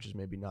effectively, which is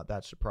maybe not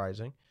that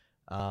surprising.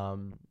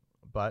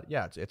 But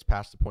yeah, it's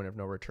past the point of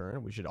no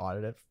return. We should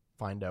audit it,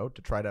 find out,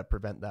 to try to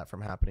prevent that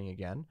from happening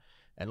again.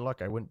 And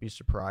look, I wouldn't be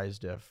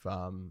surprised if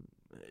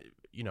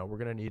we're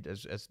going to need,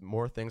 as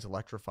more things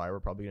electrify, we're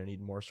probably going to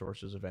need more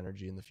sources of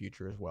energy in the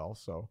future as well.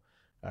 So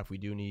if we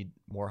do need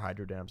more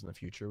hydro dams in the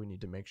future, we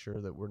need to make sure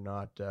that we're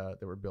not that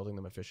we're building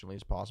them efficiently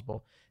as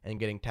possible and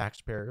getting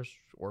taxpayers,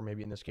 or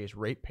maybe in this case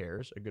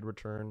ratepayers, a good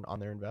return on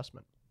their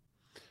investment.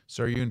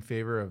 So are you in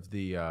favor of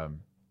the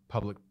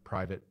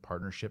public-private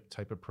partnership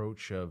type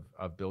approach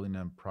of building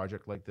a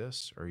project like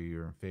this? Or are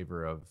you in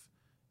favor of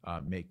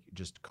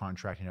just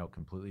contracting out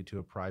completely to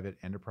a private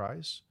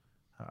enterprise?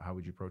 How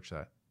would you approach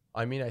that?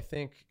 I mean, I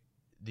think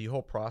the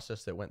whole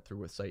process that went through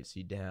with Site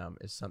C Dam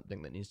is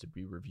something that needs to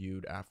be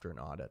reviewed after an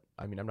audit.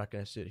 I mean, I'm not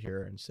going to sit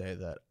here and say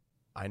that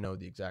I know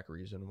the exact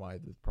reason why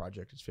the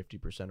project is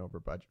 50%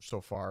 over budget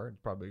so far.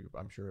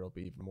 I'm sure it'll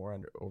be even more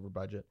over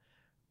budget.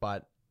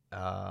 But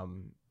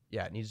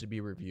yeah, it needs to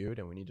be reviewed,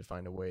 and we need to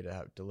find a way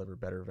to deliver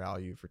better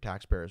value for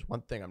taxpayers.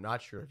 One thing I'm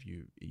not sure if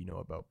you know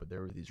about, but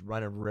there were these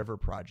run-of-river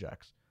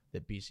projects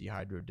that BC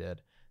Hydro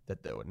did, that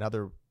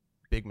another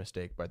big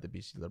mistake by the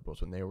BC Liberals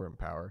when they were in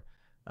power.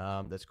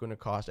 That's going to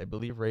cost, I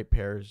believe,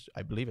 ratepayers,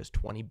 it's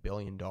 $20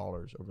 billion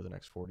over the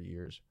next 40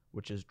 years,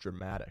 which is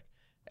dramatic.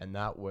 And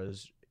that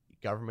was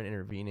government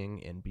intervening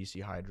in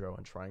BC Hydro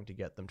and trying to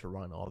get them to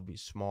run all of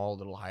these small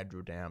little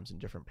hydro dams in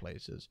different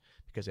places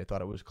because they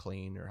thought it was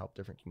clean or helped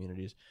different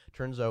communities.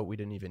 Turns out we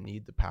didn't even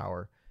need the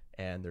power,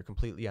 and they're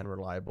completely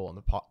unreliable, and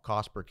the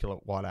cost per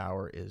kilowatt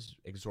hour is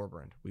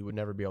exorbitant. We would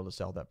never be able to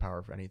sell that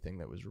power for anything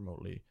that was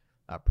remotely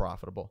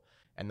profitable.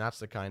 And that's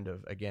the kind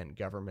of, again,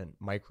 government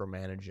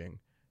micromanaging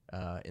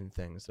in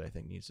things that I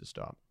think needs to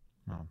stop.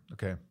 Oh,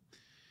 okay.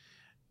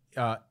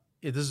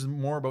 This is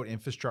more about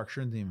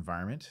infrastructure and the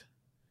environment,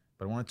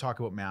 but I want to talk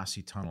about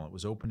Massey Tunnel. It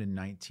was opened in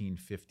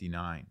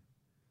 1959.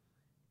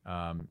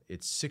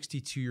 It's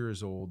 62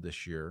 years old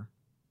this year,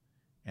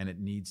 and it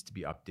needs to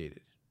be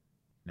updated.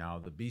 Now,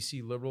 the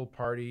BC Liberal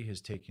Party has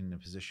taken a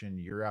position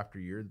year after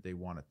year that they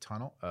want a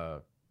tunnel,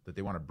 that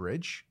they want a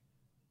bridge,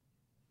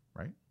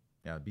 right?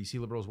 Yeah, the BC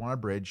Liberals want a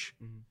bridge.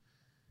 Mm-hmm.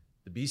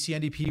 The BC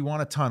NDP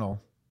want a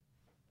tunnel.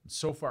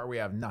 So far, we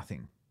have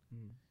nothing.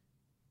 Mm.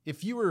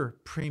 If you were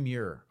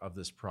premier of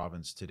this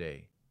province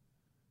today,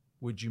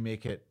 would you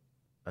make it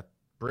a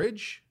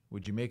bridge?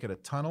 Would you make it a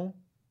tunnel?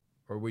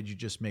 Or would you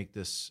just make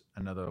this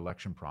another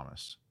election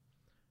promise?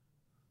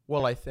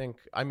 Well, I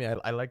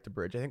like the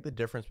bridge. I think the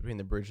difference between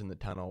the bridge and the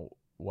tunnel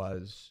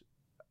was,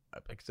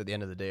 because at the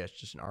end of the day, it's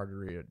just an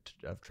artery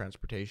of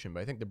transportation.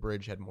 But I think the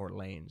bridge had more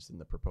lanes than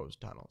the proposed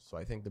tunnel. So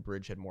I think the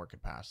bridge had more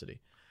capacity.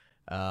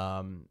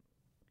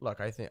 Look,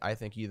 I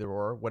think either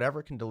or,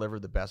 whatever can deliver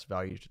the best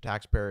value to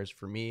taxpayers.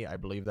 For me, I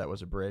believe that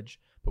was a bridge,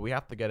 but we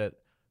have to get it.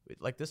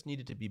 Like, this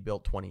needed to be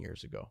built 20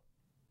 years ago.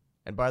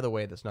 And by the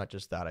way, that's not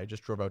just that. I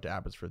just drove out to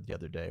Abbotsford the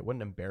other day. What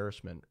an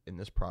embarrassment in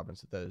this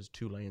province that there's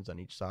 2 lanes on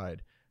each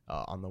side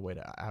on the way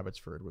to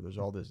Abbotsford, where there's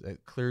all this. It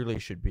clearly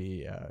should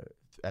be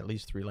at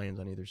least 3 lanes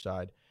on either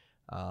side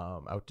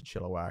out to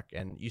Chilliwack.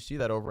 And you see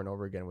that over and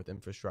over again with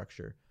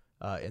infrastructure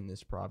in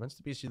this province.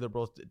 The BC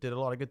Liberals did a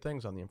lot of good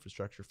things on the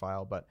infrastructure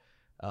file, but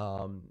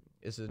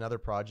this is another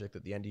project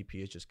that the NDP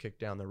has just kicked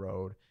down the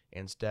road.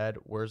 Instead,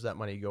 where's that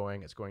money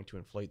going? It's going to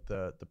inflate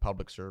the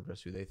public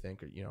service, who they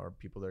think are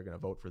people that are going to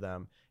vote for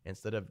them,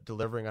 instead of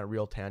delivering on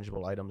real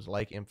tangible items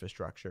like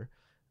infrastructure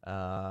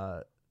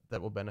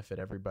that will benefit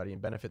everybody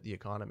and benefit the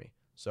economy.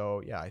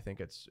 So yeah, I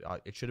think it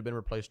should have been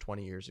replaced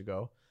 20 years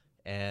ago.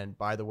 And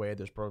by the way,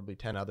 there's probably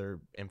 10 other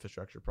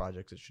infrastructure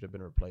projects that should have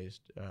been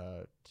replaced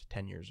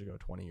 10 years ago,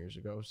 20 years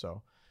ago.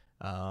 So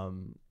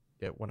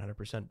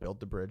 100% build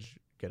the bridge,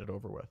 get it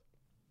over with.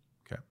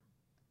 Okay.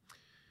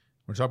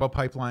 We're going to talk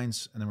about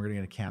pipelines, and then we're going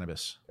to get into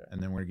cannabis. Okay.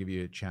 And then we're going to give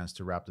you a chance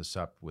to wrap this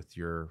up with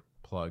your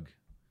plug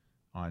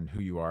on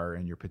who you are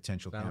and your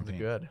potential campaign. Sounds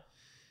good.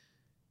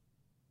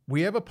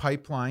 We have a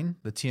pipeline,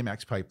 the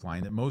TMX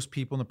pipeline, that most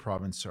people in the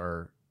province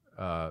are...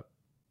 I'm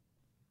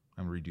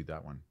going to redo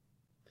that one.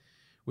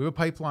 We have a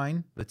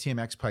pipeline, the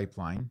TMX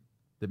pipeline,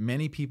 that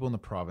many people in the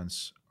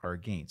province are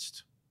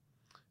against.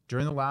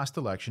 During the last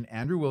election,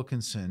 Andrew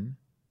Wilkinson,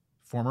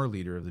 former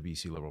leader of the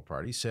BC Liberal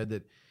Party, said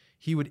that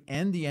he would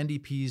end the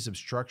NDP's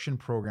obstruction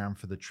program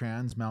for the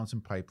Trans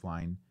Mountain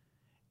Pipeline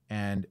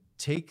and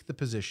take the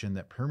position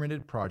that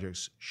permitted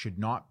projects should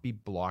not be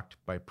blocked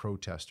by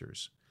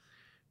protesters.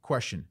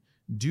 Question: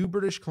 do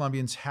British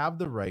Columbians have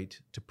the right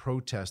to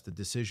protest a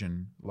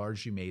decision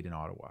largely made in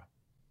Ottawa?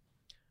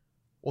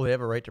 Well, they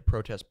have a right to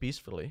protest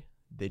peacefully.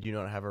 They do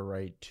not have a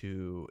right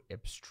to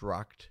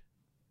obstruct.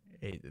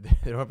 They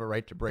don't have a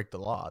right to break the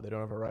law. They don't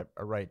have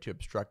a right to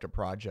obstruct a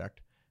project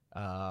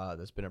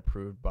that's been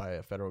approved by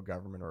a federal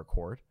government or a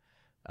court.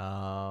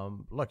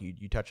 Look,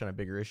 you touch on a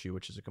bigger issue,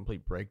 which is a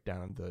complete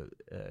breakdown,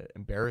 the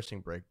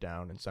embarrassing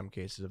breakdown in some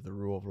cases of the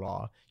rule of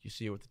law. You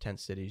see it with the tent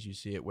cities. You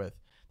see it with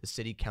the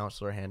city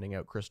councillor handing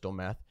out crystal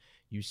meth.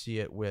 You see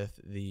it with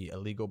the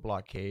illegal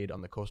blockade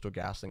on the Coastal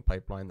GasLink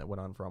pipeline that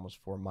went on for almost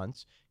 4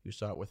 months. You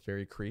saw it with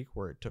Fairy Creek,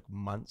 where it took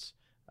months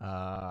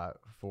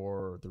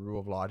for the rule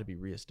of law to be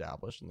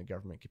reestablished, and the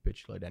government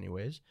capitulated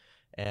anyways.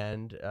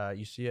 And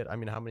you see it,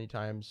 how many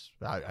times,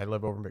 I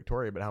live over in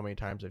Victoria, but how many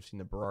times I've seen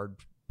the Burrard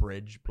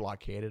Bridge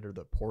blockaded or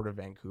the Port of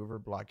Vancouver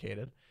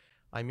blockaded.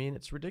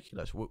 It's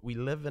ridiculous. We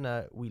live in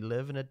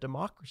a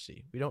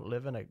democracy. We don't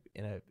live in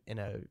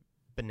a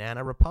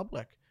banana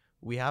republic.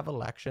 We have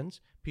elections.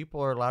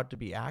 People are allowed to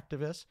be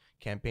activists,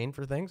 campaign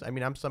for things.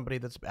 I'm somebody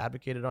that's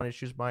advocated on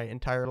issues my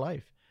entire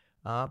life.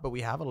 But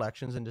we have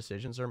elections and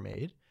decisions are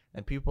made,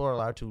 and people are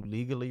allowed to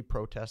legally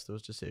protest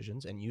those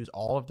decisions and use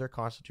all of their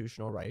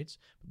constitutional rights.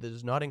 But this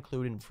does not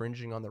include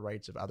infringing on the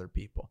rights of other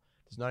people.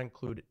 It does not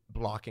include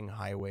blocking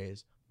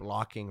highways,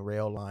 blocking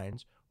rail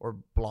lines, or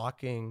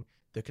blocking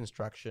the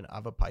construction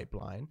of a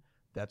pipeline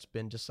that's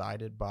been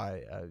decided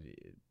by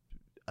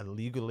a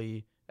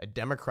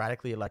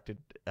democratically elected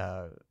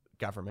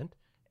government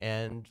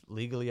and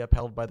legally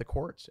upheld by the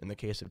courts in the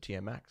case of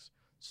TMX.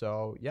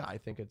 So yeah, I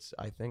think it's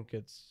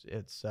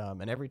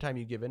and every time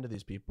you give in to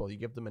these people, you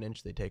give them an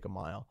inch, they take a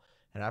mile.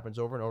 And it happens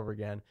over and over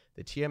again.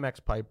 The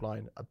TMX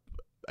pipeline,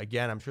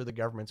 again, I'm sure the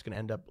government's going to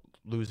end up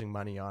losing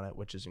money on it,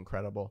 which is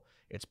incredible.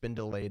 It's been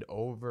delayed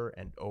over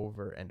and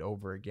over and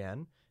over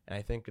again, and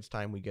I think it's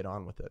time we get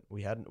on with it.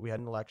 We had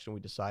an election, we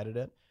decided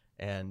it,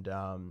 and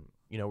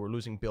we're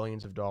losing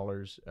billions of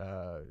dollars,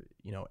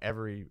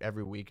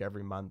 every week,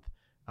 every month,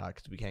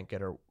 because we can't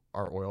get our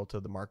oil to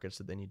the markets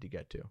that they need to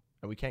get to.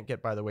 And we can't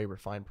get, by the way,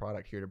 refined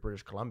product here to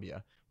British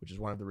Columbia, which is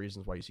one of the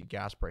reasons why you see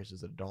gas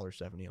prices at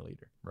 $1.70 a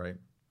liter. Right.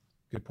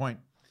 Good point.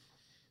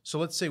 So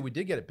let's say we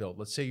did get it built.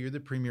 Let's say you're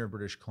the Premier of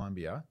British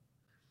Columbia.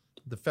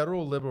 The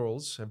federal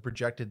Liberals have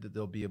projected that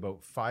there'll be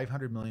about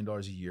 $500 million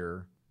a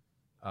year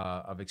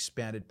of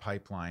expanded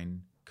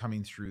pipeline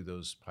coming through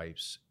those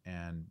pipes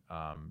and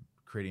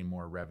creating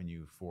more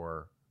revenue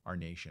for our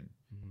nation.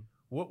 Mm-hmm.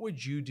 What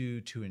would you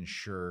do to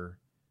ensure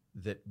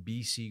that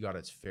BC got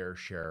its fair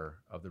share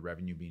of the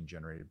revenue being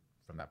generated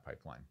from that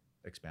pipeline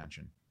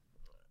expansion?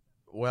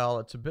 Well,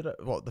 it's a bit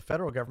of, the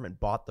federal government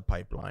bought the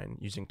pipeline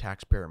using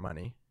taxpayer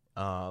money.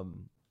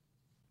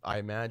 I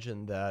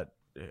imagine that,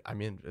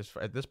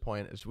 at this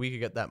point, if we could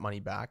get that money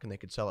back and they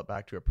could sell it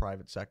back to a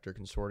private sector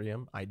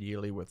consortium,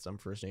 ideally with some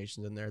First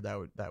Nations in there,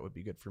 that would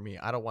be good for me.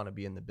 I don't want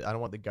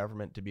the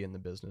government to be in the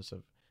business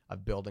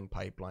of building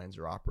pipelines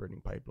or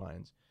operating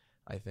pipelines.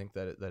 I think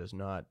that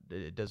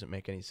it doesn't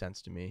make any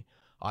sense to me.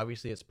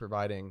 Obviously, it's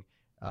providing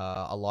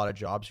a lot of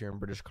jobs here in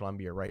British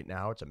Columbia right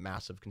now. It's a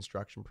massive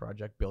construction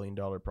project,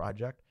 billion-dollar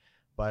project.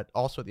 But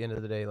also at the end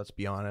of the day, let's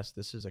be honest,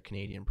 this is a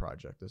Canadian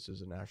project. This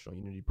is a national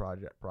unity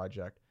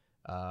project.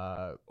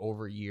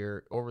 Over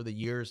the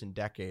years and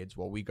decades,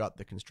 while we got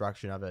the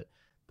construction of it,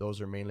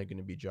 those are mainly going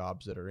to be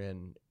jobs that are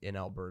in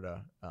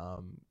Alberta,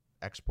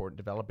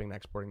 developing and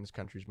exporting this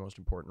country's most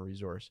important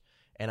resource.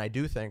 And I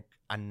do think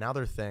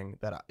another thing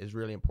that is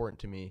really important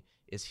to me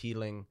is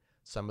healing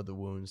some of the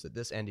wounds that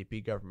this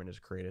NDP government has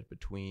created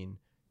between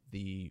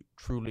the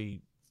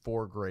truly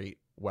four great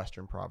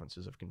Western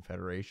provinces of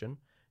Confederation.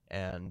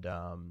 And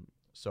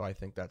so I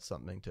think that's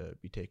something to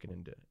be taken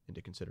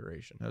into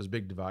consideration. There's a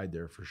big divide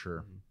there for sure.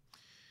 Mm-hmm.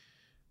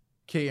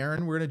 Okay,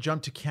 Aaron, we're going to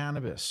jump to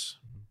cannabis.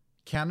 Mm-hmm.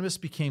 Cannabis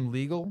became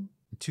legal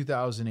in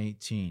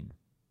 2018.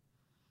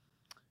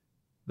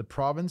 The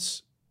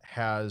province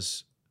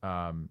has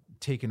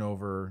taken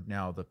over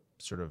now the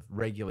sort of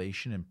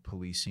regulation and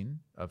policing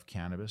of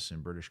cannabis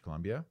in British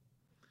Columbia.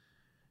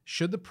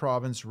 Should the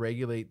province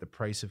regulate the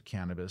price of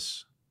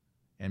cannabis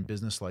and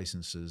business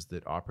licenses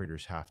that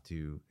operators have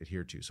to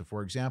adhere to? So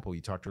for example,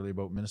 you talked earlier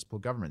about municipal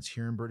governments.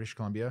 Here in British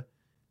Columbia,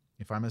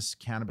 if I'm a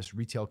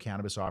retail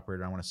cannabis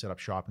operator, I want to set up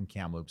shop in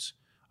Kamloops,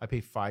 I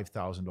pay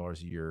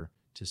 $5,000 a year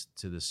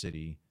to the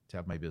city to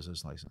have my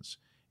business license.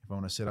 If I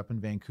want to set up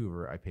in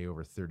Vancouver, I pay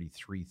over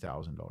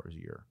 $33,000 a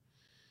year.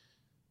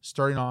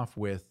 Starting off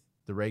with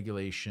the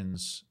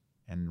regulations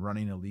and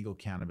running a legal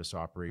cannabis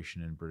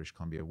operation in British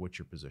Columbia, what's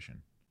your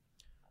position?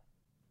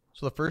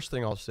 So the first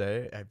thing I'll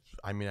say,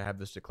 I have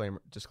this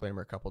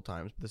disclaimer a couple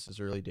times, but this is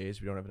early days.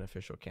 We don't have an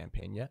official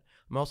campaign yet.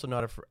 I'm also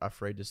not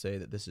afraid to say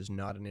that this is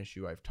not an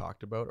issue I've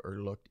talked about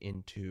or looked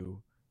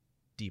into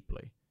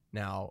deeply.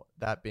 Now,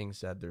 that being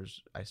said,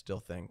 I still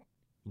think,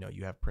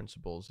 you have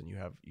principles and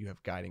you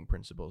have guiding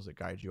principles that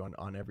guide you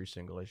on every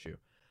single issue.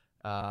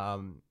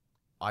 I'm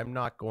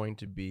not going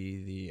to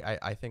be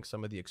I think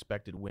some of the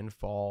expected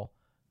windfall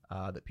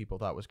that people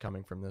thought was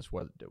coming from this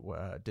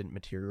didn't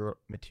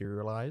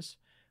materialize.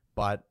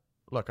 But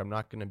look, I'm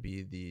not going to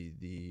be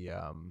the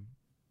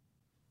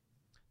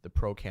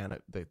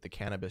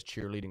cannabis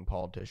cheerleading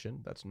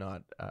politician. That's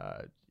not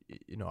I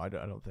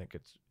don't think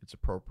it's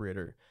appropriate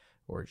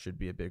or it should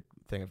be a big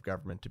thing of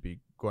government to be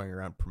going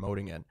around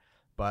promoting it.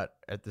 But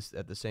at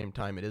the same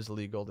time, it is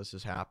legal. This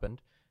has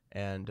happened,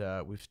 and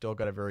we've still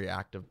got a very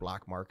active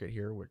black market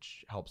here,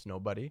 which helps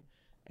nobody.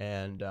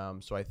 And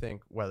so I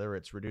think whether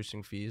it's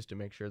reducing fees to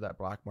make sure that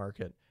black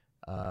market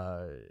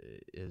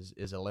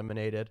is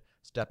eliminated,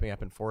 stepping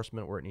up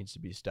enforcement where it needs to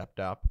be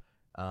stepped up.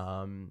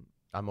 I'm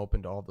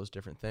open to all those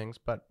different things,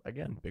 but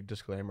again, big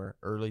disclaimer,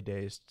 early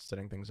days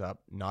setting things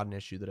up, not an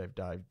issue that I've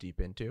dived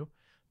deep into.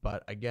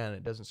 But again,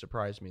 it doesn't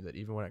surprise me that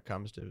even when it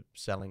comes to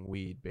selling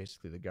weed,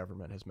 basically the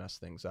government has messed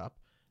things up.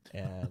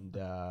 And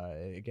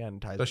again,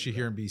 especially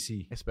here in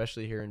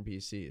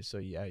BC. So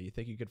yeah, you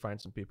think you could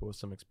find some people with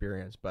some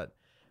experience, but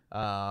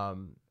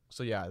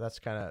so yeah, that's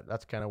kind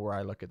of where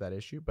I look at that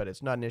issue. But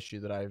it's not an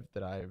issue that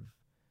I've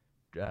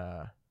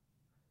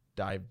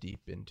dived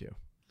deep into.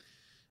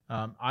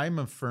 I'm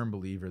a firm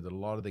believer that a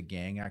lot of the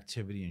gang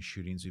activity and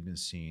shootings we've been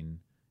seeing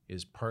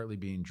is partly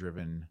being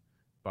driven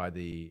by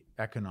the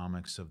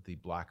economics of the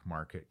black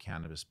market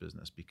cannabis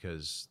business,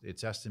 because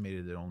it's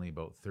estimated that only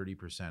about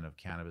 30% of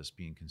cannabis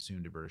being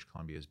consumed in British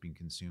Columbia is being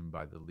consumed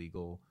by the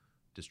legal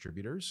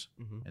distributors,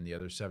 mm-hmm. and the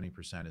other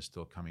 70% is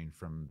still coming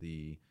from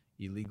the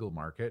illegal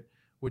market,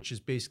 which is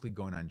basically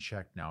going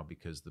unchecked now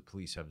because the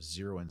police have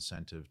zero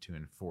incentive to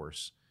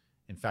enforce.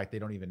 In fact, they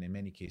don't even in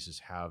many cases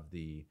have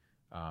the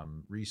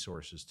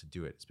resources to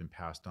do it. It's been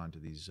passed on to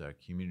these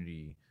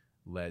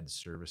community-led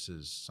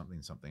services,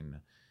 something.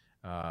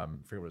 I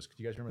forget what it was. Do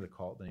you guys remember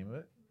the name of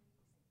it?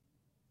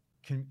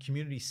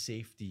 Community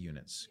Safety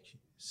Units,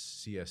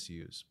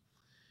 CSUs.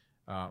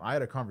 I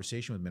had a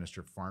conversation with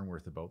Minister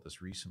Farnworth about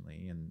this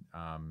recently, and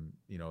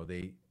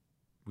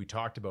we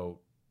talked about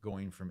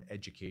going from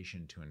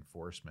education to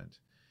enforcement.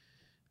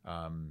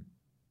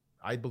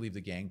 I believe the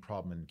gang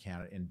problem in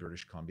Canada, in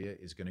British Columbia,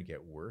 is going to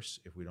get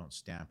worse if we don't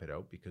stamp it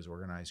out, because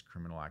organized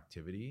criminal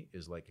activity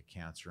is like a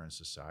cancer in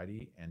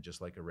society, and just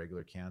like a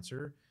regular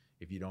cancer,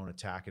 if you don't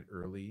attack it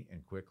early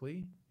and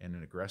quickly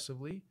and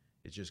aggressively,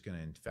 it's just going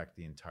to infect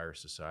the entire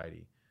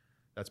society.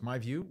 That's my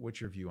view. What's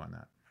your view on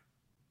that?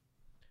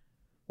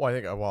 Well,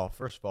 I think,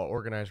 first of all,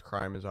 organized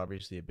crime is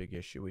obviously a big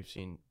issue. We've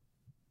seen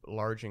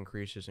large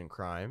increases in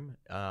crime.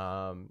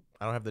 I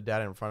don't have the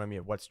data in front of me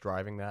of what's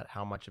driving that,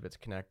 how much of it's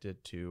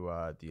connected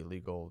to the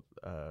illegal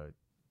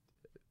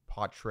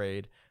pot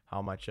trade,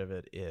 how much of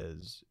it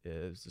is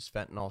this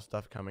fentanyl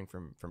stuff coming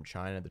from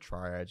China, the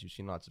triads. You've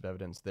seen lots of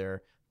evidence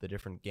there, the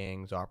different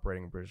gangs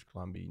operating in British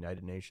Columbia,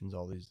 United Nations,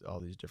 all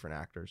these different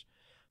actors.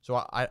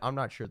 So I'm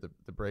not sure the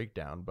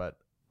breakdown, but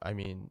I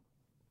mean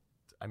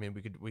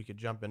we could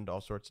jump into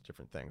all sorts of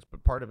different things,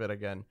 but part of it,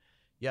 again,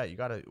 yeah, you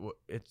gotta.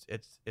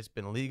 It's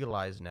been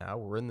legalized now.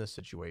 We're in this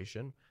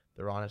situation.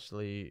 They're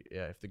honestly,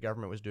 if the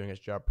government was doing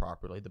its job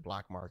properly, the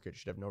black market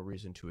should have no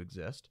reason to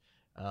exist.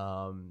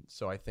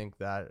 So I think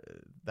that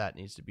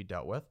needs to be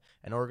dealt with.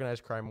 And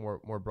organized crime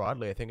more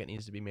broadly, I think it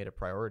needs to be made a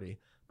priority.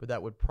 But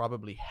that would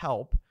probably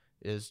help.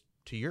 Is,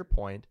 to your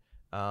point,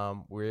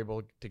 we're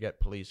able to get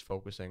police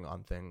focusing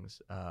on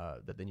things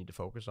that they need to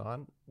focus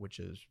on, which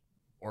is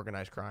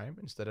organized crime,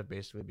 instead of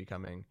basically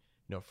becoming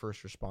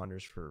first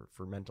responders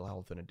for mental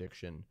health and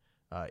addiction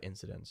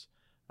incidents.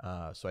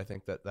 So I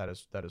think that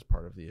is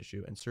part of the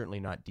issue, and certainly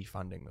not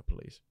defunding the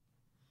police.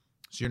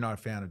 So you're not a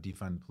fan of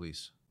defund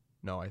police?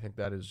 No, I think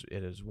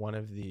it is one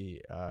of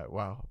the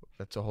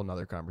that's a whole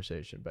nother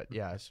conversation. But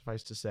yeah,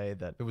 suffice to say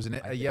that it was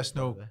a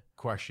yes/no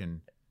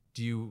question.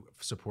 Do you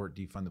support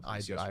defund the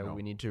police? Yes or no?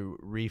 We need to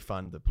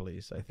refund the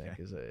police, I think,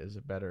 is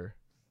a better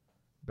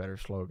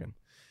slogan.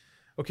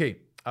 Okay,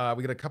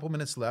 we got a couple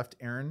minutes left.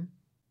 Aaron,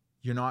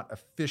 you're not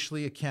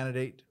officially a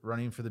candidate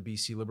running for the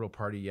BC Liberal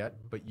Party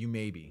yet, but you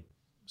may be.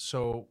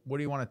 So what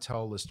do you want to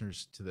tell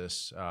listeners to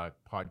this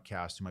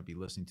podcast who might be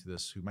listening to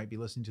this,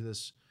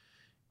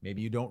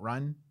 maybe you don't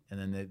run, and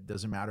then it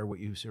doesn't matter what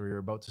you're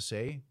about to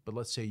say, but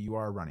let's say you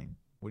are running.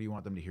 What do you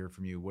want them to hear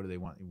from you? What do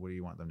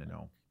you want them to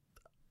know?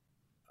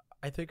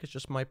 I think it's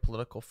just my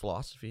political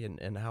philosophy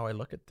and how I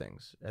look at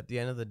things. At the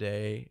end of the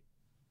day,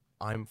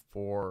 I'm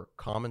for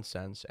common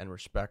sense and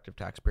respect of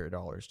taxpayer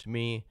dollars. To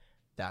me,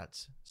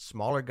 that's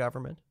smaller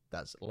government,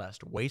 that's less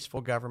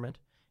wasteful government,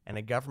 and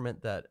a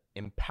government that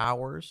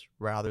empowers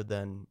rather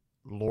than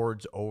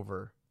lords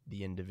over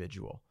the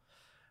individual.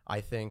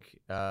 I think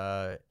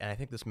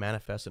this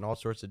manifests in all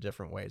sorts of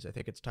different ways. I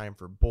think it's time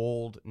for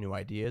bold new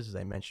ideas, as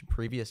I mentioned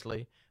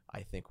previously.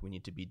 I think we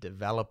need to be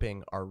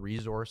developing our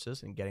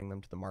resources and getting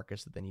them to the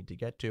markets that they need to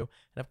get to.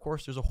 And of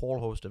course, there's a whole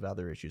host of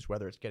other issues,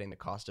 whether it's getting the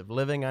cost of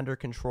living under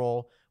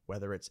control,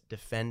 whether it's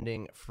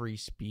defending free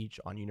speech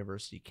on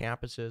university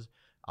campuses,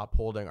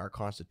 upholding our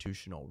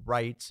constitutional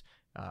rights,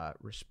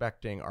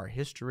 respecting our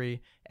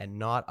history, and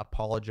not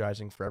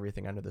apologizing for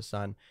everything under the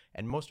sun.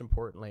 And most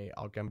importantly,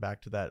 I'll come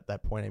back to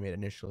that point I made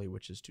initially,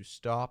 which is to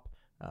stop,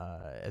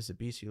 as a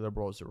BC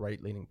Liberal, as a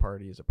right-leaning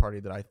party, as a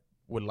party that I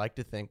would like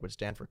to think would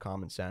stand for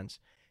common sense,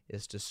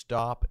 is to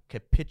stop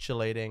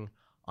capitulating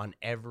on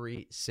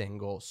every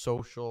single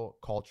social,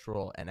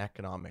 cultural, and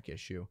economic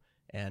issue,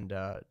 and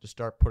to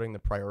start putting the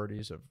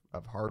priorities of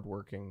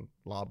hardworking,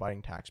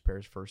 law-abiding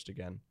taxpayers first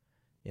again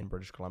in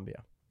British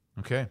Columbia.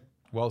 Okay,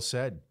 well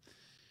said.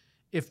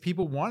 If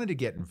people wanted to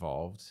get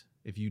involved,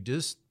 if you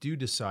just do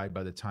decide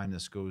by the time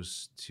this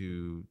goes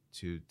to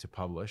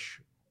publish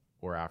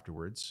or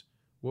afterwards,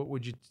 what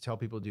would you tell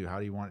people to do? How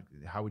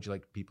would you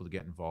like people to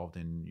get involved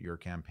in your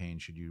campaign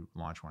should you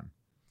launch one?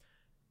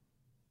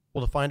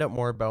 Well, to find out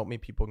more about me,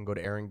 people can go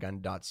to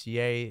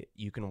aarongunn.ca.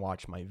 You can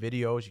watch my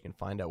videos. You can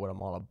find out what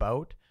I'm all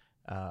about.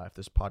 If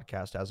this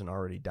podcast hasn't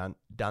already done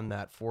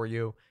that for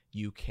you,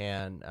 you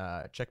can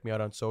check me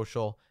out on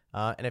social.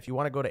 And if you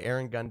want to go to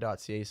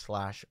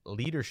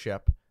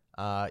aarongunn.ca/leadership,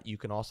 you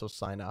can also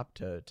sign up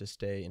to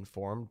stay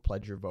informed,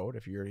 pledge your vote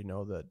if you already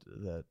know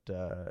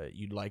that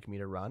you'd like me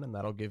to run, and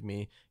that'll give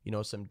me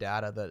some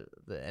data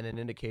and an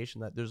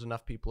indication that there's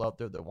enough people out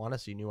there that want to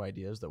see new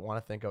ideas, that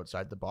want to think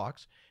outside the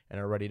box, and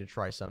are ready to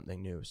try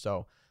something new.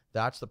 So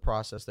that's the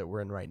process that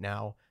we're in right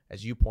now.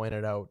 As you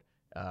pointed out,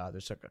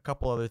 there's a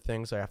couple other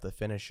things I have to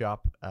finish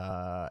up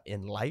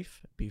in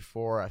life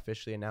before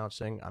officially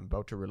announcing I'm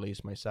about to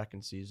release my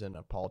second season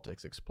of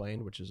Politics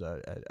Explained, which is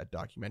a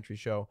documentary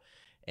show.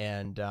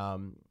 And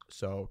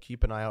so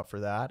keep an eye out for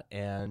that.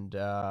 And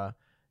I'm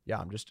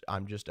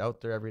just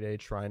out there every day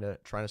trying to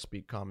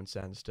speak common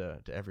sense to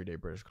everyday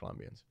British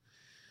Columbians.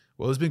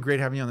 Well, it's been great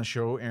having you on the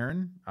show,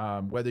 Aaron.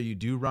 Whether you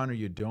do run or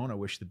you don't, I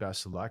wish you the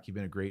best of luck. You've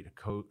been a great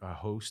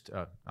host.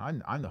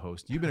 I'm the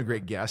host. You've been a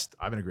great guest.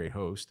 I've been a great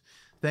host.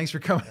 Thanks for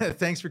coming.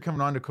 Thanks for coming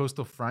on to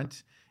Coastal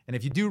Front. And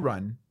if you do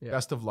run,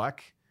 best of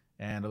luck.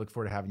 And I look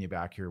forward to having you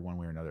back here one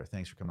way or another.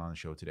 Thanks for coming on the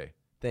show today.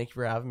 Thank you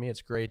for having me.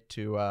 It's great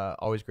to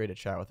always great to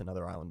chat with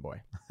another island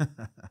boy.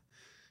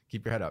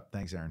 Keep your head up.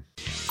 Thanks, Aaron.